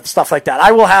competition, stuff like that.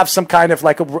 I will have some kind of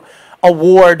like a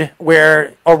reward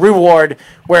where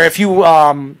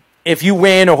if you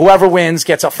win or whoever wins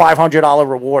gets a $500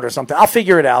 reward or something. I'll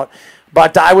figure it out.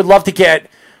 But I would love to get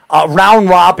a round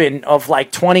robin of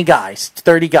like 20 guys,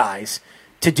 30 guys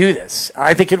to do this.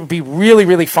 I think it would be really,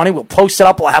 really funny. We'll post it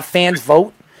up. We'll have fans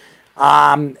vote.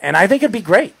 And I think it'd be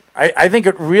great. I think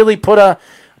it really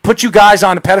put you guys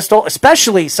on a pedestal,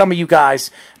 especially some of you guys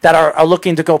that are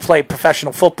looking to go play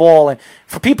professional football, and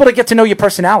for people to get to know your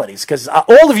personalities, because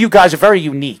all of you guys are very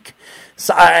unique.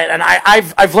 So,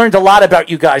 I've learned a lot about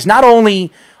you guys, not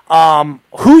only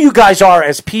who you guys are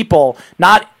as people,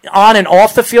 not on and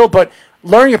off the field, but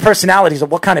learn your personalities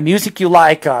of what kind of music you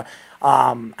like,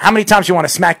 how many times you want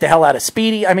to smack the hell out of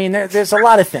Speedy. I mean, there's a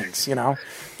lot of things, a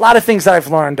lot of things that I've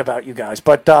learned about you guys.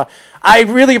 But I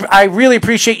really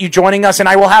appreciate you joining us, and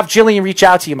I will have Jillian reach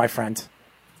out to you, my friend.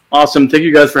 Awesome. Thank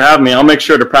you guys for having me. I'll make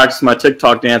sure to practice my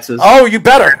TikTok dances. Oh, you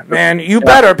better, man. You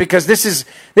better, because this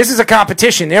is a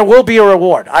competition. There will be a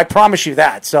reward. I promise you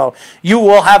that. So you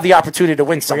will have the opportunity to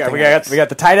win something. We got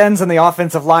the tight ends and the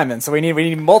offensive linemen. So we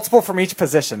need multiple from each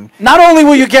position. Not only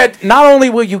will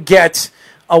you get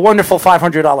a wonderful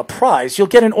 $500 prize, you'll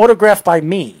get an autograph by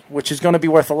me, which is going to be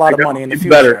worth a lot of money in the future.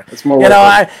 Better. It's more worth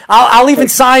it. I'll even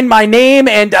sign my name,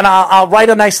 and I'll write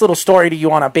a nice little story to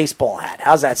you on a baseball hat.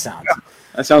 How's that sound?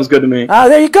 That sounds good to me.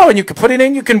 There you go, and you can put it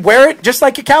in. You can wear it just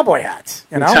like your cowboy hats.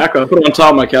 Exactly. I'll put it on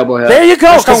top of my cowboy hat. There you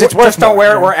go. Just don't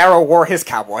wear it where Arrow wore his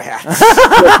cowboy hat.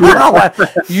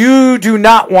 You do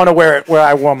not want to wear it where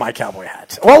I wore my cowboy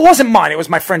hat. Well, it wasn't mine. It was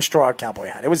my French straw cowboy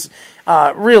hat. It was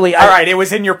really. All right, it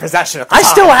was in your possession at the time. I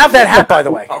still have that hat, by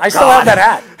the way. I still have that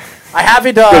hat. I have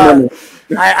it.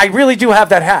 I really do have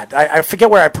that hat. I forget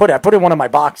where I put it. I put it in one of my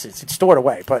boxes. It's stored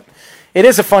away, but. It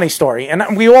is a funny story,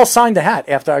 and we all signed the hat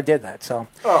after I did that. So,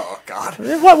 oh God,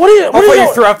 what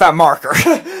you threw out that marker?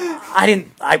 I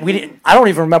didn't. I don't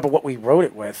even remember what we wrote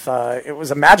it with. It was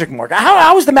a magic marker.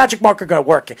 How is the magic marker going to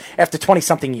work after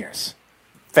 20-something years?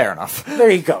 Fair enough.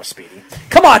 There you go, Speedy.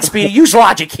 Come on, Speedy. Use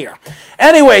logic here.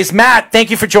 Anyways, Matt,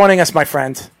 thank you for joining us, my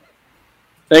friend.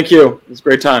 Thank you. It was a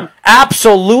great time.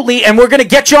 Absolutely. And we're going to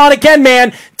get you on again,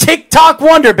 man. TikTok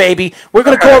Wonder, baby. We're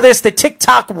going to call this the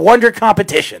TikTok Wonder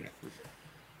Competition.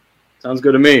 Sounds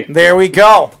good to me. There we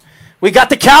go. We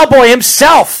got the cowboy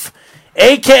himself,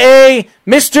 a.k.a.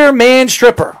 Mr. Man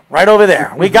Stripper, right over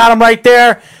there. We got him right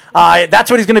there. That's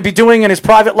what he's going to be doing in his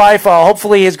private life.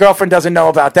 Hopefully his girlfriend doesn't know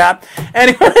about that.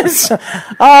 Anyways,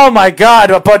 oh, my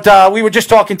God. But we were just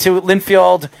talking to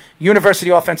Linfield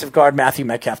University offensive guard Matthew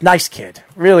Metcalf. Nice kid.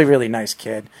 Really, really nice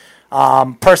kid.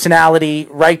 Personality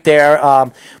right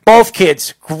there. Both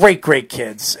kids, great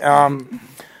kids.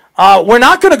 We're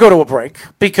not going to go to a break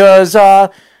because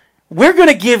we're going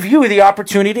to give you the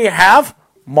opportunity to have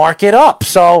Mark It Up.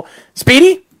 So,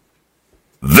 Speedy?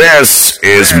 This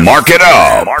is Mark It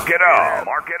Up.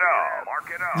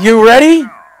 You ready?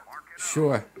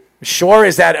 Sure. Sure,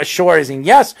 is that a sure as in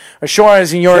yes? A sure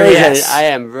as in your yes? I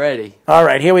am ready. All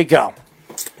right, here we go.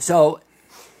 So,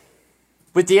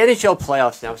 with the NHL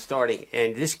playoffs now starting,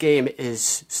 and this game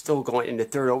is still going into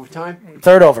third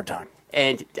overtime.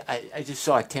 And I just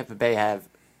saw Tampa Bay have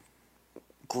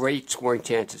great scoring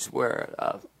chances where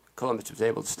Columbus was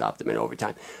able to stop them in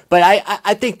overtime. But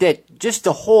I think that just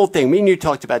the whole thing, me and you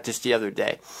talked about this the other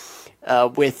day,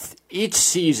 with each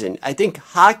season, I think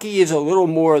hockey is a little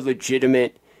more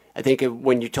legitimate. I think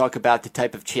when you talk about the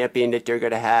type of champion that they're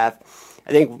going to have,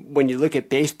 I think when you look at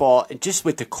baseball, just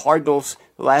with the Cardinals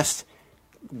the last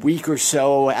week or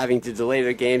so having to delay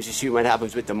their games, you see what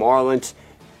happens with the Marlins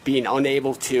being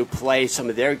unable to play some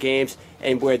of their games,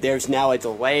 and where there's now a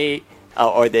delay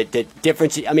or the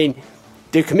difference. I mean,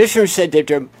 the commissioner said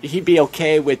that he'd be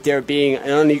okay with there being an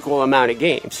unequal amount of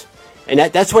games. And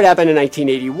that's what happened in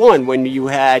 1981 when you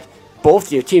had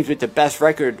both your teams with the best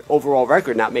overall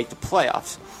record not make the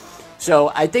playoffs.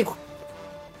 So I think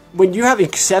when you're having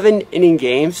 7-inning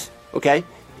games,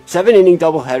 7-inning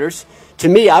doubleheaders, to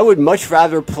me, I would much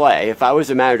rather play, if I was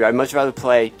a manager, I'd much rather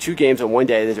play 2 games on one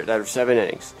day that are 7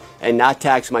 innings and not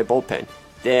tax my bullpen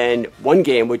than one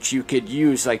game which you could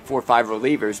use like 4 or 5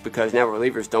 relievers, because now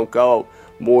relievers don't go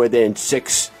more than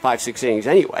 5, 6 innings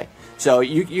anyway. So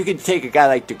you can take a guy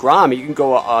like DeGrom, you can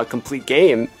go a complete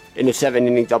game in a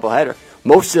 7-inning doubleheader.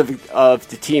 Most of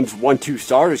the team's 1-2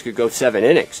 starters could go 7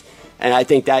 innings. And I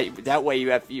think that way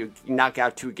you knock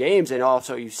out 2 games, and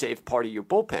also you save part of your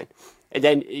bullpen. And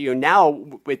then, now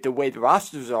with the way the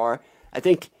rosters are, I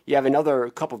think you have another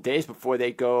couple of days before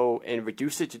they go and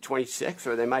reduce it to 26,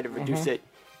 or they might have reduced it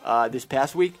this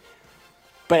past week.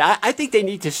 But I think they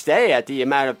need to stay at the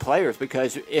amount of players,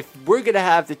 because if we're going to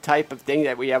have the type of thing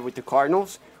that we have with the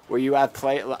Cardinals, where you have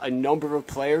a number of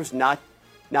players not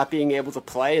being able to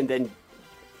play and then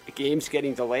games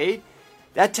getting delayed,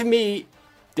 that to me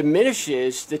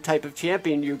diminishes the type of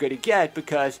champion you're going to get,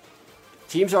 because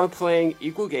teams aren't playing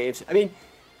equal games. I mean,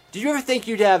 Did you ever think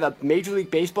you'd have a Major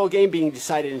League Baseball game being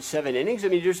decided in 7 innings? I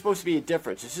mean, there's supposed to be a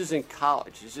difference. This isn't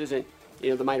college. This isn't,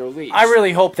 the minor leagues. I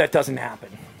really hope that doesn't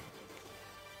happen.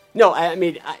 No, I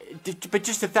mean, but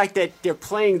just the fact that they're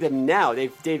playing them now,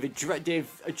 they've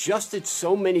adjusted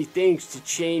so many things to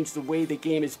change the way the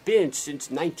game has been since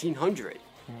 1900.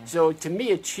 So to me,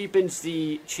 it cheapens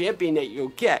the champion that you'll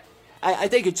get. I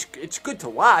think it's good to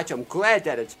watch. I'm glad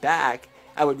that it's back.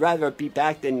 I would rather it be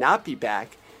back than not be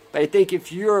back. But I think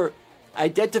if you're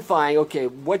identifying, okay,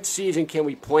 what season can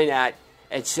we point at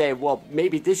and say, well,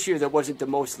 maybe this year that wasn't the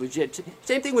most legit.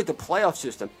 Same thing with the playoff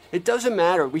system. It doesn't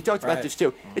matter. We talked about this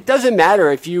too. It doesn't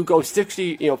matter if you go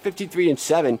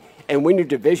 53-7 and win your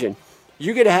division.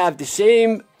 You're going to have the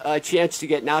same chance to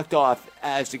get knocked off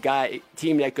as the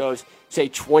team that goes, say,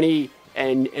 20-40,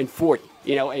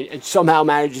 and somehow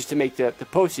manages to make the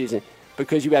postseason,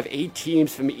 because you have 8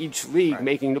 teams from each league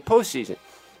making the postseason.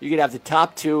 You could have the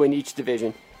top 2 in each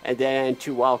division and then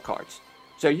 2 wild cards.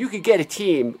 So you could get a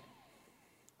team,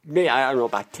 maybe, I don't know,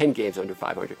 about 10 games under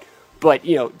 500, but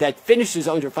that finishes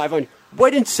under 500.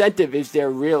 What incentive is there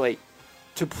really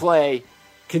to play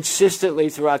consistently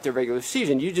throughout the regular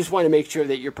season? You just want to make sure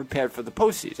that you're prepared for the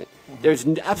postseason. There's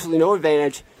absolutely no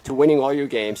advantage to winning all your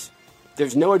games.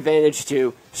 There's no advantage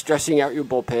to stressing out your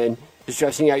bullpen, to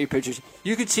stressing out your pitchers.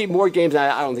 You could see more games.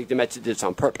 I don't think the Mets did this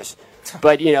on purpose,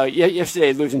 but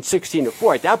yesterday losing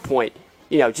 16-4. At that point,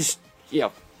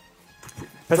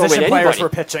 position players were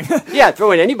pitching. Yeah,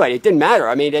 throw in anybody. It didn't matter.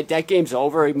 I mean, that game's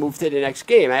over. He moved to the next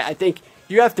game. I think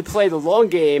you have to play the long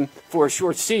game for a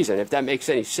short season, if that makes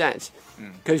any sense,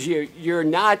 because you're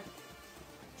not.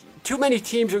 Too many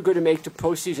teams are going to make the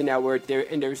postseason now,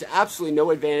 and there's absolutely no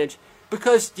advantage.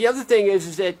 Because the other thing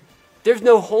is that there's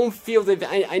no home field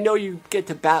advantage. I know you get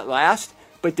to bat last,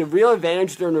 but the real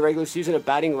advantage during the regular season of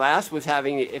batting last was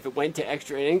having, if it went to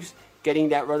extra innings, getting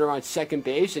that runner on second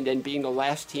base and then being the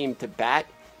last team to bat.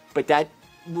 But that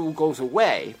rule goes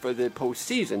away for the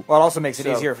postseason. Well, it also makes it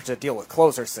easier to deal with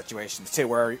closer situations, too,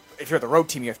 where if you're the road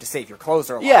team, you have to save your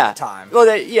closer a lot of the time. Well,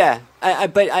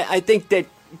 but I think that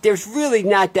there's really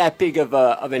not that big of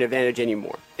an advantage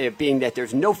anymore, being that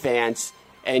there's no fans.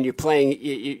 And you're playing,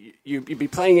 you'd be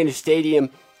playing in a stadium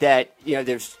that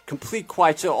there's complete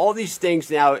quiet. So all these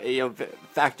things now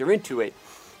factor into it.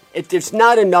 There's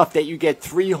not enough that you get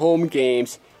 3 home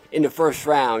games in the first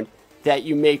round that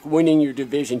you make winning your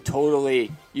division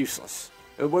totally useless.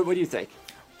 What do you think?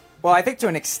 Well, I think to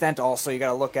an extent also you got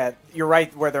to look at, you're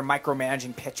right, where they're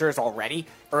micromanaging pitchers already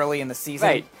early in the season.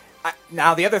 Right.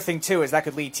 Now, the other thing, too, is that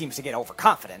could lead teams to get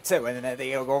overconfident, too. And then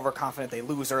they go overconfident, they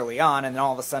lose early on, and then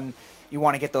all of a sudden you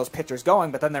want to get those pitchers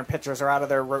going, but then their pitchers are out of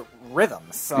their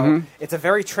rhythms. So it's a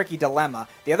very tricky dilemma.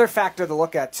 The other factor to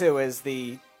look at, too, is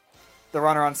the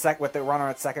runner on with the runner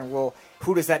at second rule.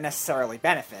 Who does that necessarily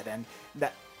benefit? And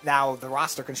now the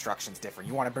roster construction is different.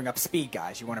 You want to bring up speed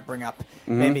guys. You want to bring up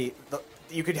maybe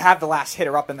you could have the last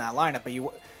hitter up in that lineup, but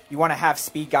you want to have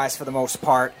speed guys for the most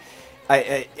part.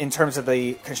 In terms of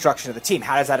the construction of the team,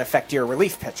 how does that affect your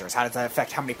relief pitchers? How does that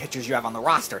affect how many pitchers you have on the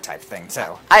roster type thing,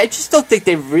 too? I just don't think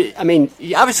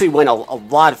obviously a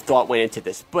lot of thought went into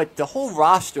this, but the whole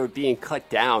roster being cut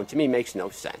down, to me, makes no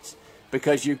sense.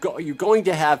 Because you're going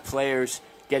to have players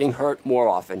getting hurt more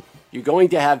often. You're going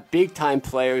to have big-time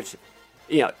players.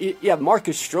 You have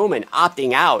Marcus Stroman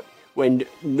opting out when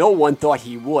no one thought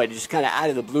he would, just kind of out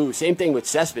of the blue. Same thing with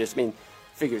Cespedes. I mean,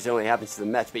 figures it only happens to the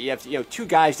Mets, but you have 2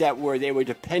 guys that they were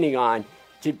depending on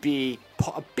to be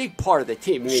a big part of the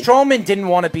team. Stroman didn't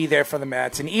want to be there for the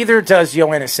Mets, and either does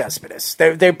Yoenis Cespedes.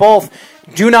 They both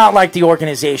do not like the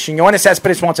organization. Yoenis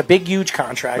Cespedes wants a big, huge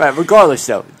contract. Right. Regardless,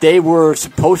 though, they were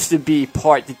supposed to be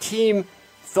part. The team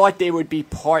thought they would be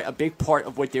a big part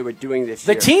of what they were doing this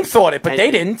year. The team thought it, but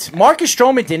they didn't. Marcus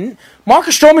Stroman didn't.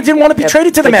 Marcus Stroman didn't want to be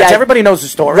traded to the Mets. Everybody knows the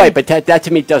story. Right, but that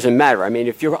to me doesn't matter. I mean,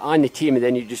 if you're on the team and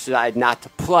then you decide not to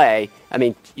play, I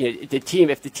mean, if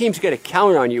the team's going to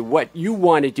count on you, what you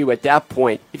want to do at that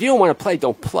point, if you don't want to play,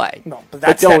 don't play. No, but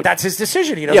that's his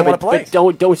decision. He doesn't want to play.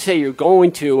 But don't say you're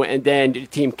going to, and then the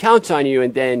team counts on you,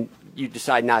 and then you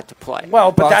decide not to play.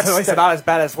 Well, that's at least not as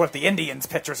bad as what the Indians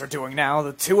pitchers are doing now.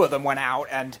 The 2 of them went out,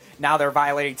 and now they're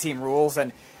violating team rules,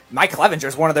 and Mike Clevenger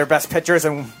is one of their best pitchers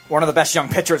and one of the best young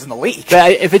pitchers in the league.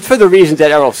 But if it's for the reasons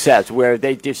that Errol says, where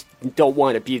they just don't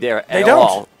want to be there at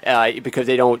all, because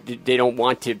they don't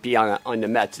want to be on the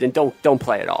Mets, then don't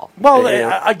play at all. Well,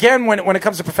 again, when it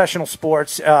comes to professional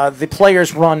sports, the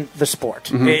players run the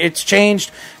sport. It's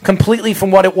changed completely from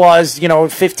what it was,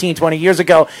 15, 20 years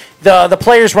ago. The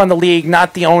players run the league,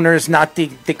 not the owners, not the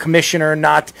commissioner,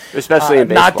 especially in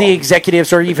baseball, not the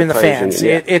executives or even the fans.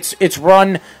 It's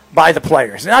run by the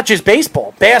players. Not just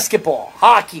baseball, basketball,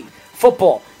 hockey,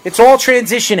 football. It's all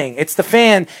transitioning. It's the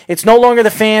fan. It's no longer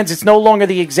the fans. It's no longer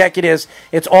the executives.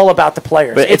 It's all about the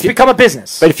players. It's become a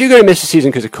business. But if you're going to miss a season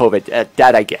because of COVID,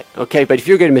 that I get. Okay, but if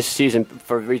you're going to miss a season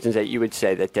for reasons that you would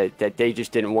say that they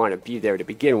just didn't want to be there to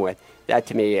begin with, that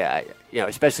to me,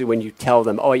 especially when you tell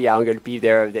them, oh yeah, I'm going to be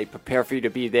there. They prepare for you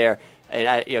to be there,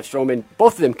 and Stroman,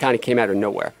 both of them kind of came out of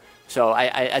nowhere. So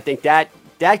I think that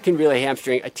can really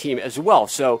hamstring a team as well.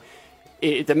 So.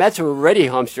 The Mets are already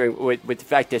hamstring with the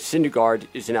fact that Syndergaard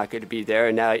is not going to be there,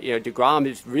 and now DeGrom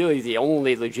is really the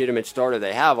only legitimate starter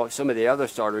they have. Some of the other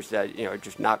starters that are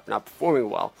just not performing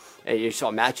well. And you saw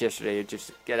a match yesterday;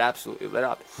 just get absolutely lit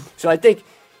up. So I think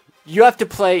you have to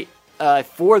play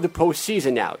for the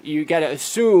postseason now. You got to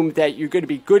assume that you're going to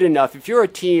be good enough. If you're a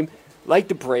team like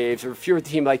the Braves, or if you're a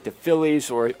team like the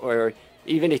Phillies, or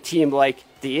even a team like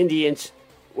the Indians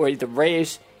or the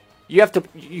Rays,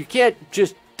 you can't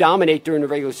just dominate during the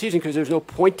regular season because there's no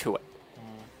point to it,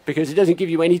 because it doesn't give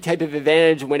you any type of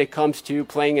advantage when it comes to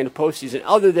playing in the postseason,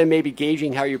 other than maybe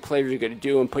gauging how your players are going to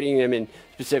do and putting them in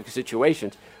specific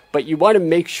situations. But you want to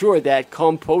make sure that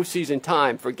come postseason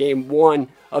time for game one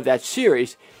of that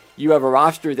series, you have a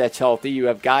roster that's healthy, you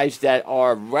have guys that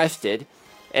are rested,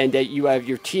 and that you have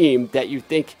your team that you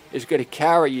think is going to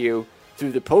carry you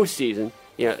through the postseason.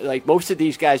 Like most of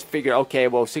these guys figure, okay,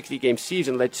 well, 60-game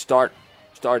season, let's start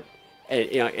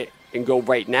and go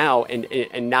right now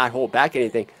and not hold back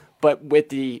anything. But with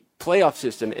the playoff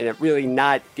system and it really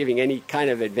not giving any kind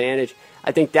of advantage,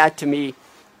 I think that to me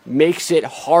makes it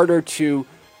harder to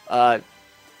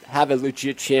have a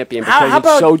legit champion, because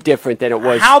it's so different than it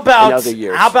was in other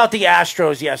years. How about the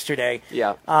Astros yesterday?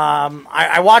 Yeah.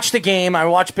 I watched the game. I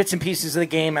watched bits and pieces of the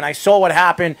game, and I saw what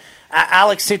happened.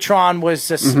 Alex Citron was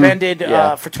suspended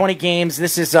for 20 games.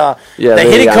 This is the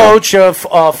hitting coach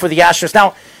for the Astros.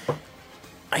 Now,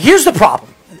 here's the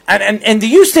problem, and the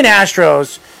Houston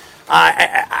Astros.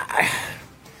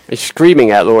 They're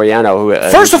screaming at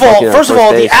Laureano. First of all,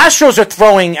 the Astros are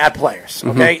throwing at players.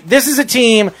 Okay, this is a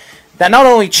team that not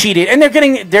only cheated, and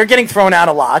they're getting thrown out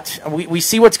a lot. We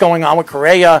see what's going on with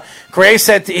Correa. Correa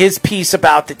said his piece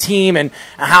about the team and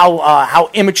how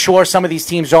immature some of these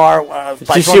teams are.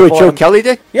 Did you see what Joe Kelly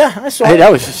did? Yeah, I saw. Hey,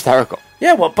 that was hysterical.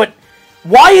 Yeah, well, but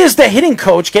why is the hitting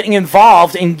coach getting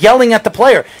involved in yelling at the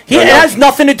player? It has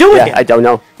nothing to do with him. I don't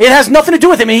know. It has nothing to do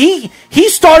with him. And he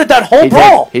started that whole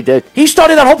brawl. He did. He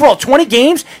started that whole brawl. 20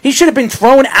 games. He should have been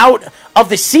thrown out of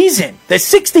the season. The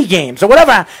 60 games or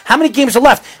whatever. How many games are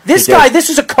left? This guy, this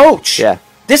is a coach. Yeah.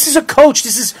 This is a coach.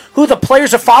 This is who the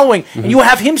players are following. And you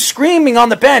have him screaming on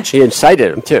the bench. He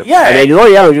incited him, too. Yeah. I mean,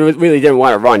 Laureano really didn't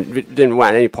want to run, didn't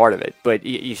want any part of it. But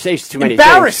you say too many things.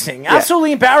 Embarrassing.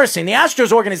 Absolutely embarrassing. The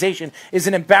Astros organization is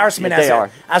an embarrassment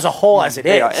as a whole as it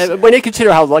is. When they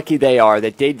consider how lucky they are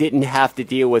that they didn't have to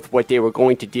deal with what they were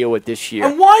going to deal with this year.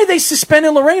 And why are they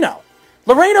suspending Laureano?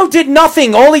 Laureano did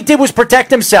nothing. All he did was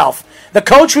protect himself. The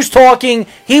coach was talking.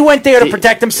 He went there to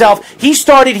protect himself. He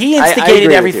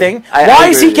instigated everything. Why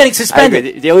is he getting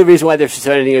suspended? The only reason why they're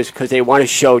suspending is because they want to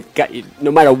show,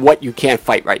 no matter what, you can't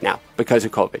fight right now because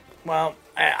of COVID. Well,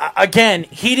 again,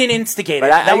 he didn't instigate it.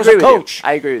 That was a coach.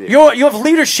 I agree with you. You have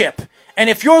leadership. And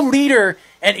if your leader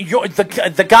and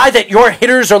the guy that your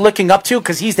hitters are looking up to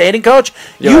because he's the hitting coach,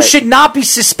 you should not be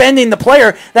suspending the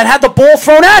player that had the ball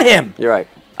thrown at him. You're right.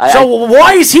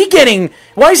 Why is he getting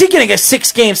a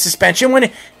 6-game suspension when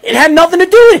it had nothing to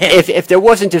do with him? If there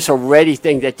wasn't this already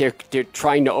thing that they're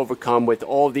trying to overcome with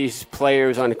all these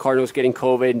players on the Cardinals getting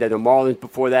COVID and then the Marlins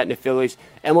before that and the Phillies,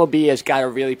 MLB has got to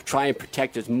really try and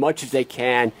protect as much as they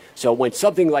can. So when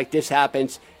something like this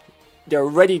happens, they're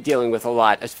already dealing with a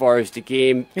lot as far as the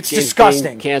game. It's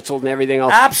disgusting. Canceled and everything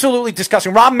else. Absolutely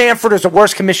disgusting. Rob Manfred is the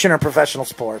worst commissioner in professional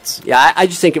sports. Yeah, I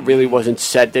just think it really wasn't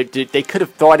said. They could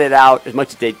have thought it out as much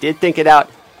as they did think it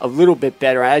out a little bit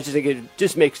better. I just think it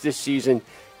just makes this season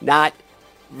not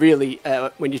really,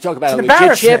 when you talk about a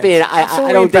legit champion,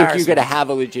 I don't think you're going to have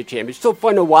a legit champion. It's still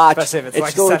fun to watch. It's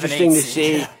like still interesting to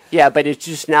see. Yeah, but it's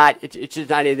just not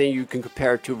anything you can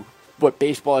compare to what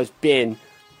baseball has been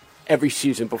every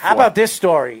season before. How about this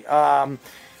story?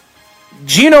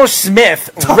 Geno Smith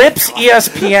rips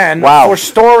ESPN for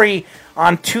story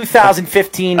on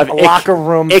 2015 locker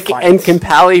room fight. And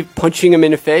Campali punching him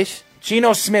in the face?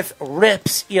 Geno Smith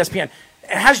rips ESPN.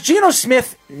 Has Geno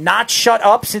Smith not shut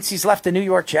up since he's left the New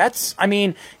York Jets? I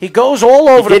mean, he goes all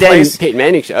over the place. Peyton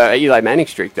Manning, Eli Manning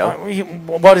streak, though.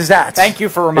 What is that? Thank you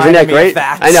for reminding me of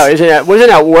that. I know. Wasn't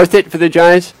that worth it for the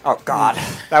Giants? Oh, God.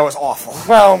 That was awful.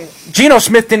 Well, Geno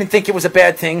Smith didn't think it was a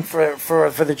bad thing for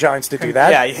the Giants to do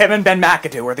that. Yeah, him and Ben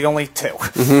McAdoo were the only two.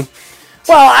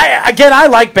 Well, I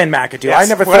like Ben McAdoo. Yes, I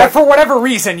never for whatever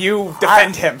reason you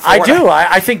defend him.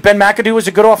 I think Ben McAdoo is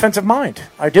a good offensive mind.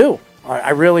 I do.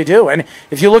 I really do. And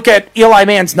if you look at Eli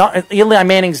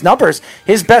Manning's numbers,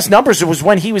 his best numbers was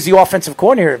when he was the offensive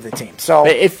coordinator of the team. So,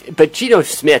 but Geno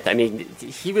Smith, I mean,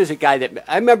 he was a guy that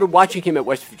I remember watching him at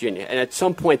West Virginia, and at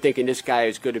some point thinking this guy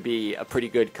is going to be a pretty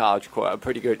good a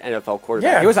pretty good NFL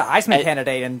quarterback. Yeah, he was an Heisman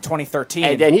candidate in 2013,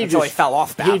 and then he fell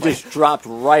off badly. He just dropped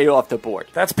right off the board.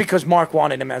 That's because Mark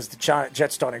wanted him as the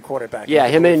Jets starting quarterback. Yeah,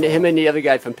 him and the other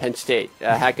guy from Penn State,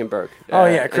 Hackenberg.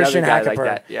 Christian Hackenberg. Like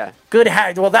that, yeah. Good.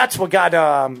 Well, that's what got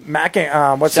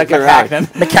McCagnon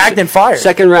fired.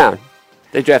 Second round.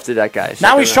 They drafted that guy.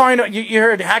 Now he's trying to. You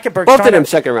heard Hackenberg. Both of them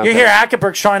second round. You hear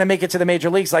Hackenberg's trying to make it to the major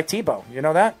leagues like Tebow. You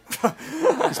know that?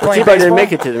 Tebow didn't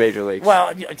make it to the major leagues.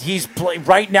 Well,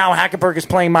 right now. Hackenberg is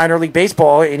playing minor league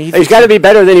baseball, and he's got to be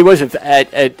better than he was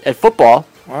at football.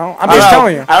 Well, I'm just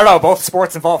telling you. I don't know. Both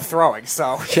sports involve throwing,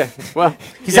 so. Yeah, well,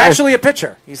 he's actually a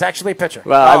pitcher.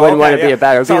 Well, I wouldn't want to be a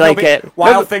batter. It'd be like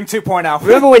Wild Thing 2.0.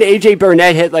 Remember when A.J.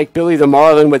 Burnett hit like Billy the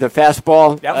Marlin with a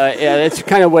fastball? Yep. Yeah, that's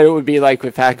kind of what it would be like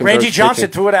with Hackenberg. Randy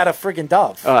Johnson threw it at a friggin'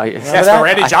 dove. Oh, yes, but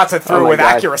Randy Johnson threw with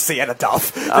accuracy at a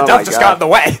dove. The dove just got in the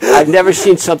way. I've never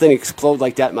seen something explode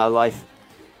like that in my life.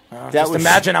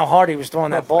 Imagine how hard he was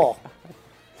throwing that ball.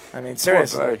 I mean,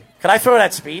 seriously. Could I throw it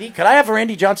at Speedy? Could I have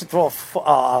Randy Johnson throw a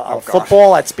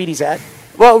football at Speedy's head?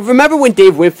 Well, remember when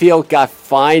Dave Winfield got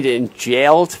fined and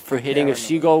jailed for hitting a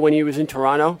seagull when he was in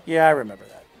Toronto? Yeah, I remember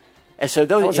that. And so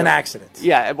those was an accident.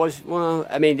 Yeah, it was. Well,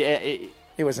 I mean,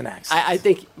 it was an accident. I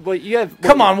think. Well, you have.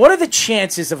 Come on, what are the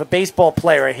chances of a baseball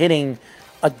player hitting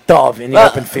a dove in the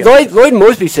open field? Lloyd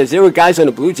Mosby says there were guys on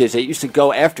the Blue Jays that used to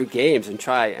go after games and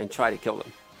try to kill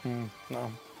them.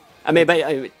 No. I mean,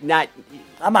 but not.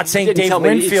 I'm not saying Dave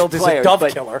Winfield is a dove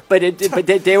killer, but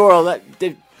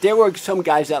there were some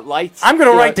guys that liked. I'm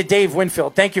going to write to Dave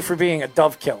Winfield. Thank you for being a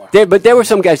dove killer. But there were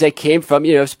some guys that came from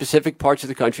specific parts of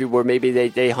the country where maybe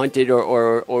they hunted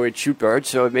or would shoot birds,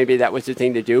 so maybe that was the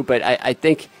thing to do. But I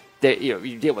think that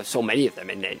you deal with so many of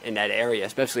them in that area,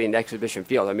 especially in the exhibition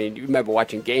field. I mean, you remember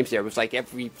watching games there; it was like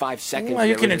every 5 seconds. Well,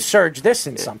 you can insert this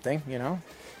in something,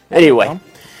 Anyway.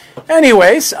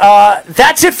 Anyways,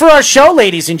 that's it for our show,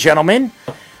 ladies and gentlemen.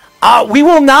 We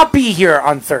will not be here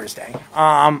on Thursday.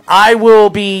 I will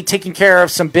be taking care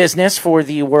of some business for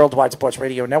the Worldwide Sports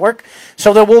Radio Network.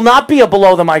 So there will not be a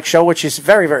Below the Mic show, which is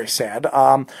very, very sad.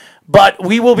 But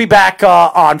we will be back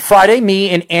on Friday, me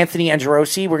and Anthony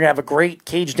Angerosi. We're going to have a great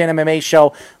Caged In MMA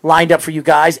show lined up for you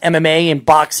guys, MMA and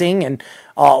boxing and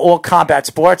all combat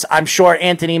sports. I'm sure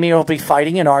Anthony and me will be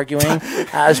fighting and arguing,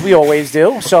 as we always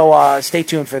do. So stay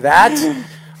tuned for that.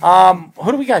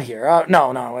 Who do we got here?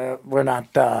 No, we're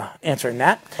not answering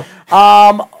that.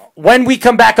 When we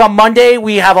come back on Monday,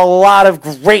 we have a lot of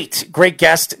great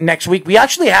guests next week. We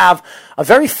actually have a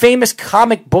very famous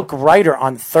comic book writer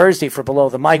on Thursday for Below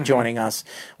the Mic joining us,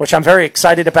 which I'm very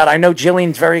excited about. I know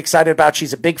Jillian's very excited about.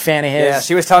 She's a big fan of his. Yeah,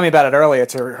 she was telling me about it earlier.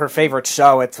 It's her favorite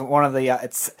show. It's one of the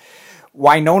it's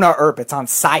Wynonna Earp. It's on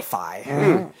Sci-Fi.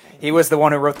 Mm-hmm. He was the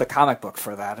one who wrote the comic book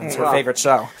for that. It's her favorite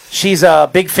show. She's a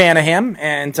big fan of him.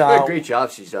 And what a great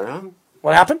job she's done, huh?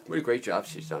 What happened? What a great job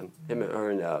she's done. Him and her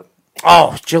and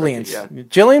Jillian's. Yeah.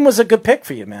 Jillian was a good pick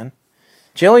for you, man.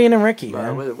 Jillian and Ricky,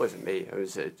 man. It wasn't me. It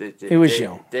was you. It was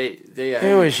you.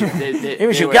 It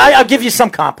was you. I'll give you some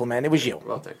compliment. It was you.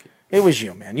 Well, thank you. It was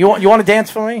you, man. You want to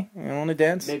dance for me? You want to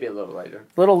dance? Maybe a little later.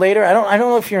 A little later? I don't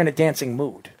know if you're in a dancing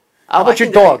mood. How about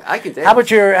your dog? I can dance. How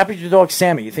about your dog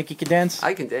Sammy? You think he can dance?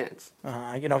 I can dance.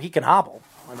 He can hobble.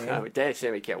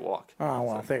 Sammy can't walk. Oh,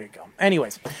 well, there you go.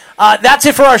 Anyways, that's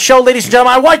it for our show, ladies and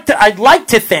gentlemen. I'd like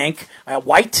to thank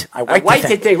White. I like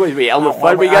to think with me. Elmer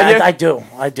Fudd, we got here. I do.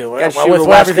 With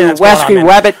everything that's going on,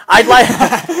 Wabbit.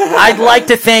 I'd like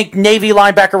to thank Navy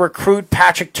linebacker recruit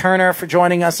Patrick Turner for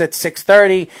joining us at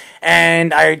 6:30,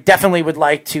 and I definitely would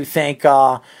like to thank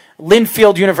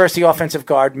Linfield University offensive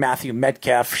guard Matthew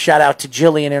Metcalf. Shout out to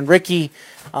Jillian and Ricky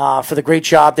for the great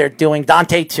job they're doing.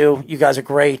 Dante too. You guys are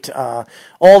great.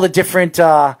 All the different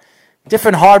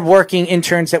hardworking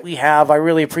interns that we have. I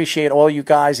really appreciate all you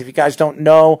guys. If you guys don't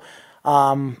know,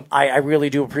 I really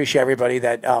do appreciate everybody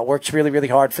that works really, really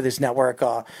hard for this network.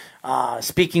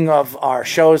 Speaking of our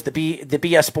shows, the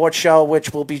BS Sports Show,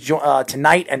 which will be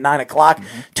tonight at 9 o'clock,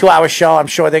 2-hour show. I'm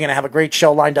sure they're going to have a great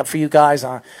show lined up for you guys.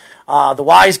 The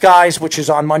Wise Guys, which is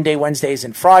on Monday, Wednesdays,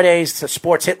 and Fridays. The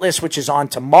Sports Hit List, which is on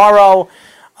tomorrow.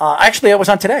 Actually, it was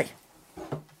on today.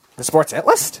 The Sports Hit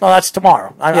List? No, that's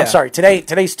tomorrow. I'm sorry.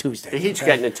 Today's Tuesday. The heat's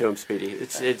getting into him, Speedy.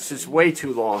 It's just way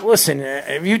too long. Listen,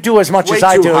 if you do as much as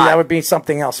I do, that would be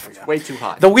something else for you. Way too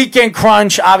hot. The Weekend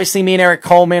Crunch, obviously me and Eric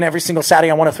Coleman, every single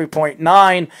Saturday on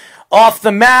 103.9. Off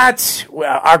the Mat,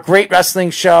 our great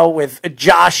wrestling show with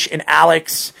Josh and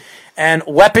Alex, and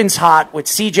Weapons Hot with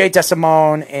CJ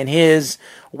DeSimone and his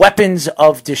Weapons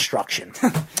of Destruction.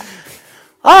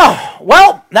 Oh,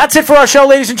 well, that's it for our show,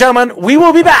 ladies and gentlemen. We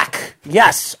will be back,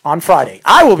 yes, on Friday.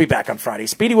 I will be back on Friday.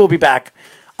 Speedy will be back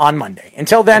on Monday.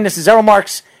 Until then, this is Errol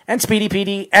Marks and Speedy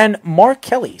PD and Mark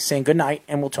Kelly saying good night,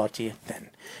 and we'll talk to you then.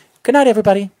 Good night,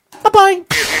 everybody. Bye-bye.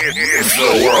 It's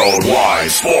the Worldwide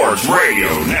Sports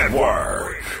Radio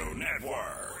Network.